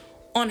room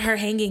on her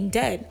hanging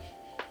dead.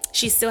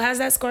 She still has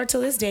that scar to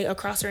this day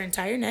across her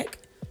entire neck.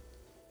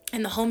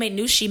 And the homemade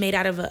noose she made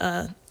out of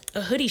a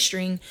hoodie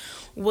string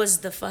was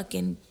the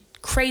fucking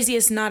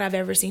craziest knot I've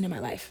ever seen in my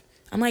life.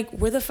 I'm like,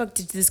 where the fuck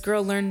did this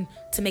girl learn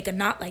to make a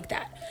knot like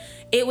that?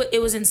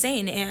 It was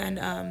insane.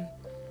 And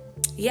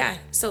yeah,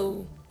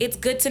 so it's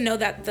good to know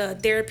that the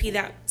therapy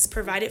that's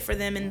provided for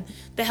them and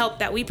the help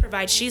that we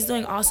provide, she's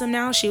doing awesome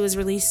now. She was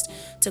released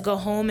to go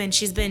home, and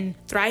she's been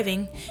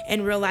thriving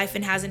in real life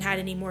and hasn't had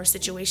any more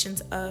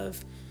situations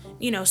of,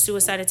 you know,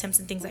 suicide attempts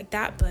and things like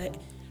that. But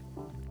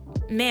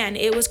man,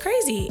 it was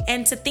crazy.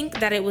 And to think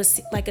that it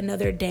was like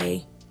another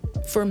day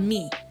for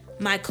me.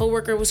 My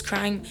coworker was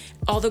crying,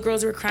 all the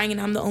girls were crying, and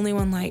I'm the only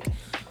one like,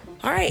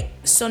 all right,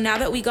 so now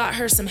that we got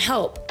her some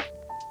help,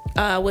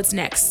 what's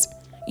next?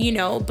 You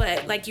know,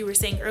 but like you were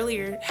saying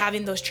earlier,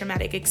 having those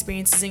traumatic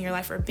experiences in your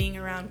life or being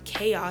around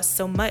chaos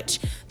so much,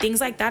 things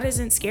like that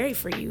isn't scary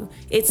for you.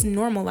 It's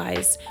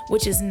normalized,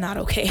 which is not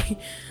okay.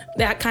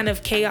 That kind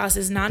of chaos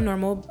is not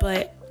normal,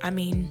 but I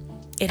mean,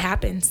 it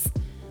happens.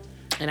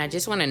 And I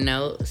just want to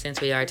note, since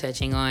we are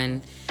touching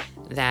on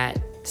that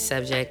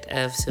subject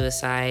of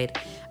suicide,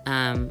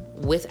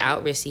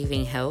 without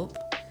receiving help,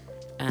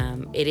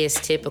 it is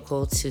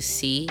typical to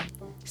see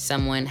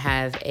someone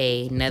have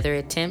another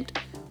attempt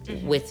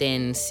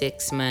within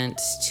 6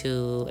 months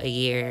to a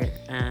year,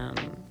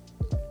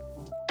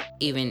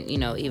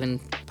 even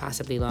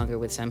possibly longer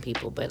with some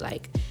people, but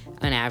like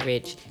on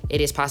average, it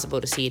is possible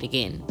to see it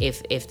again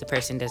if the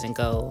person doesn't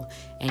go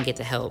and get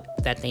the help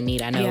that they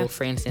need. I know,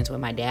 for instance, with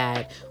my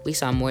dad, we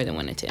saw more than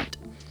one attempt.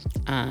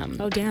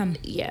 Oh, damn.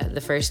 Yeah,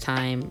 the first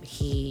time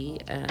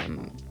he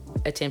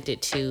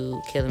attempted to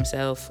kill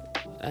himself,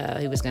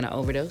 he was gonna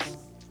overdose.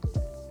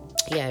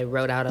 Yeah, I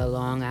wrote out a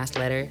long ass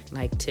letter,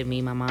 like to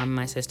me, my mom, and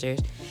my sisters,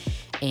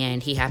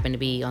 and he happened to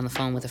be on the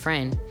phone with a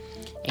friend,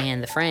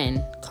 and the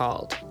friend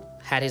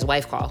had his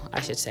wife call,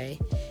 I should say,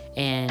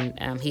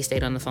 and he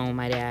stayed on the phone with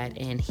my dad,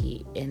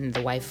 and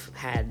the wife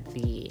had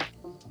the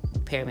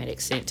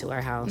paramedics sent to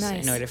our house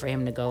in order for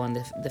him to go on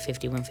the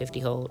 5150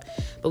 hold.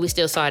 But we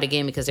still saw it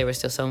again because there were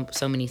still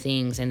so many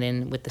things. And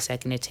then with the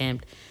second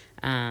attempt,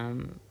 he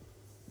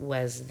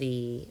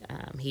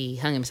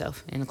hung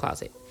himself in the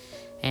closet.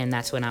 And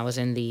that's when I was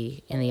in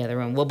the other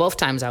room. Well, both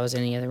times I was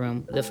in the other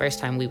room. The first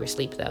time we were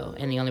asleep, though.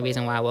 And the only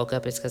reason why I woke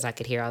up is because I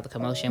could hear all the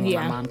commotion when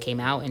my mom came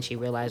out and she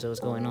realized what was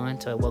going on.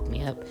 So it woke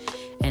me up.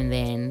 And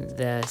then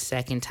the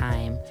second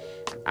time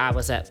I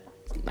was up,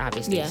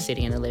 obviously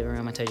sitting in the living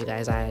room. I told you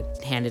guys I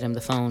handed him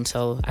the phone.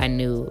 So I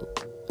knew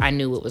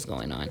what was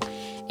going on.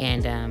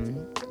 And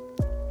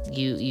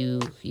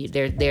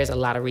there's a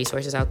lot of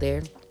resources out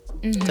there.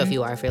 Mm-hmm. So if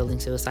you are feeling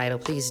suicidal,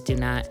 please do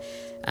not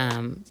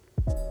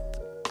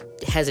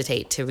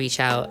hesitate to reach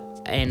out.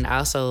 And I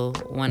also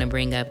want to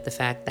bring up the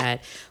fact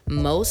that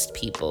most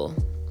people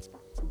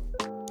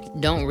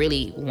don't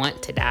really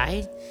want to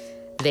die.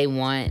 They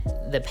want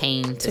the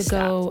pain to stop.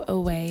 Go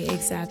away.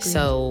 Exactly.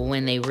 So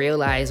when they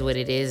realize what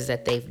it is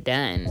that they've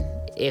done,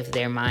 if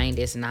their mind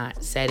is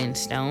not set in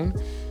stone,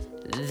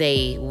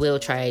 they will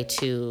try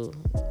to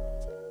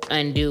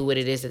undo what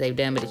it is that they've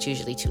done, but it's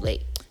usually too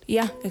late.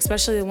 Yeah,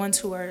 especially the ones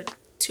who are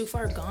too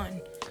far gone,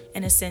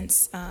 in a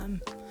sense.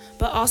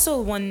 But also,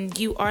 when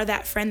you are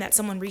that friend that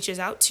someone reaches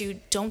out to,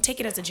 don't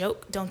take it as a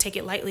joke. Don't take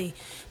it lightly.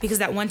 Because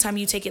that one time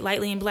you take it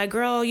lightly and be like,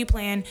 girl, you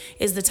plan,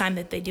 is the time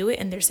that they do it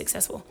and they're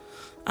successful.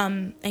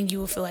 And you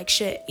will feel like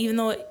shit, even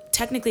though it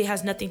technically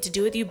has nothing to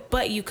do with you,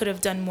 but you could have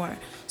done more.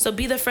 So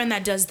be the friend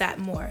that does that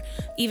more.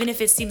 Even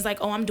if it seems like,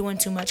 oh, I'm doing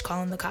too much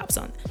calling the cops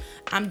on.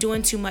 I'm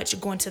doing too much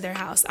going to their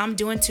house. I'm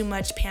doing too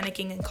much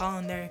panicking and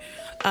calling their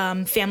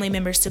family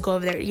members to go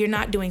over there. You're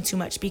not doing too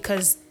much,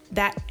 because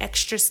that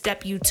extra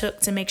step you took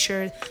to make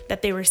sure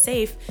that they were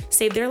safe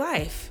saved their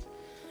life.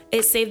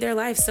 It saved their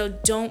life. So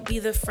don't be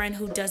the friend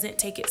who doesn't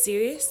take it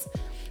serious.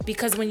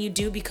 Because when you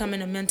do become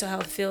in a mental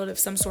health field of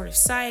some sort of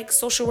psych,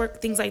 social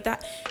work, things like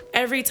that,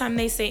 every time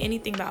they say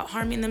anything about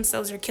harming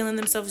themselves or killing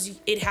themselves,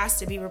 it has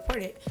to be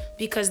reported,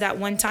 because that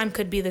one time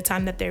could be the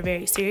time that they're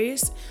very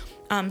serious.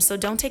 So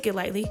don't take it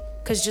lightly,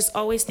 because just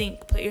always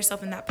put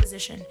yourself in that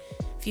position.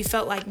 If you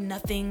felt like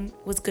nothing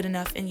was good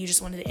enough and you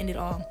just wanted to end it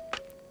all,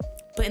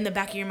 but in the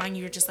back of your mind,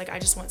 you're just like, I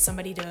just want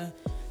somebody to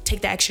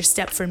take the extra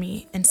step for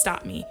me and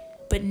stop me.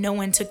 but no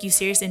one took you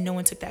serious and no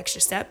one took the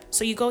extra step.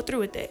 So you go through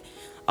with it.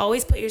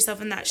 Always put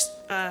yourself in that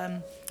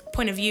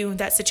point of view,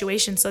 that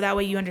situation, so that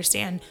way you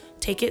understand.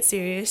 Take it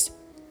serious,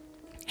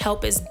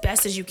 help as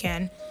best as you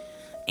can,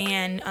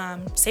 and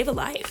save a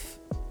life.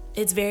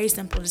 It's very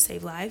simple to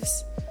save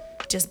lives.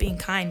 Just being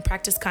kind,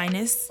 practice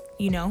kindness.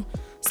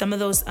 Some of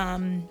those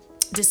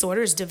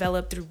disorders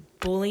develop through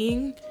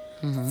bullying,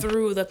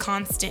 through the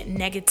constant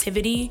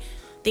negativity,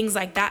 things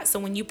like that. So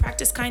when you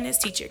practice kindness,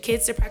 teach your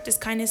kids to practice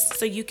kindness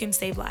so you can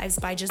save lives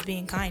by just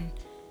being kind.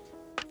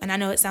 And I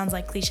know it sounds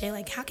like cliche,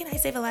 like, how can I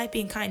save a life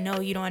being kind?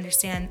 No, you don't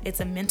understand. It's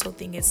a mental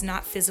thing. It's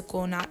not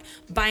physical, not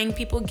buying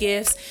people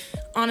gifts.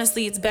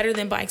 Honestly, it's better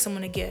than buying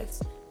someone a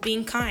gift.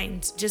 Being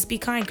kind. Just be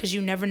kind, because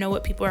you never know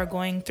what people are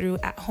going through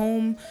at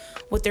home,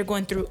 what they're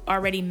going through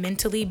already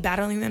mentally,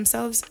 battling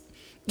themselves.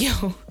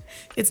 Yo,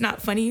 it's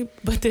not funny,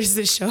 but there's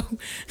this show.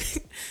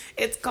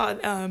 It's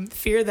called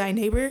Fear Thy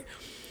Neighbor.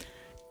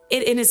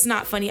 And it's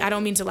not funny. I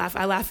don't mean to laugh.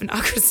 I laugh in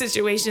awkward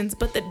situations,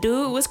 but the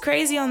dude was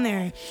crazy on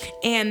there.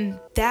 And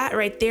that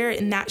right there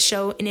in that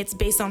show, and it's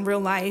based on real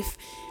life,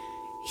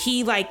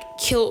 he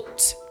killed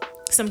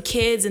some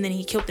kids and then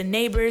he killed the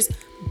neighbors.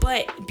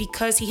 But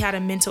because he had a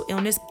mental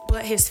illness,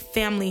 but his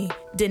family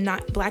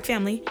black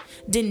family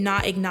did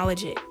not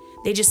acknowledge it.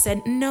 They just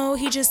said, no,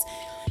 he's just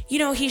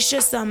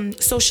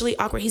socially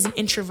awkward. He's an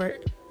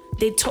introvert.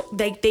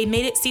 They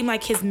made it seem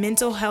like his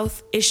mental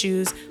health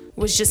issues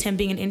was just him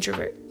being an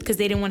introvert, because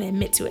they didn't want to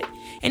admit to it.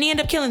 And he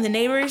ended up killing the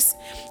neighbors,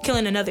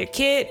 killing another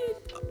kid.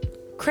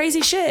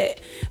 Crazy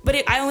shit.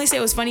 But I only say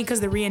it was funny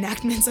because the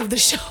reenactments of the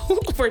show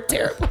were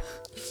terrible.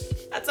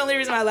 That's the only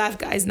reason I laugh,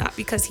 guys, not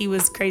because he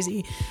was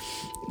crazy.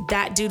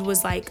 That dude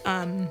was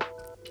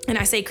and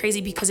I say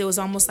crazy because it was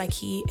almost like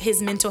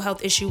his mental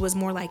health issue was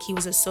more like he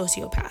was a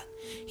sociopath.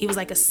 He was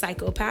like a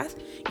psychopath.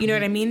 You know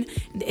what I mean?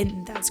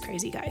 And that's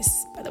crazy, guys,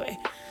 by the way.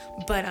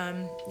 But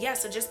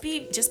so just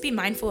be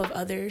mindful of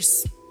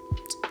others.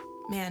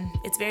 Man,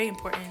 it's very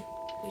important.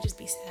 We just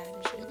be sad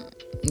and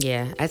shit.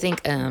 Yeah, I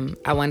think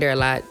I wonder a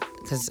lot,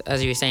 because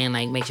as you were saying,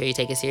 make sure you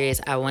take it serious.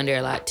 I wonder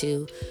a lot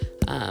too,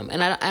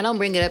 and I don't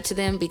bring it up to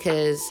them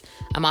because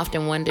I'm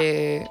often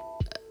or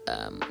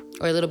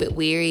a little bit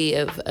weary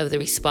of the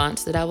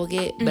response that I will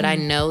get. But I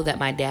know that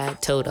my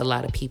dad told a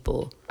lot of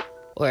people,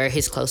 or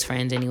his close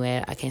friends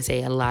anyway. I can't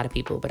say a lot of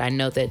people, but I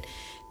know that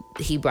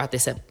he brought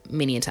this up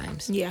many a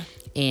times. Yeah,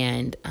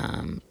 and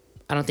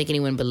I don't think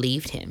anyone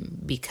believed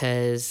him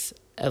because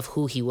of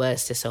who he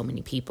was to so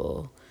many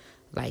people.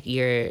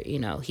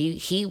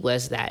 He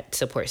was that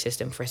support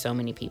system for so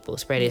many people,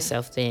 spread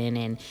himself thin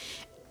and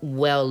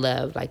well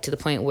loved, to the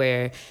point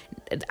where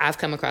I've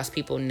come across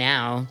people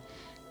now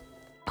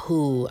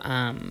who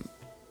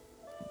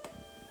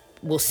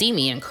will see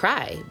me and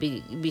cry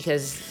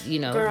because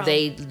Girl.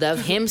 they love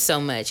him so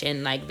much,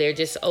 and they're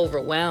just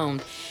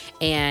overwhelmed.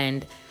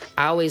 And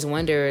I always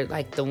wonder,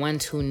 the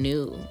ones who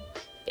knew,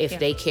 if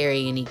they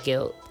carry any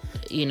guilt,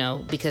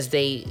 because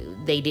they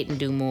didn't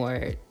do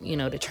more,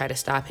 to try to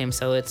stop him.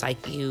 So it's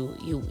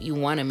you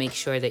want to make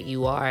sure that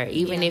you are,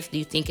 even if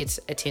you think it's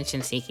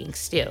attention seeking,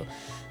 still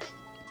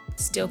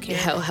care.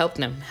 Help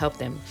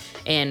them.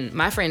 And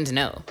my friends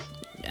know,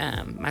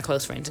 my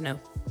close friends know,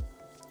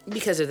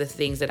 because of the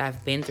things that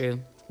I've been through.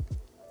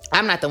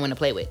 I'm not the one to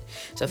play with.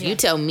 So if you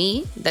tell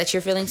me that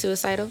you're feeling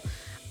suicidal,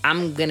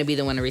 I'm going to be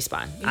the one to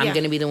respond. I'm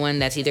going to be the one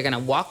that's either going to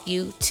walk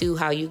you to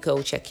how you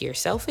go check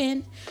yourself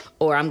in,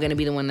 or I'm going to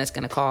be the one that's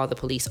going to call the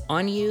police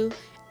on you,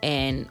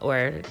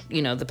 or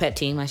the pet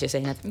team, I should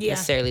say, not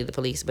necessarily the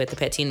police, but the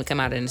pet team to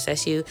come out and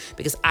assess you,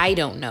 because I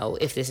don't know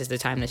if this is the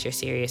time that you're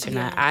serious or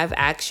not. I've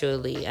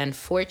actually,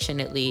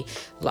 unfortunately,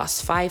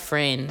 lost 5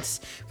 friends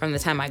from the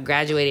time I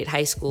graduated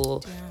high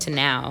school to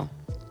now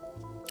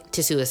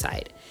to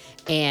suicide.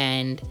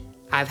 And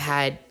I've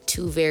had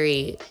 2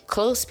 very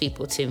close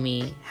people to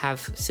me have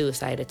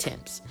suicide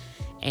attempts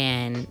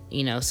and,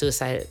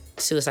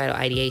 suicidal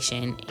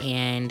ideation.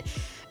 And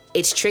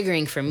it's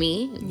triggering for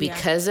me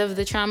because of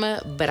the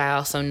trauma, but I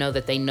also know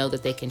that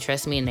they can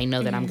trust me, and they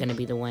know that I'm going to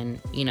be the one,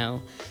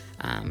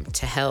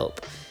 to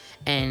help.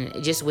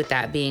 And just with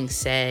that being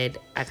said,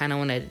 I kind of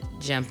want to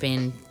jump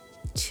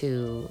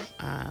into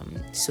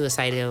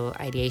suicidal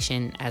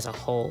ideation as a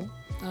whole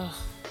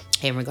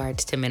in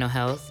regards to mental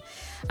health.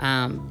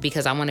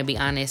 Because I want to be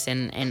honest,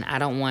 and I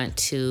don't want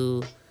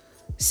to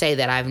say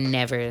that I've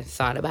never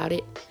thought about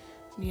it.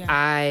 Yeah.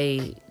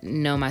 I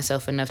know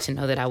myself enough to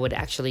know that I would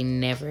actually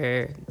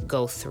never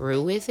go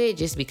through with it,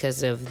 just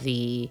because of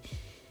the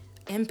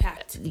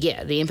impact.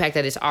 Yeah, the impact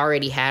that it's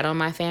already had on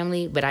my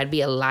family. But I'd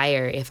be a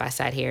liar if I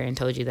sat here and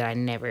told you that I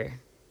never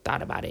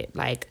thought about it.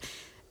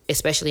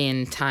 Especially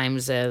in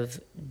times of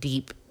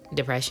deep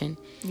depression.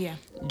 Yeah.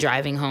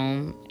 Driving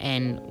home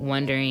and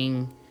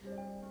wondering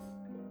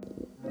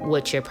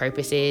what your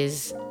purpose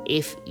is,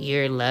 if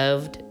you're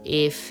loved,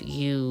 if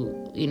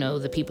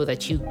the people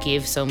that you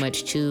give so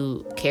much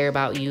to care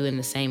about you in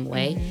the same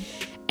way.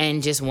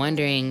 And just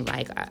wondering,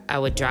 I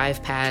would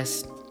drive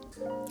past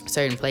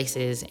certain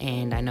places,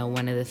 and I know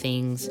one of the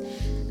things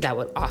that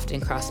would often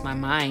cross my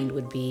mind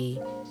would be,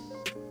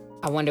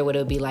 I wonder what it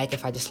would be like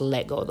if I just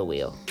let go of the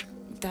wheel.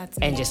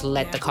 and just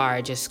let the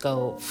car just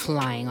go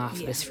flying off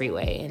this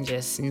freeway and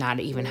just not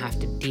even have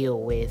to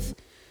deal with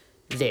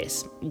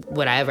this.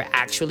 Would I ever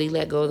actually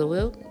let go of the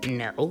wheel?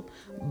 No.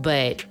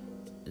 But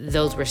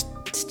those were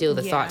still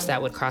the thoughts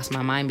that would cross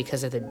my mind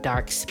because of the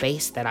dark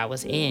space that I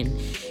was in.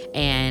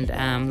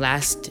 And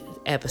last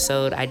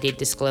episode, I did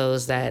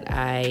disclose that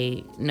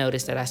I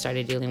noticed that I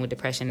started dealing with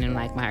depression in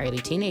like my early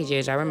teenage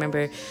years. I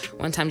remember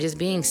one time just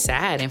being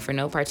sad and for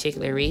no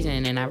particular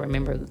reason. And I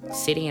remember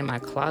sitting in my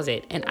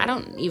closet, and I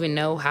don't even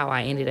know how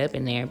I ended up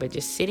in there, but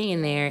just sitting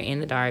in there in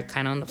the dark,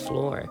 kind of on the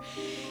floor.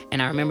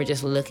 And I remember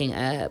just looking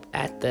up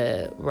at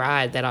the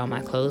rod that all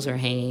my clothes were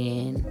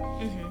hanging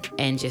in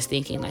and just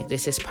thinking like,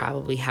 this is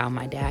probably how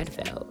my dad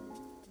felt,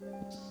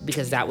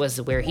 because that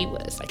was where he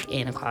was, like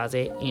in a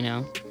closet, you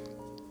know,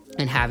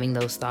 and having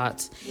those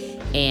thoughts.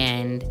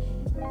 And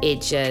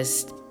it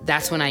just,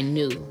 that's when I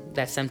knew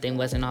that something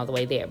wasn't all the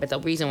way there. But the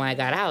reason why I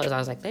got out is I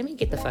was like, let me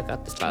get the fuck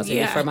out this closet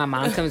before my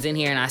mom comes in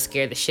here and I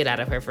scare the shit out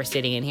of her for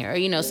sitting in here, or,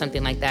 you know,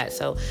 something like that.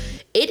 So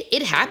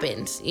it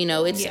happens, you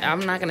know, it's,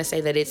 I'm not going to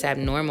say that it's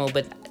abnormal,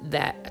 but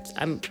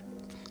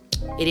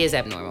it is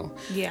abnormal.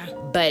 Yeah.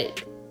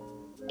 But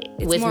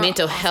with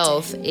mental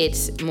health,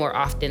 it's more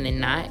often than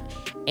not.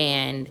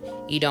 And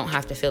you don't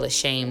have to feel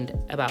ashamed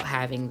about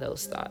having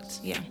those thoughts.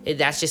 Yeah.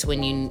 That's just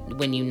when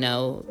you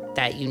know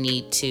that you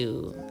need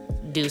to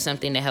do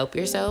something to help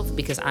yourself.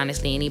 Because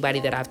honestly,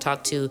 anybody that I've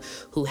talked to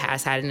who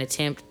has had an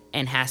attempt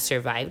and has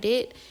survived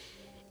it,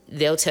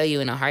 they'll tell you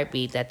in a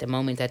heartbeat that the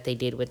moment that they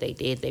did what they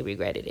did, they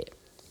regretted it.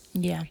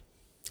 Yeah.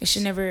 You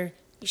should never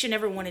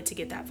want it to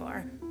get that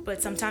far.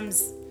 But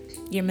sometimes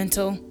your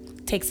mental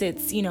takes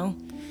its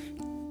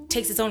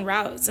own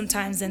route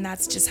sometimes, and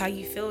that's just how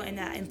you feel. And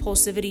that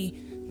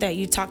impulsivity that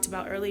you talked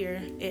about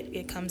earlier,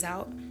 it comes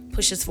out,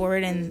 pushes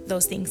forward, and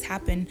those things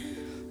happen.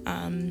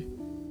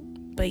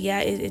 But yeah,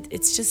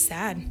 it's just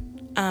sad.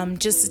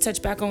 Just to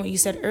touch back on what you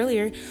said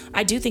earlier,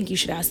 I do think you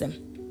should ask them.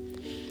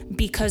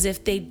 Because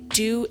if they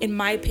do, in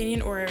my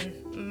opinion, or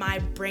my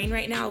brain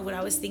right now, what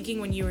I was thinking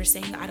when you were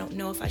saying, I don't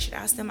know if I should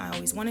ask them, I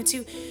always wanted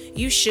to,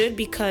 you should,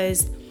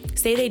 because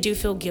say they do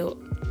feel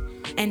guilt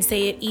and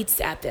say it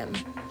eats at them.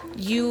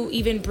 You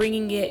even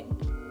bringing it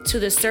to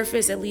the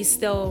surface, at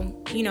least they'll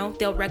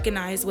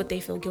recognize what they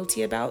feel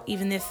guilty about,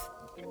 even if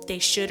they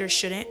should or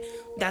shouldn't,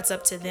 that's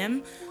up to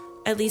them.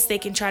 At least they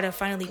can try to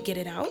finally get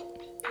it out.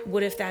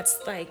 What if that's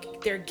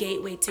like their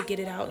gateway to get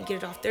it out and get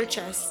it off their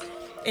chest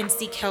and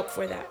seek help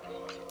for that?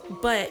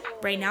 But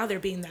right now they're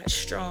being that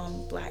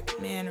strong black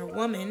man or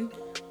woman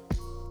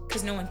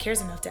because no one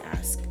cares enough to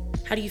ask.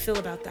 How do you feel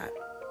about that?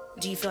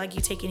 Do you feel like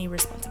you take any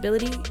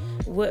responsibility?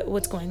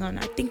 What's going on?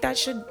 I think that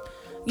should,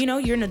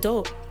 you're an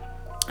adult.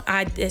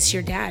 It's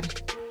your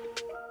dad.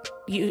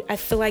 I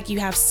feel like you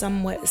have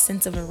somewhat a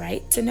sense of a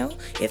right to know.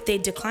 If they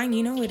decline,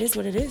 it is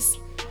what it is.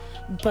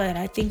 But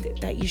I think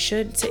that you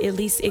should, to at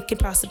least it could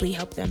possibly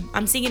help them.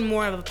 I'm seeing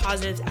more of a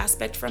positive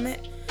aspect from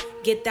it.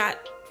 Get that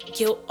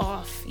guilt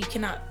off. You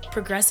cannot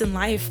progress in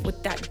life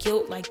with that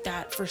guilt like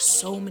that for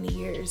so many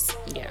years.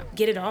 Yeah.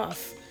 Get it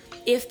off,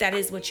 if that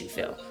is what you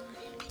feel.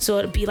 So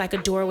it'll be like a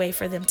doorway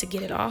for them to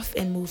get it off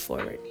and move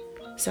forward.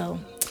 So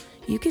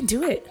you can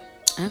do it.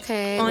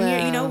 Okay. On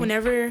your,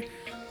 whenever,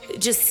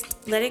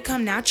 just let it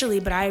come naturally.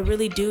 But I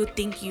really do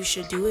think you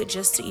should do it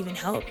just to even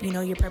help.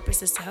 Your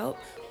purpose is to help.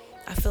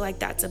 I feel like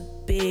that's a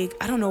big,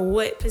 I don't know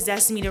what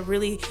possessed me to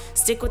really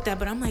stick with that,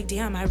 but I'm like,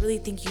 damn, I really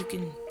think you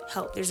can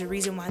help. There's a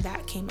reason why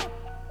that came up.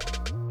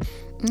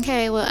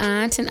 Okay, well,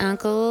 aunts and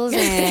uncles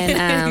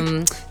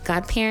and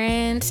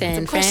godparents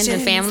and friends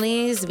and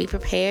families, be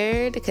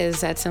prepared,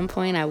 because at some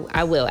point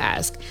I will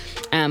ask.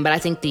 But I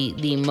think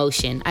the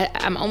emotion,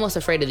 I'm almost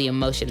afraid of the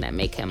emotion that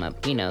may come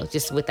up,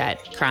 just with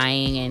that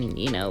crying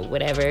and,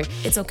 whatever.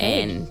 It's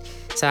okay. And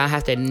so I'll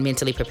have to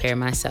mentally prepare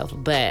myself.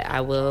 But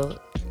I will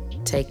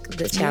take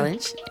the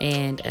challenge,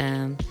 and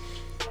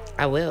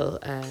I will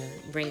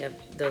bring up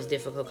those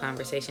difficult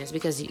conversations,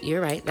 because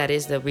you're right. That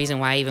is the reason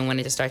why I even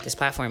wanted to start this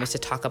platform, is to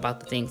talk about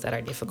the things that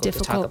are difficult to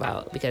talk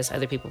about, because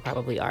other people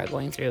probably are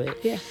going through it.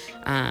 Yeah.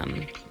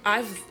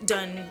 I've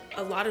done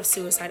a lot of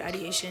suicide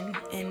ideation,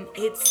 and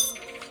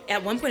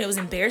at one point it was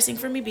embarrassing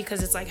for me,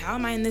 because it's like, how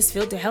am I in this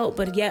field to help?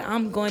 But yet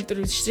I'm going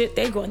through shit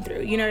they're going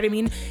through. You know what I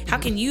mean? How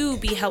can you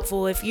be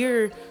helpful if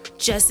you're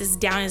just as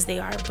down as they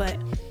are? But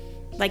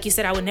like you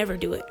said, I would never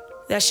do it.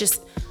 It's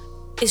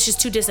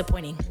just too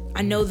disappointing.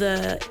 I know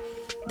the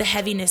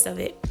heaviness of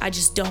it. I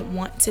just don't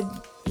want to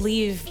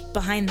leave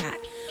behind that.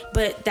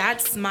 But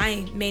that's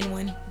my main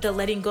one, the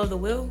letting go of the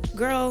wheel.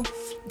 Girl,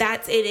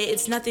 that's it.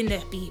 It's nothing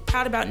to be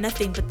proud about,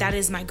 nothing, but that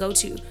is my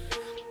go-to.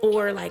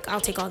 Or like,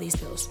 I'll take all these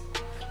pills.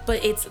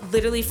 But it's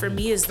literally, for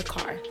me, is the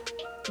car.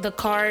 The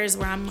car is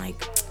where I'm like,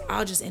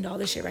 I'll just end all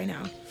this shit right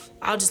now.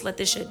 I'll just let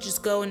this shit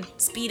just go and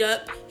speed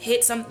up,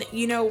 hit something,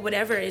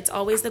 whatever. It's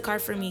always the car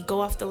for me.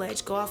 Go off the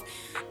ledge, go off.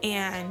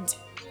 And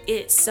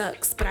it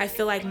sucks. But I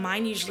feel like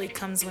mine usually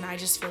comes when I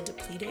just feel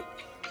depleted.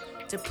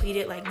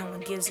 Depleted, like no one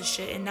gives a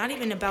shit. And not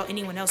even about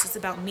anyone else. It's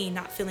about me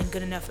not feeling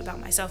good enough about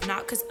myself.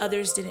 Not because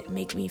others didn't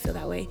make me feel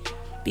that way.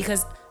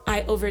 Because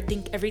I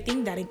overthink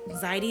everything. That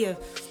anxiety of,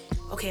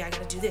 okay, I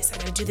gotta do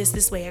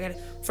this way.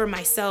 For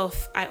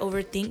myself, I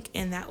overthink,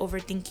 and that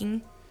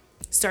overthinking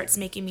starts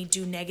making me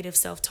do negative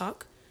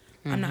self-talk.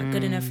 I'm not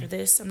good enough for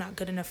this. I'm not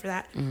good enough for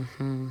that.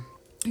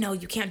 No,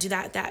 you can't do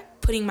that.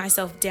 That putting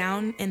myself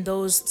down, and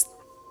those,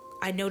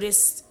 I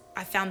noticed,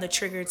 I found the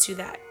trigger to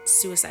that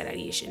suicide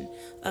ideation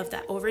of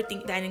that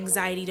that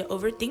anxiety to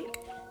overthink,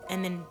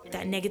 and then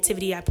that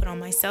negativity I put on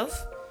myself.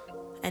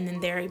 And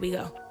then there we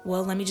go.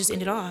 Well, let me just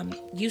end it all. I'm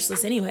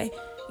useless anyway.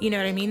 You know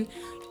what I mean?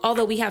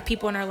 Although we have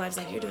people in our lives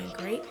like, you're doing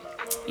great.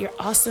 You're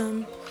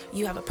awesome.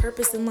 You have a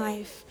purpose in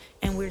life.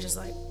 And we're just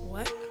like,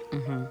 what?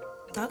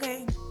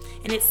 Okay.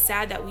 And it's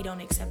sad that we don't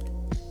accept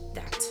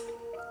that.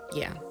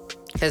 Yeah.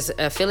 Because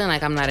feeling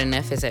like I'm not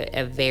enough is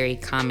a very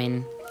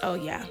common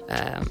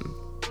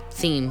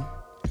theme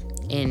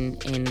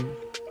in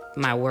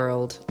my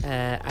world.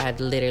 I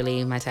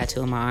literally, my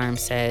tattoo on my arm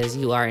says,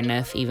 you are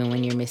enough even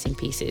when you're missing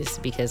pieces,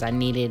 because I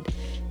needed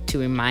to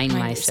remind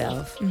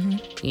myself,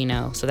 you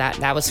know, so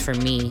that was for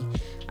me.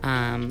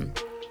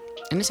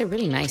 And it's a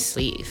really nice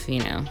sleeve, you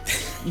know,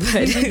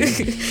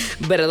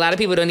 but a lot of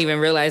people don't even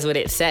realize what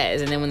it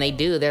says. And then when they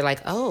do, they're like,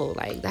 oh,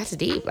 like, that's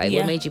deep. Like,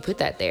 what made you put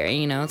that there?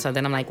 You know? So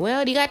then I'm like,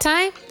 well, do you got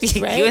time?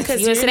 Right? you want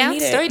to sit down?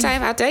 Story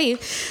time, I'll tell you.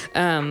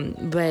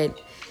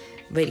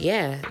 But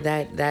yeah,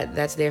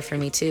 that's there for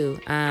me too.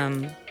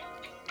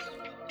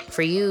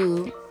 For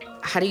you,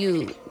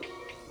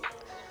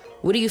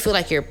 what do you feel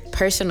like your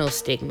personal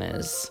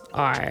stigmas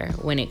are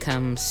when it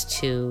comes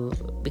to,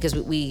 because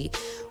we're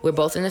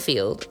both in the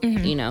field,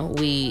 you know,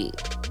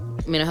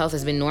 mental health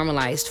has been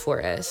normalized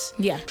for us.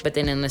 Yeah. But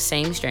then in the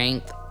same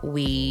strength,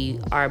 we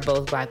are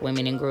both Black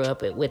women and grew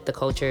up with the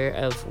culture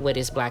of what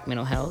is Black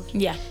mental health.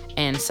 Yeah.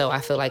 And so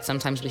I feel like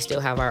sometimes we still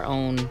have our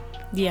own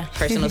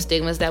personal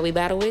stigmas that we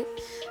battle with.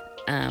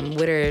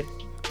 What are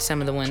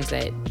some of the ones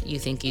that you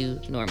think you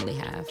normally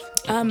have?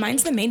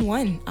 Mine's the main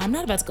one. I'm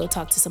not about to go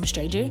talk to some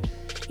stranger.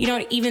 You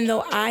know, even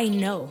though I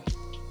know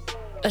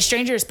a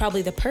stranger is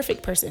probably the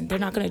perfect person. They're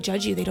not going to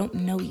judge you. They don't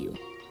know you.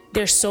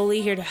 They're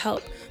solely here to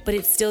help. But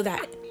it's still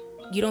that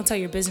you don't tell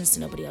your business to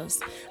nobody else.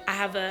 I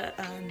have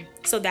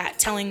so that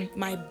telling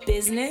my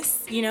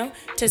business, you know,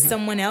 to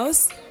someone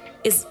else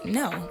is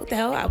no. What the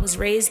hell? I was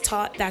raised,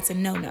 taught that's a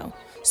no-no.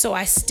 So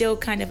I've still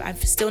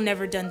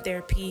never done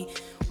therapy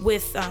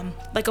with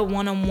like a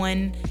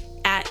one-on-one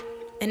at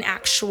an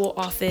actual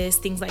office,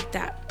 things like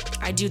that.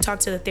 I do talk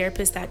to the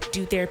therapists that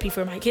do therapy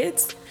for my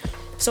kids.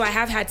 So I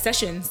have had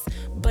sessions,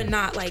 but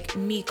not like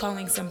me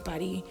calling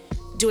somebody,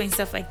 doing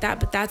stuff like that.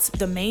 But that's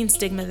the main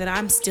stigma that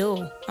I'm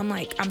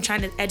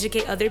trying to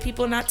educate other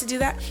people not to do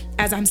that,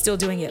 as I'm still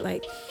doing it.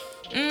 Like,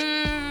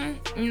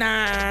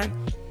 nah,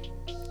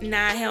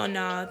 hell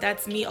no.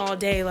 That's me all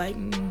day. Like,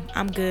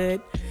 I'm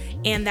good.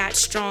 And that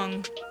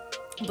strong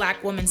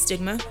Black woman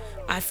stigma,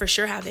 I for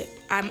sure have it.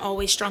 I'm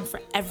always strong for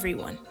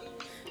everyone.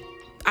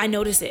 I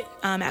notice it.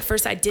 At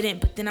first I didn't,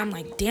 but then I'm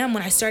like, damn,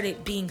 when I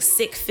started being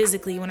sick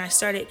physically, when I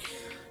started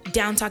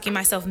down talking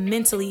myself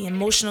mentally,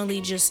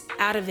 emotionally, just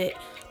out of it,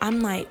 I'm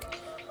like,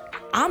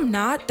 I'm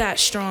not that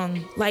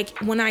strong. Like,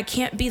 when I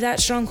can't be that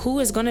strong, who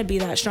is gonna be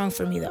that strong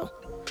for me though?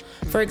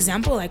 For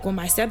example, like when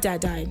my stepdad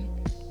died,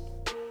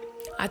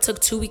 I took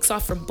 2 weeks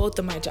off from both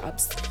of my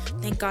jobs.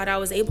 Thank God I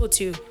was able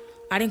to.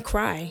 I didn't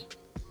cry.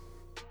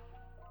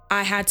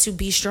 I had to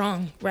be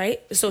strong,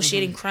 right?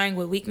 Associating crying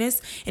with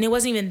weakness. And it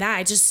wasn't even that.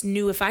 I just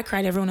knew if I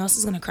cried, everyone else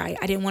was going to cry.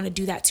 I didn't want to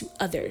do that to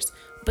others.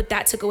 But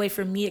that took away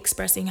from me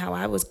expressing how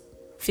I was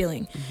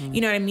feeling.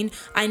 You know what I mean?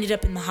 I ended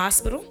up in the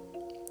hospital.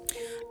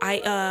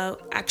 I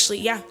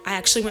actually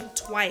went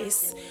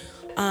twice.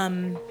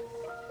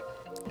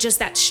 Just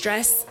that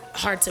stress,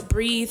 hard to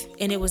breathe,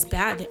 and it was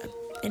bad.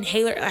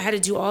 Inhaler, I had to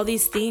do all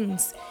these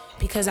things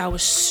because I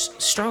was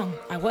strong.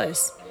 I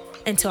was,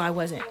 until I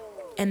wasn't.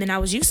 And then I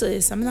was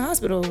useless. I'm in the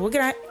hospital.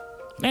 There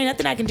ain't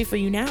nothing I can do for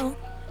you now.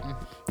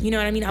 You know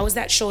what I mean? I was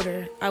that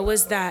shoulder. I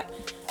was that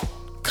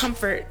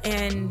comfort,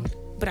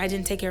 but I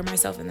didn't take care of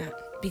myself in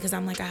that, because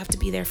I'm like, I have to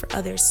be there for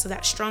others. So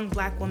that strong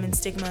Black woman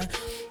stigma,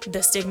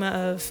 the stigma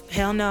of,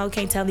 hell no,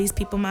 can't tell these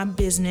people my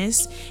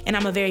business. And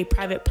I'm a very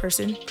private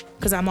person,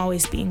 because I'm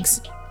always being,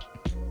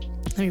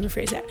 let me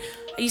rephrase that.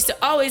 I used to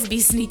always be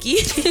sneaky.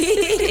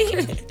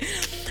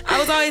 I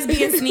was always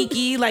being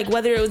sneaky, like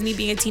whether it was me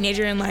being a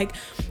teenager and like,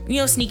 you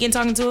know, sneaking,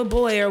 talking to a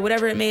boy or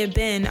whatever it may have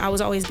been, I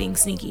was always being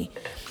sneaky.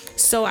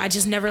 So I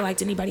just never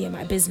liked anybody in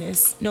my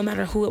business, no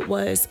matter who it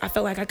was. I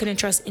felt like I couldn't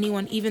trust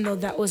anyone, even though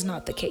that was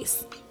not the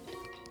case.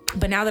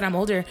 But now that I'm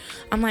older,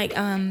 I'm like,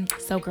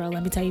 so girl,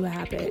 let me tell you what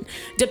happened.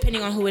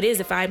 Depending on who it is,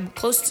 if I'm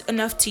close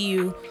enough to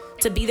you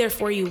to be there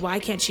for you, why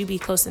can't you be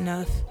close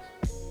enough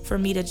for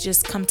me to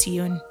just come to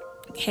you and,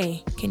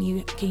 hey, can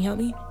you help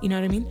me? You know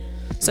what I mean?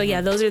 So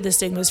yeah, those are the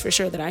stigmas for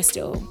sure that I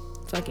still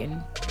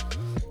fucking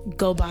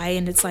go by,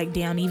 and it's like,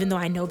 damn, even though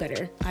I know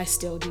better, I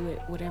still do it,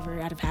 whatever,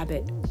 out of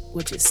habit,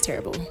 which is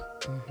terrible.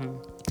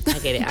 I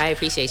get it. I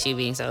appreciate you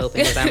being so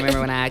open, because I remember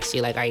when I asked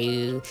you, like, do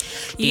you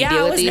Yeah, deal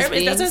I with was these nervous.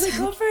 things? That's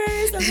why I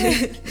was like,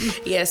 go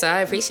first. Okay. Yeah, so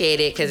I appreciate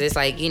it, because it's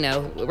like,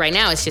 right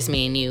now it's just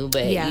me and you,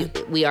 but Yeah.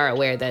 we are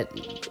aware that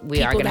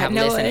we are People going to have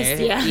that know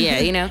listeners. us,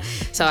 yeah.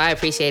 So I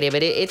appreciate it,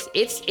 but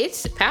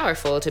it's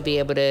powerful to be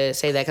able to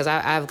say that, because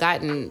I've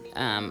gotten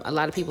a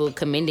lot of people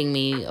commending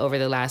me over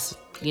the last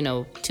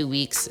 2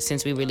 weeks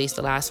since we released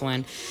the last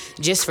one,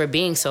 just for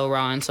being so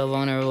raw and so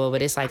vulnerable.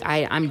 But it's like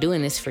I'm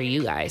doing this for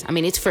you guys. I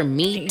mean, it's for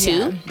me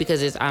too,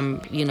 because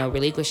I'm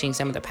relinquishing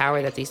some of the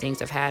power that these things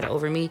have had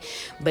over me,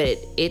 but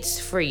it's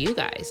for you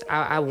guys.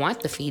 I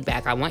want the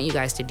feedback. I want you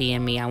guys to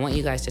DM me. I want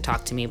you guys to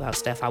talk to me about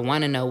stuff. I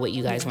want to know what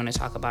you guys want to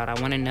talk about. I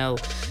want to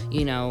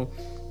know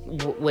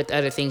what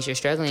other things you're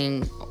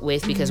struggling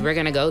with, because we're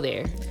gonna go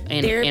there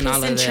in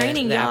all of the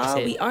training, the y'all.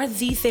 opposite. We are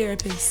the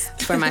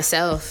therapists. For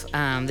myself,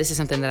 this is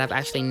something that I've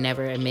actually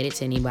never admitted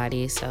to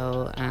anybody.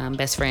 So,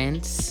 best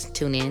friends,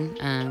 tune in.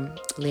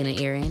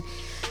 Lena Erin.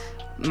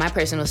 My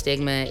personal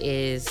stigma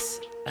is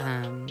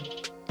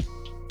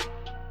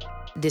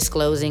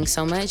disclosing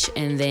so much,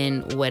 and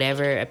then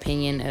whatever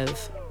opinion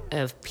of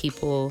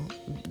people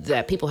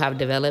that people have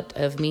developed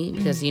of me,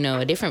 because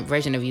a different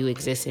version of you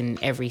exists in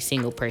every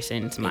single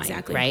person's mind.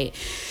 Exactly. Right?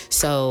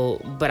 So,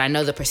 but I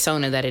know the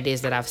persona that it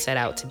is that I've set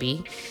out to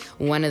be.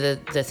 One of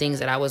the things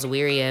that I was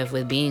weary of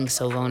with being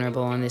so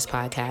vulnerable on this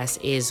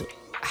podcast is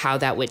how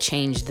that would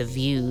change the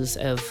views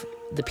of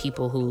the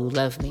people who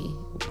love me,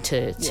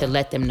 to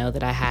let them know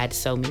that I had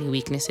so many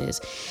weaknesses.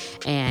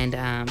 And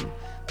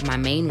my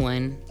main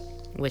one,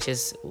 which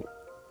is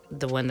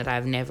the one that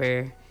I've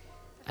never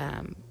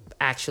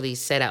actually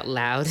said out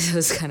loud, it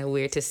was kind of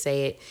weird to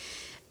say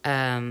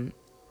it,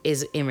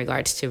 is in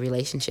regards to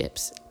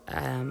relationships.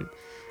 I'm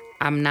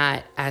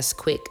not as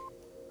quick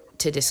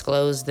to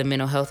disclose the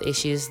mental health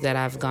issues that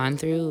I've gone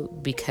through,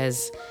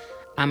 because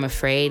I'm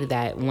afraid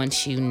that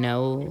once you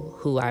know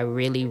who I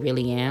really,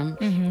 really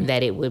am,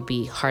 that it would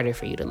be harder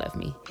for you to love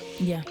me.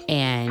 Yeah.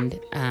 And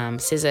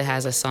SZA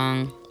has a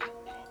song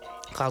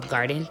called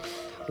Garden,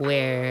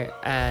 where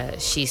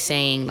she's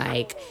saying,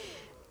 like,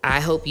 I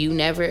hope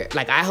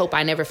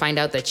I never find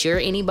out that you're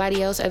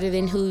anybody else other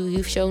than who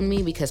you've shown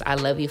me, because I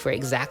love you for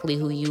exactly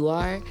who you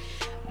are.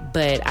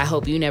 But I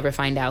hope you never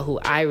find out who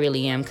I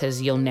really am, because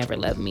you'll never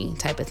love me,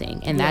 type of thing.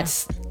 And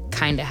that's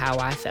kind of how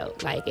I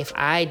felt. Like, if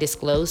I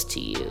disclose to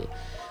you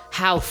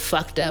how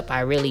fucked up I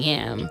really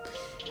am,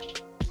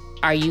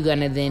 are you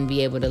gonna then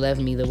be able to love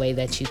me the way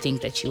that you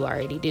think that you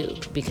already do?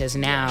 Because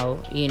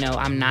now,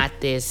 I'm not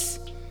this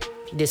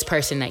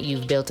person that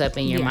you've built up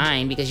in your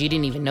mind, because you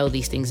didn't even know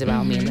these things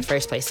about me in the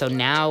first place. So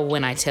now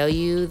when I tell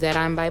you that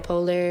I'm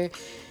bipolar,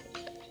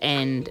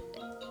 and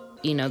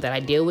that I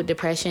deal with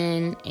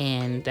depression,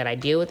 and that I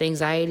deal with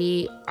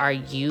anxiety, are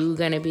you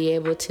gonna be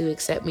able to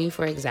accept me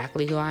for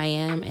exactly who I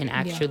am and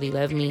actually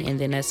love me, and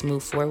then us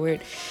move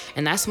forward?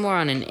 And that's more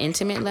on an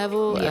intimate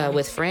level.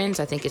 With friends,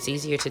 I think it's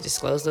easier to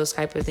disclose those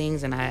type of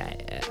things, and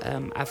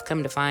I've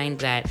come to find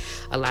that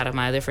a lot of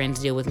my other friends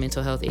deal with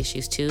mental health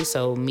issues too,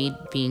 so me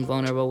being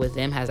vulnerable with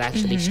them has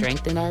actually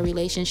strengthened our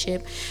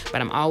relationship.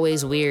 But I'm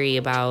always weary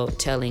about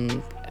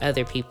telling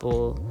other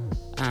people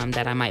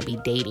that I might be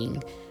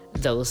dating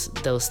those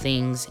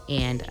things,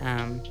 and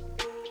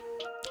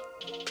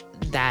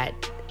that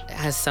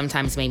has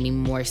sometimes made me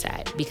more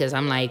sad, because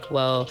I'm like,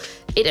 well,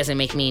 it doesn't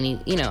make me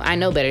any, I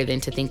know better than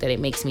to think that it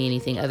makes me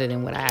anything other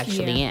than what I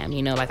actually am.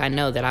 Like, I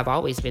know that I've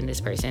always been this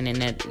person, and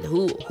that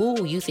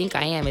who you think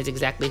I am is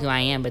exactly who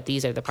I am, but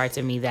these are the parts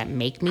of me that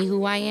make me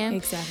who I am.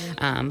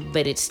 Exactly.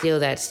 But it's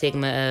still that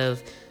stigma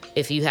of,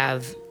 if you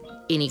have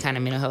any kind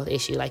of mental health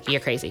issue, like,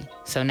 you're crazy,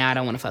 so now I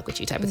don't want to fuck with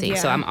you, type of thing.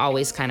 So I'm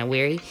always kind of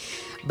weary.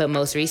 But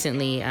most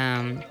recently,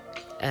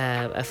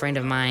 a friend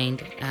of mine,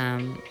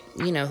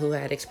 who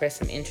had expressed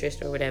some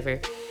interest or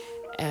whatever,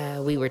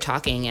 we were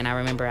talking, and I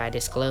remember I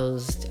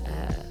disclosed,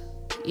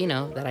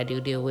 that I do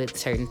deal with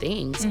certain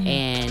things.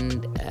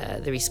 And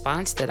the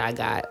response that I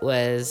got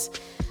was,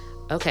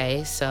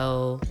 okay,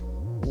 so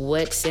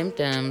what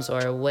symptoms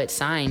or what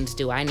signs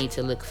do I need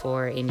to look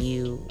for in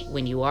you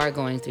when you are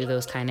going through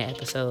those kind of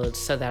episodes,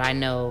 so that I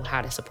know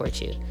how to support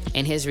you?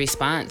 And his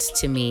response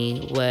to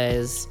me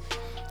was,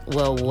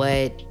 well,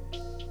 what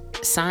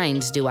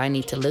signs do I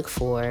need to look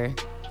for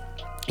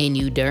in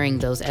you during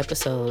those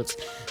episodes,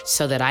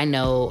 so that I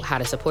know how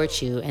to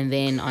support you? And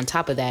then on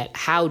top of that,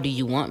 how do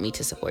you want me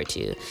to support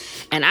you?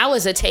 And I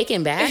was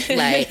taken back.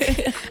 Like,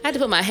 I had to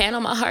put my hand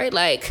on my heart,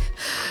 like,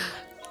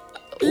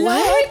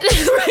 what?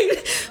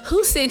 Right?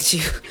 Who sent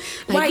you?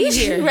 Like, why are you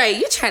here? Right,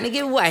 you're trying to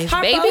get wife,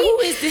 Papa, baby. who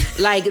is this?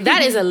 Like,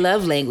 that is a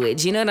love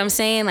language. You know what I'm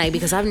saying? Like,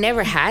 because I've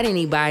never had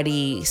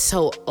anybody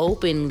so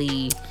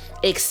openly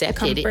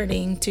accepted.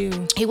 Comforting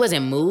too. He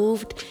wasn't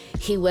moved.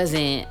 He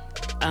wasn't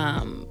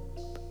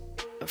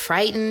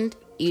frightened.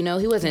 He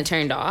wasn't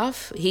turned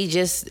off. He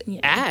just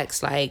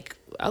asked, like,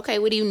 okay,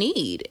 what do you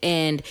need?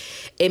 And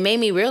it made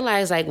me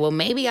realize, like, well,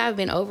 maybe I've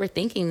been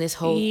overthinking this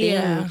whole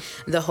thing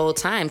the whole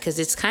time, because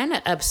it's kind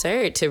of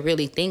absurd to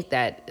really think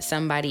that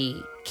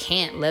somebody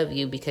can't love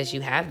you because you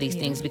have these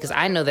things, because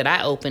I know that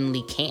I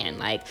openly can.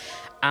 Like,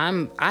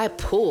 I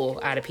pull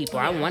out of people.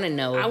 I want to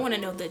know. I want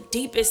to know the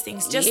deepest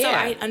things, just so Yeah.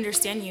 I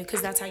understand you,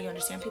 because that's how you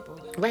understand people.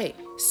 Right.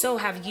 So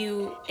have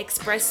you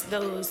expressed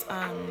those,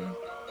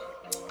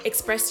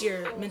 express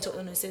your mental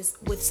illnesses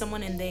with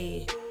someone and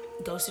they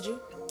ghosted you?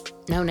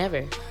 No,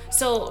 never.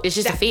 So It's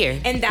just a fear.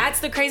 And that's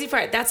the crazy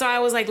part. That's why I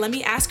was like, let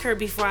me ask her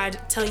before I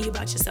tell you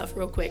about yourself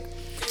real quick.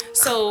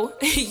 So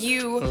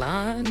you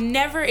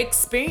never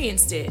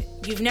experienced it.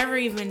 You've never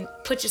even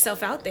put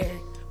yourself out there.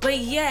 But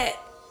yet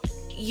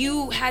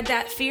you had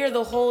that fear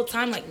the whole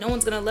time, like no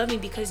one's gonna love me,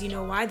 because you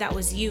know why? That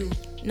was you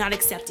not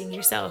accepting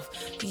yourself.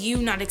 You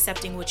not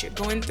accepting what you're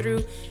going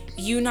through.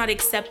 You not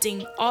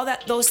accepting all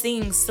those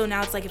things. So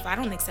now it's like, if I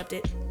don't accept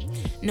it,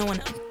 no one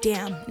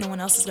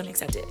else is gonna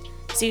accept it.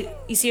 See,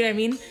 you see what I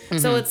mean? Mm-hmm.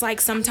 So it's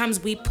like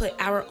sometimes we put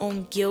our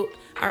own guilt,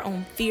 our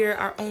own fear,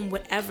 our own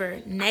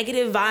whatever,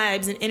 negative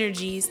vibes and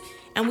energies,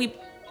 and we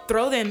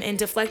throw them and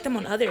deflect them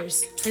on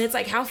others. And it's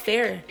like, how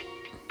fair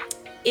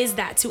is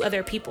that to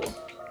other people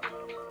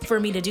for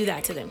me to do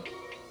that to them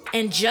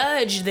and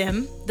judge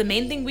them? The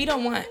main thing we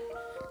don't want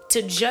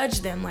to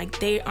judge them, like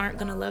they aren't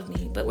gonna love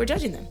me, but we're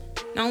judging them.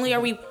 Not only are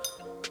we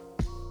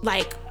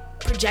like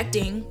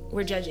projecting,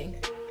 we're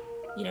judging.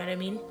 You know what I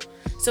mean?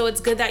 So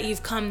it's good that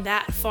you've come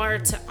that far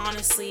to,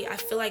 honestly, I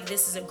feel like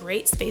this is a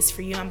great space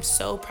for you. I'm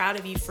so proud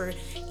of you for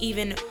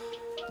even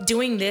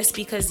doing this,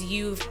 because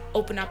you've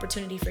opened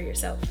opportunity for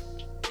yourself.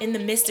 In the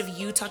midst of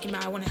you talking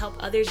about, I want to help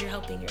others, you're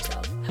helping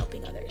yourself,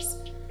 helping others.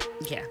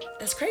 Yeah.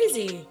 That's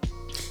crazy.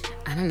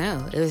 I don't know.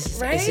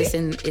 Right? It's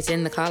just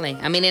in the calling.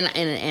 I mean,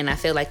 and I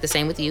feel like the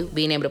same with you,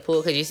 being able to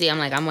pull, because you see, I'm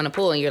like, I want to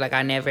pull, and you're like,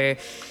 I never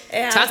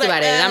talked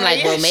about it. And I'm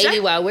like, well, maybe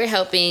while we're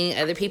helping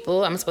other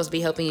people, I'm supposed to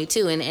be helping you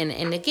too.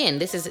 And again,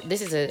 this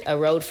is a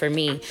road for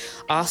me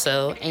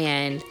also,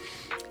 and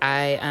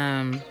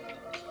I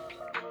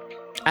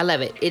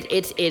love it.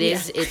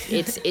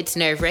 It's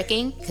nerve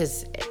wracking,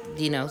 because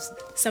you know,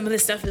 some of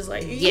this stuff is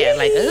like,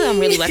 like, I'm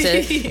really about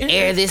to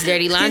air this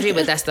dirty laundry,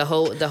 but that's the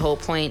whole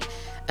point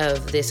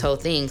of this whole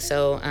thing.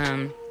 So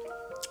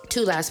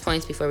 2 last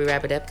points before we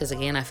wrap it up, because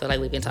again, I feel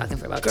like we've been talking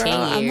for about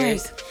 10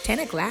 years. I'm like 10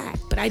 o'clock,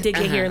 but I did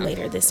get here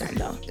later this time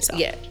though. So.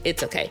 Yeah,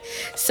 it's okay.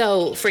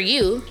 So for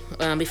you,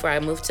 before I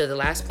move to the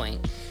last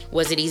point,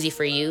 was it easy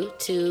for you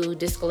to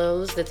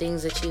disclose the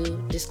things that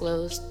you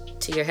disclosed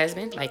to your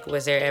husband? Like,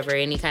 was there ever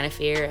any kind of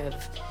fear of,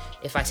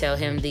 if I tell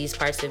him these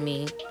parts of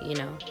me, you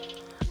know,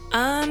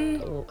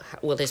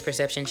 will his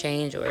perception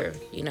change, or,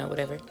 you know,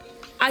 whatever?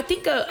 I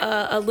think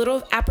a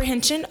little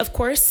apprehension, of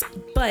course,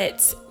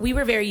 but we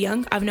were very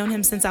young. I've known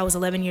him since I was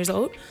 11 years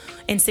old,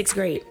 in 6th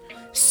grade.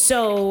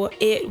 So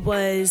it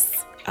was,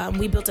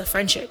 we built a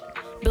friendship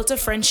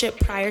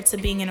prior to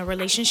being in a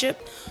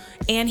relationship.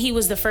 And he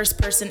was the first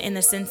person in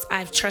the sense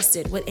I've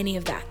trusted with any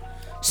of that.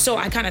 So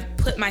I kind of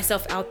put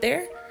myself out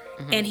there,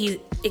 and he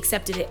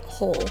accepted it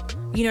whole.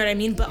 You know what I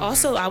mean? But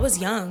also I was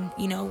young,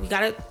 you know, we got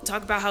to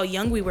talk about how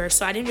young we were.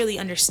 So I didn't really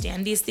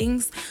understand these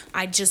things.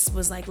 I just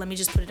was like, let me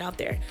just put it out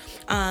there.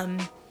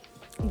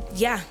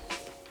 Yeah.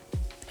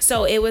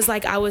 So it was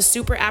like, I was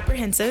super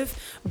apprehensive,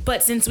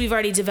 but since we've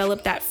already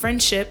developed that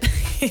friendship,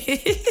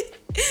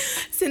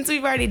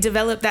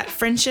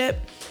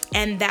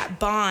 and that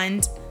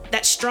bond,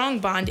 that strong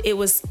bond, it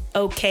was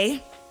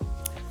okay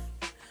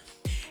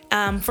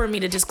for me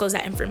to disclose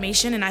that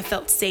information, and I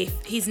felt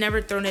safe. He's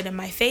never thrown it in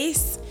my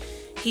face.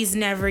 He's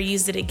never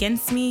used it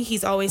against me.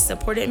 He's always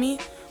supported me.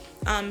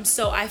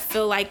 So I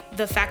feel like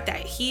the fact that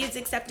he has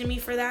accepted me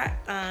for that,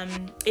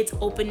 it's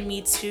opened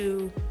me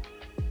to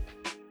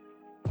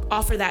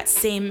offer that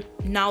same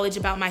knowledge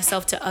about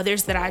myself to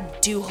others that I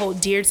do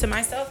hold dear to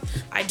myself.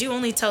 I do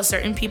only tell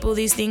certain people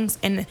these things,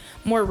 and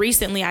more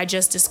recently I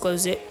just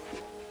disclosed it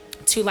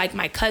to like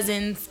my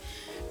cousins,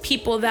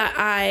 people that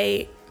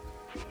I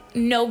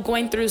know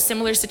going through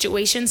similar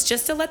situations,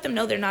 just to let them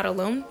know they're not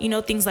alone, you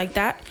know, things like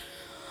that.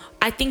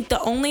 I think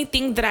the only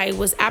thing that I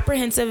was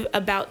apprehensive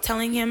about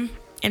telling him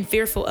and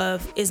fearful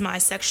of is my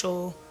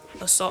sexual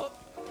assault.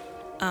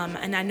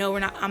 And I know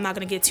I'm not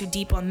going to get too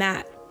deep on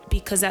that,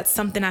 because that's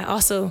something I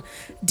also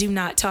do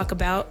not talk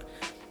about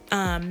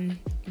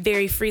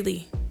very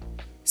freely.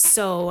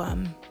 So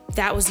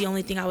that was the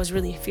only thing I was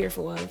really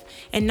fearful of.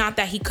 And not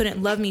that he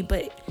couldn't love me,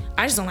 but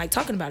I just don't like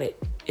talking about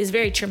it. It's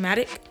very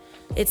traumatic.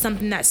 It's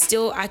something that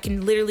still I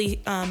can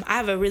literally, I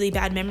have a really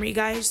bad memory,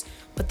 guys,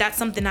 but that's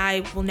something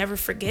I will never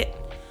forget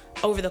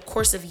over the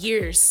course of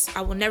years.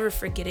 I will never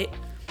forget it.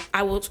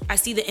 I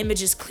see the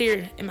images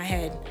clear in my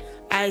head.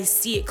 I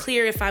see it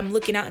clear. If I'm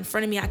looking out in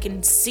front of me, I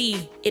can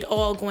see it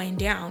all going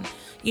down.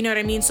 You know what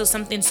I mean? So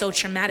something so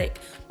traumatic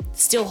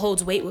still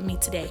holds weight with me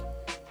today.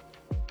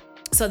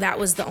 So that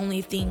was the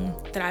only thing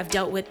that I've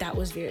dealt with that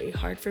was very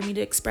hard for me to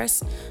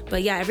express.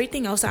 But yeah,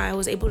 everything else I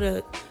was able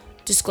to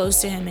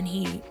disclose to him, and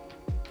he,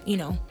 you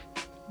know,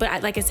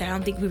 but like I said, I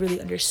don't think we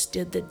really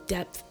understood the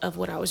depth of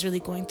what I was really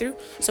going through.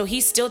 So he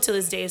still to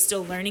this day is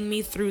still learning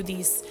me through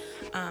these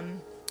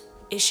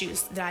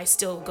issues that I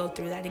still go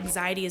through. That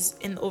anxiety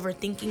and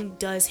overthinking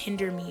does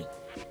hinder me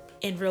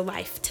in real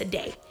life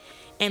today,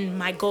 and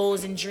my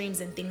goals and dreams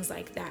and things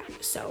like that.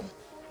 So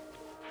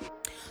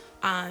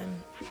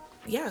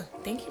yeah,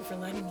 thank you for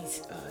letting me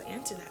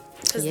answer that.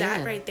 Because Yeah.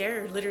 that right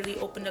there literally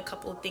opened a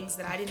couple of things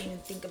that I didn't even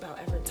think about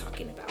ever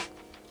talking about.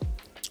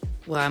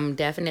 Well, I'm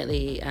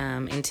definitely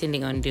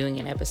intending on doing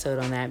an episode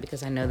on that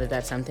because I know that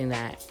that's something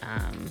that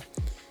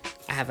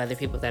I have other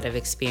people that have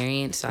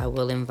experienced. So I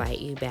will invite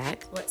you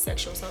back. What,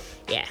 sexual assault?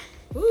 Yeah.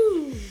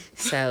 Woo!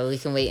 So we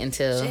can wait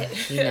until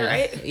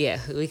Right? Yeah,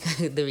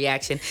 the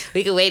reaction.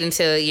 We can wait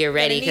until you're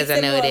ready because I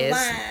know it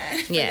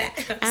is. Yeah,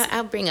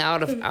 I'll bring all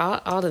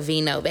the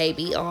vino,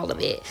 baby, all of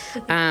it.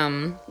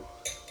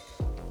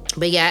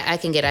 But yeah, I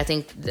think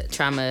the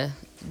trauma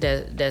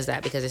does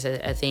that because it's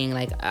a thing.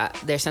 Like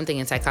there's something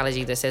in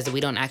psychology that says that we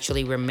don't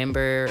actually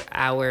remember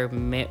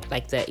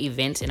like the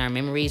events in our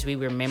memories. We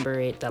remember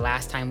it the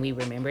last time we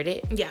remembered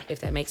it. Yeah,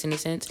 if that makes any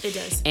sense. It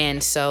does.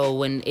 And so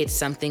when it's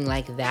something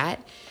like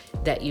that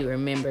you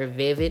remember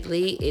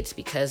vividly, it's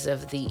because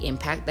of the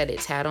impact that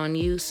it's had on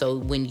you. So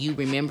when you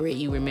remember it,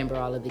 you remember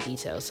all of the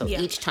details. So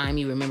each time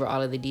you remember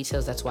all of the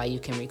details, that's why you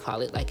can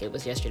recall it like it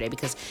was yesterday,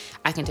 because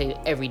I can tell you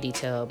every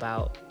detail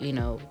about,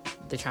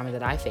 the trauma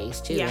that I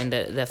faced too, and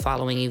the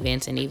following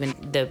events, and even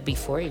the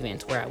before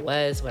events, where I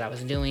was, what I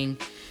was doing,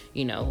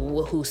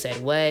 who said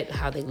what,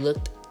 how they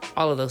looked,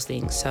 all of those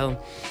things. So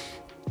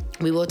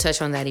we will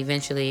touch on that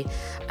eventually.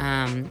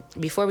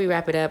 Before we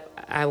wrap it up,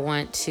 I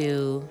want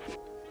to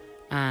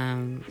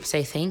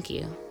say thank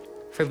you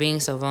for being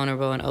so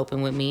vulnerable and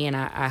open with me, and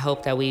I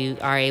hope that we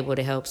are able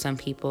to help some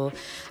people.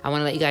 I want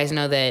to let you guys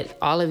know that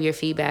all of your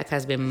feedback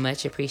has been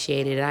much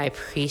appreciated. I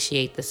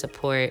appreciate the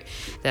support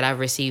that I've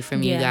received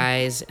from you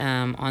guys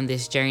on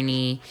this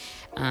journey,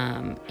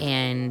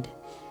 and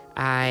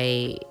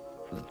I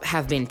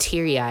have been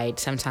teary-eyed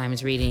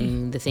sometimes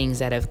reading the things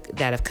that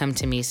have come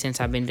to me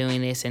since I've been doing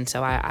this, and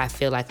so I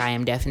feel like I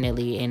am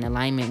definitely in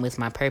alignment with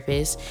my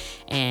purpose,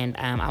 and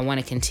I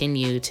want to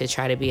continue to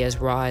try to be as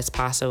raw as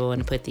possible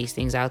and put these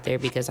things out there,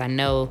 because I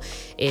know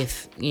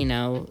if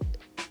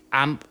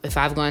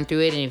I've gone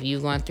through it, and if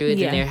you've gone through it,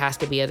 then there has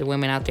to be other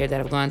women out there that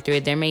have gone through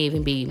it. There may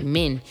even be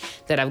men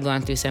that have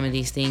gone through some of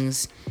these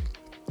things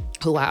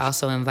who I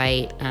also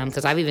invite,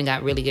 because I've even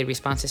got really good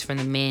responses from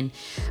the men.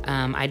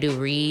 I do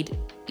read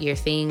your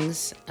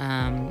things,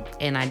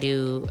 and I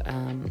do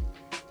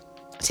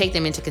take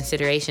them into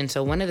consideration.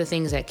 So one of the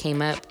things that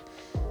came up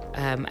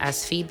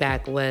as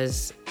feedback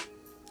was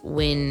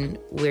when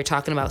we're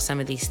talking about some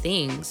of these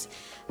things,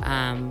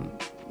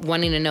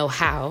 wanting to know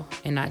how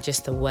and not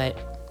just the what.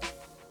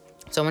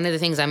 So one of the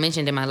things I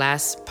mentioned in my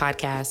last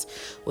podcast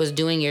was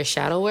doing your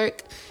shadow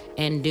work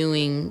and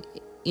doing,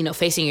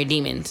 facing your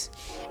demons.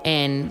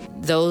 And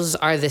those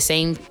are the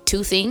same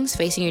two things,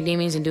 facing your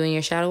demons and doing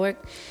your shadow work.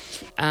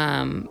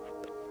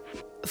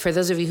 For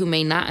those of you who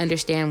may not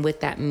understand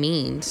what that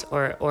means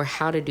or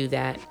how to do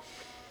that,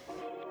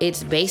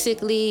 it's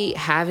basically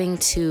having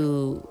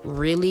to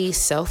really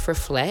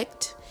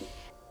self-reflect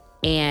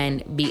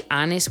and be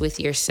honest with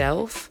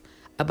yourself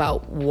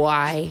about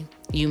why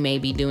you may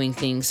be doing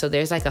things. So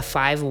there's like a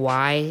 5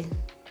 why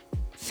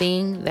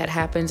thing that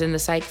happens in the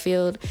psych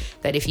field,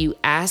 that if you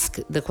ask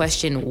the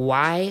question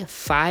why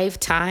 5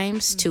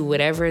 times to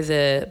whatever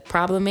the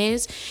problem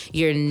is,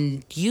 you're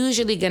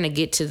usually going to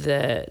get to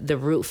the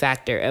root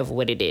factor of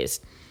what it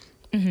is.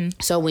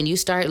 So when you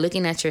start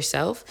looking at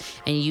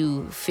yourself and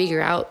you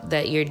figure out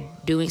that you're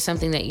doing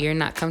something that you're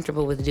not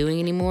comfortable with doing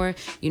anymore,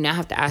 you now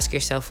have to ask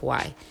yourself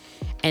why.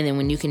 And then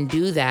when you can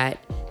do that,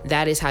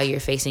 that is how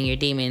you're facing your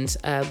demons.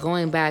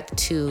 Going back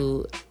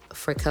to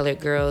For Colored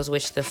Girls,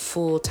 which the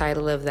full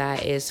title of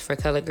that is For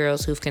Colored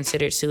Girls Who've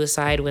Considered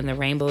Suicide When the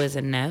Rainbow Is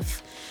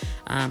Enough.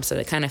 So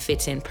that kind of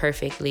fits in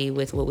perfectly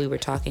with what we were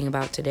talking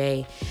about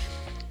today.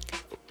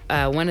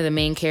 One of the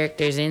main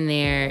characters in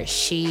there,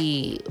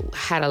 she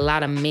had a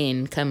lot of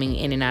men coming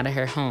in and out of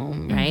her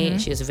home, right?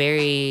 She was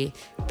very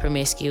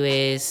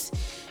promiscuous,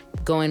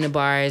 going to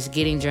bars,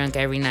 getting drunk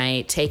every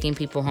night, taking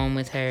people home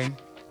with her.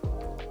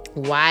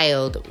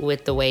 Wild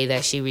with the way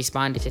that she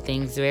responded to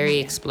things, very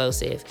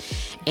explosive,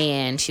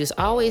 and she was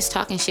always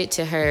talking shit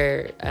to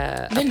her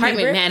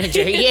apartment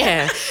manager.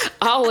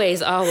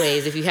 always.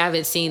 If you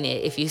haven't seen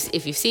it, if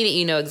you've seen it,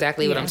 you know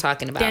exactly what I'm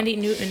talking about. Thandie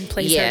Newton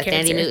plays her character.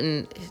 Thandie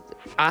Newton,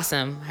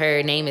 awesome.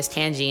 Her name is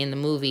Tangi in the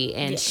movie,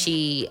 and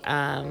she,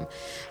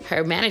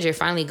 her manager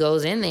finally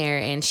goes in there,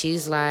 and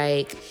she's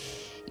like,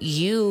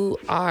 "You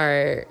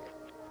are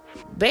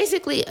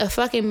basically a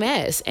fucking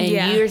mess, and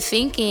you're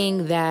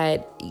thinking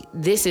that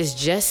this is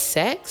just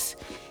sex.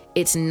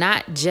 It's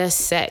not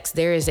just sex.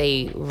 There is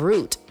a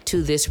root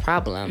to this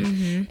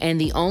problem,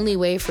 and the only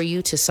way for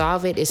you to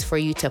solve it is for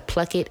you to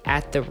pluck it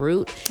at the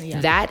root."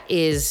 That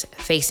is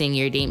facing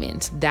your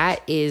demons.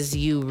 That is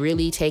you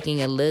really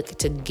taking a look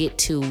to get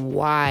to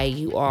why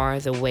you are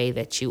the way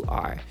that you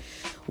are,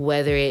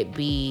 whether it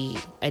be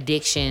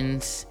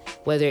addictions,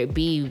 whether it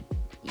be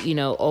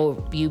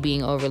you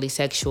being overly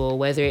sexual,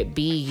 whether it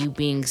be you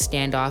being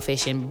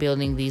standoffish and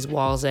building these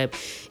walls up.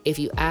 If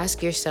you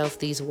ask yourself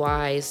these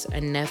whys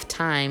enough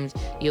times,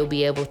 you'll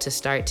be able to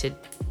start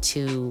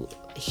to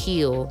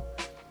heal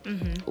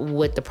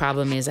what the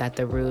problem is at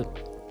the root.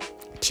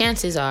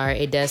 Chances are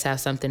it does have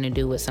something to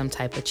do with some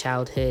type of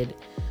childhood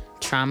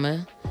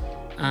trauma.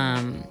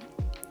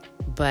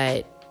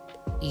 But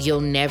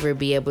you'll never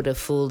be able to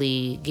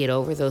fully get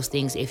over those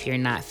things if you're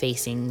not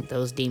facing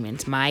those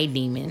demons. My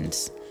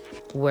demons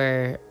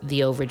were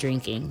the over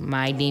drinking.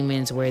 My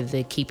demons were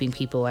the keeping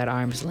people at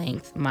arm's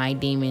length. My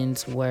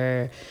demons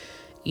were,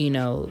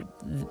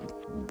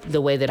 the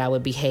way that I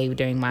would behave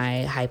during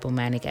my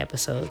hypomanic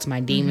episodes. My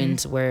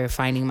demons were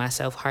finding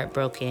myself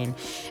heartbroken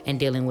and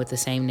dealing with the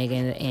same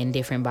nigga in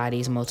different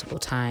bodies multiple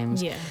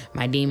times. Yeah.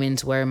 My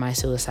demons were my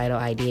suicidal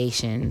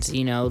ideations,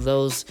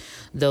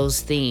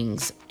 those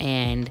things.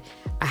 And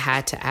I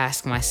had to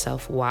ask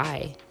myself,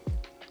 why?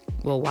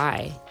 Well,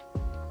 why?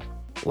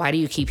 Why do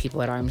you keep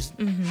people at arm's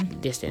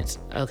distance?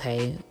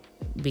 Okay,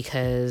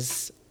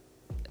 because,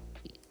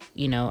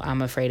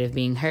 I'm afraid of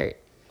being hurt.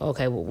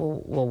 Okay,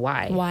 well,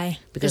 why? Why?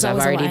 Because I've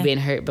already been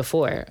hurt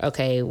before.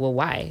 Okay, well,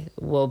 why?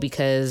 Well,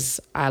 because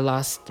I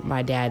lost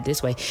my dad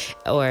this way,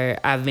 or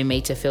I've been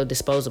made to feel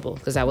disposable,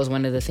 because that was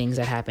one of the things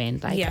that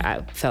happened. Like,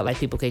 I felt like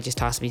people could just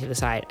toss me to the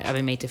side. I've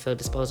been made to feel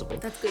disposable.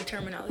 That's good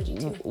terminology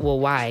too. Well,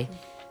 why?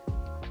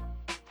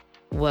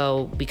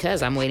 Well,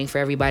 because I'm waiting for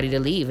everybody to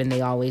leave and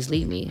they always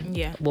leave me.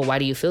 Yeah. Well, why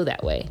do you feel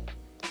that way?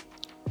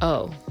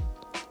 Oh,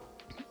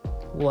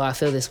 well, I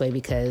feel this way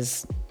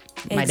because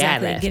my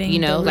dad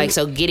left,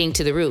 so getting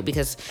to the root,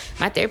 because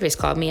my therapist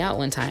called me out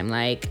one time,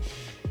 like,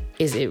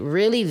 is it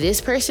really this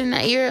person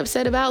that you're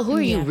upset about? Who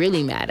are you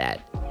really mad at?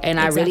 And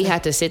I really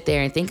had to sit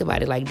there and think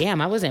about it, like,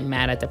 damn, I wasn't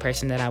mad at the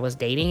person that I was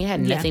dating. It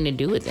had nothing to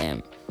do with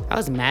them. I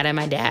was mad at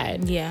my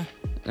dad. Yeah.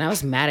 And I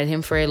was mad at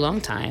him for a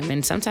long time.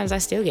 And sometimes I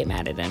still get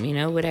mad at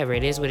him, whatever.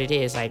 It is what it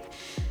is. Like,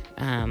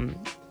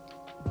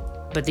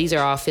 but these are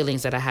all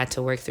feelings that I had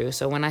to work through.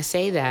 So when I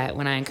say that,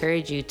 when I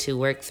encourage you to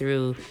work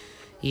through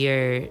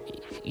your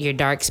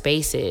dark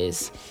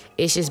spaces,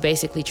 it's just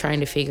basically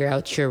trying to figure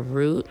out your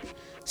root,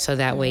 so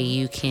that way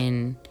you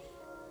can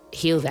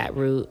heal that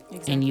root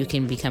and you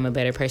can become a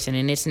better person.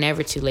 And it's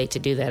never too late to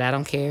do that. I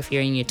don't care if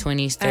you're in your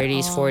 20s,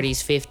 30s,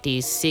 40s, 50s,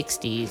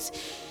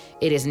 60s.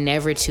 It is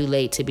never too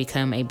late to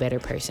become a better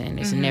person.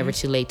 It's never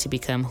too late to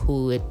become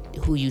who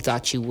you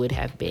thought you would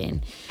have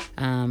been.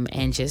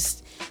 And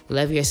just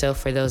love yourself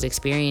for those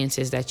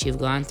experiences that you've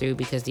gone through,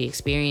 because the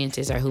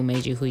experiences are who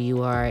made you who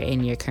you are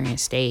in your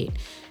current state.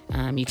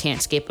 You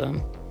can't skip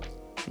them.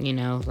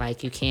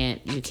 Like you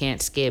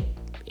can't skip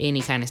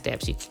any kind of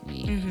steps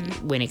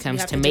when it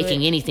comes to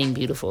making anything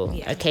beautiful.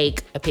 A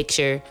cake, a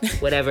picture,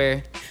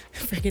 whatever.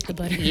 Forget the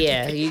butter.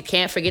 Yeah, you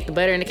can't forget the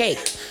butter in the cake.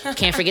 You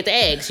can't forget the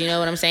eggs, you know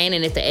what I'm saying?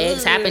 And if the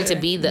eggs happen to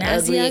be the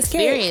ugly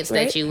experience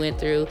that you went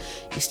through,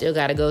 you still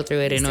got to go through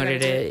it in order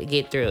to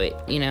get through it,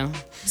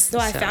 So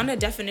I found a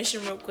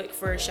definition real quick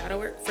for shadow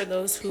work for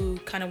those who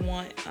kind of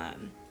want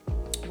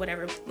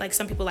whatever, like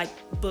some people like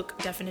book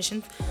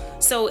definitions.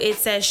 So it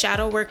says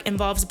shadow work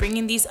involves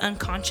bringing these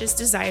unconscious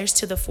desires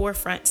to the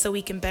forefront so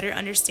we can better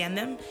understand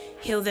them,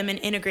 heal them, and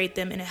integrate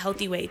them in a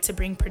healthy way to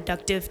bring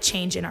productive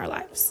change in our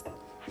lives.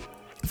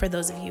 For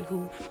those of you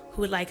who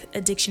would like a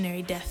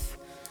dictionary def,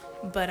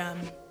 but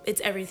it's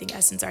everything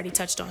Essence already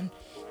touched on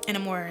in a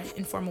more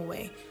informal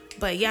way.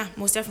 But yeah,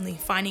 most definitely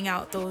finding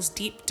out those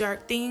deep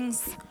dark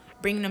things,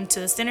 bringing them to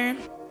the center,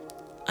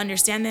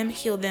 understand them,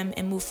 heal them,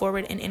 and move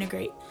forward and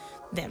integrate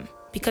them.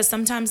 Because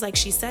sometimes, like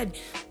she said,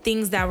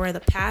 things that were the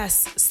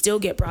past still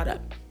get brought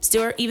up.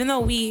 Still, even though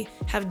we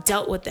have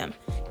dealt with them,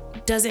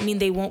 doesn't mean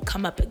they won't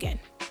come up again.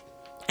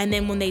 And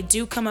then when they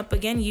do come up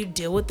again, you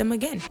deal with them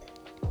again.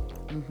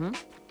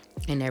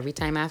 And every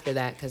time after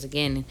that, because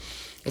again,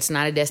 it's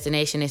not a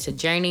destination, it's a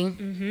journey.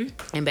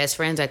 And best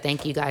friends, I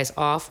thank you guys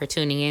all for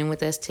tuning in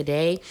with us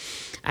today.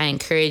 I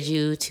encourage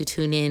you to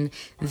tune in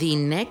the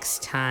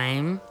next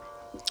time,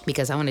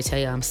 because I want to tell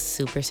you, I'm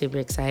super, super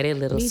excited.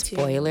 Little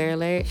spoiler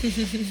alert.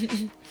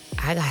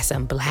 I got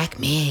some black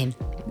men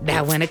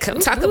that want to come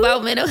talk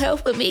about mental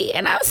health with me.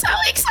 And I'm so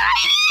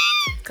excited.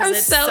 I'm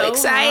so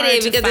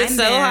excited because it's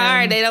so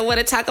hard. They don't want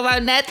to talk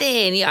about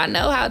nothing. Y'all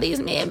know how these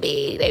men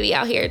be. They be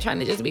out here trying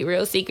to just be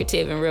real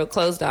secretive and real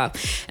closed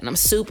off. And I'm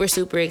super,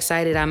 super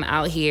excited. I'm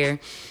out here,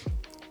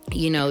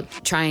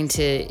 trying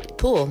to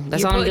pull.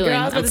 That's all I'm doing.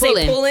 I'm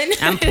pulling.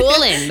 I'm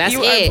pulling. That's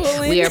it.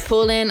 Pulling. We are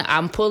pulling.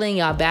 I'm pulling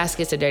y'all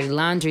baskets of dirty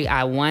laundry.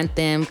 I want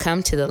them.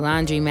 Come to the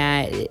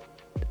laundromat.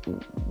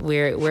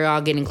 We're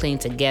all getting clean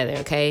together,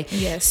 okay?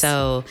 Yes.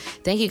 So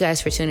thank you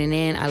guys for tuning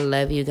in. I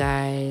love you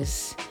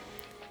guys.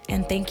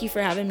 And thank you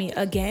for having me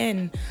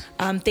again.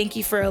 Thank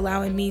you for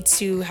allowing me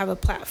to have a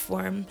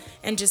platform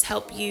and just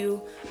help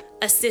you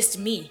assist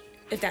me,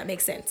 if that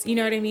makes sense. You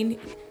know what I mean?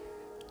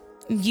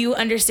 You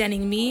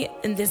understanding me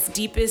in this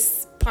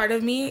deepest part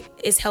of me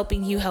is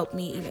helping you help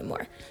me even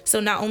more. So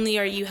not only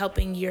are you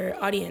helping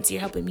your audience, you're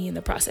helping me in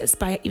the process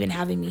by even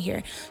having me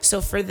here.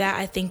 So for that,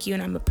 I thank you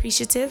and I'm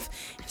appreciative.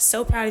 I'm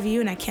so proud of you,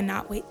 and I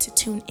cannot wait to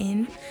tune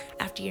in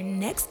after your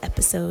next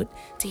episode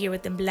to hear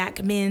what the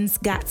black men's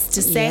got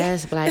to say.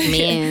 Yes, black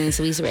men's.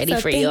 We's ready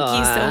for y'all. Thank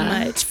you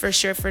so much for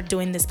sure for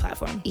doing this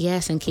platform.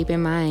 Yes, and keep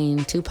in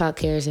mind, Tupac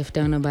cares if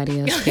don't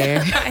nobody else care.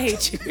 I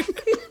hate you.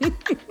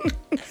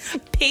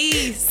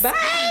 Peace.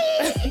 Bye.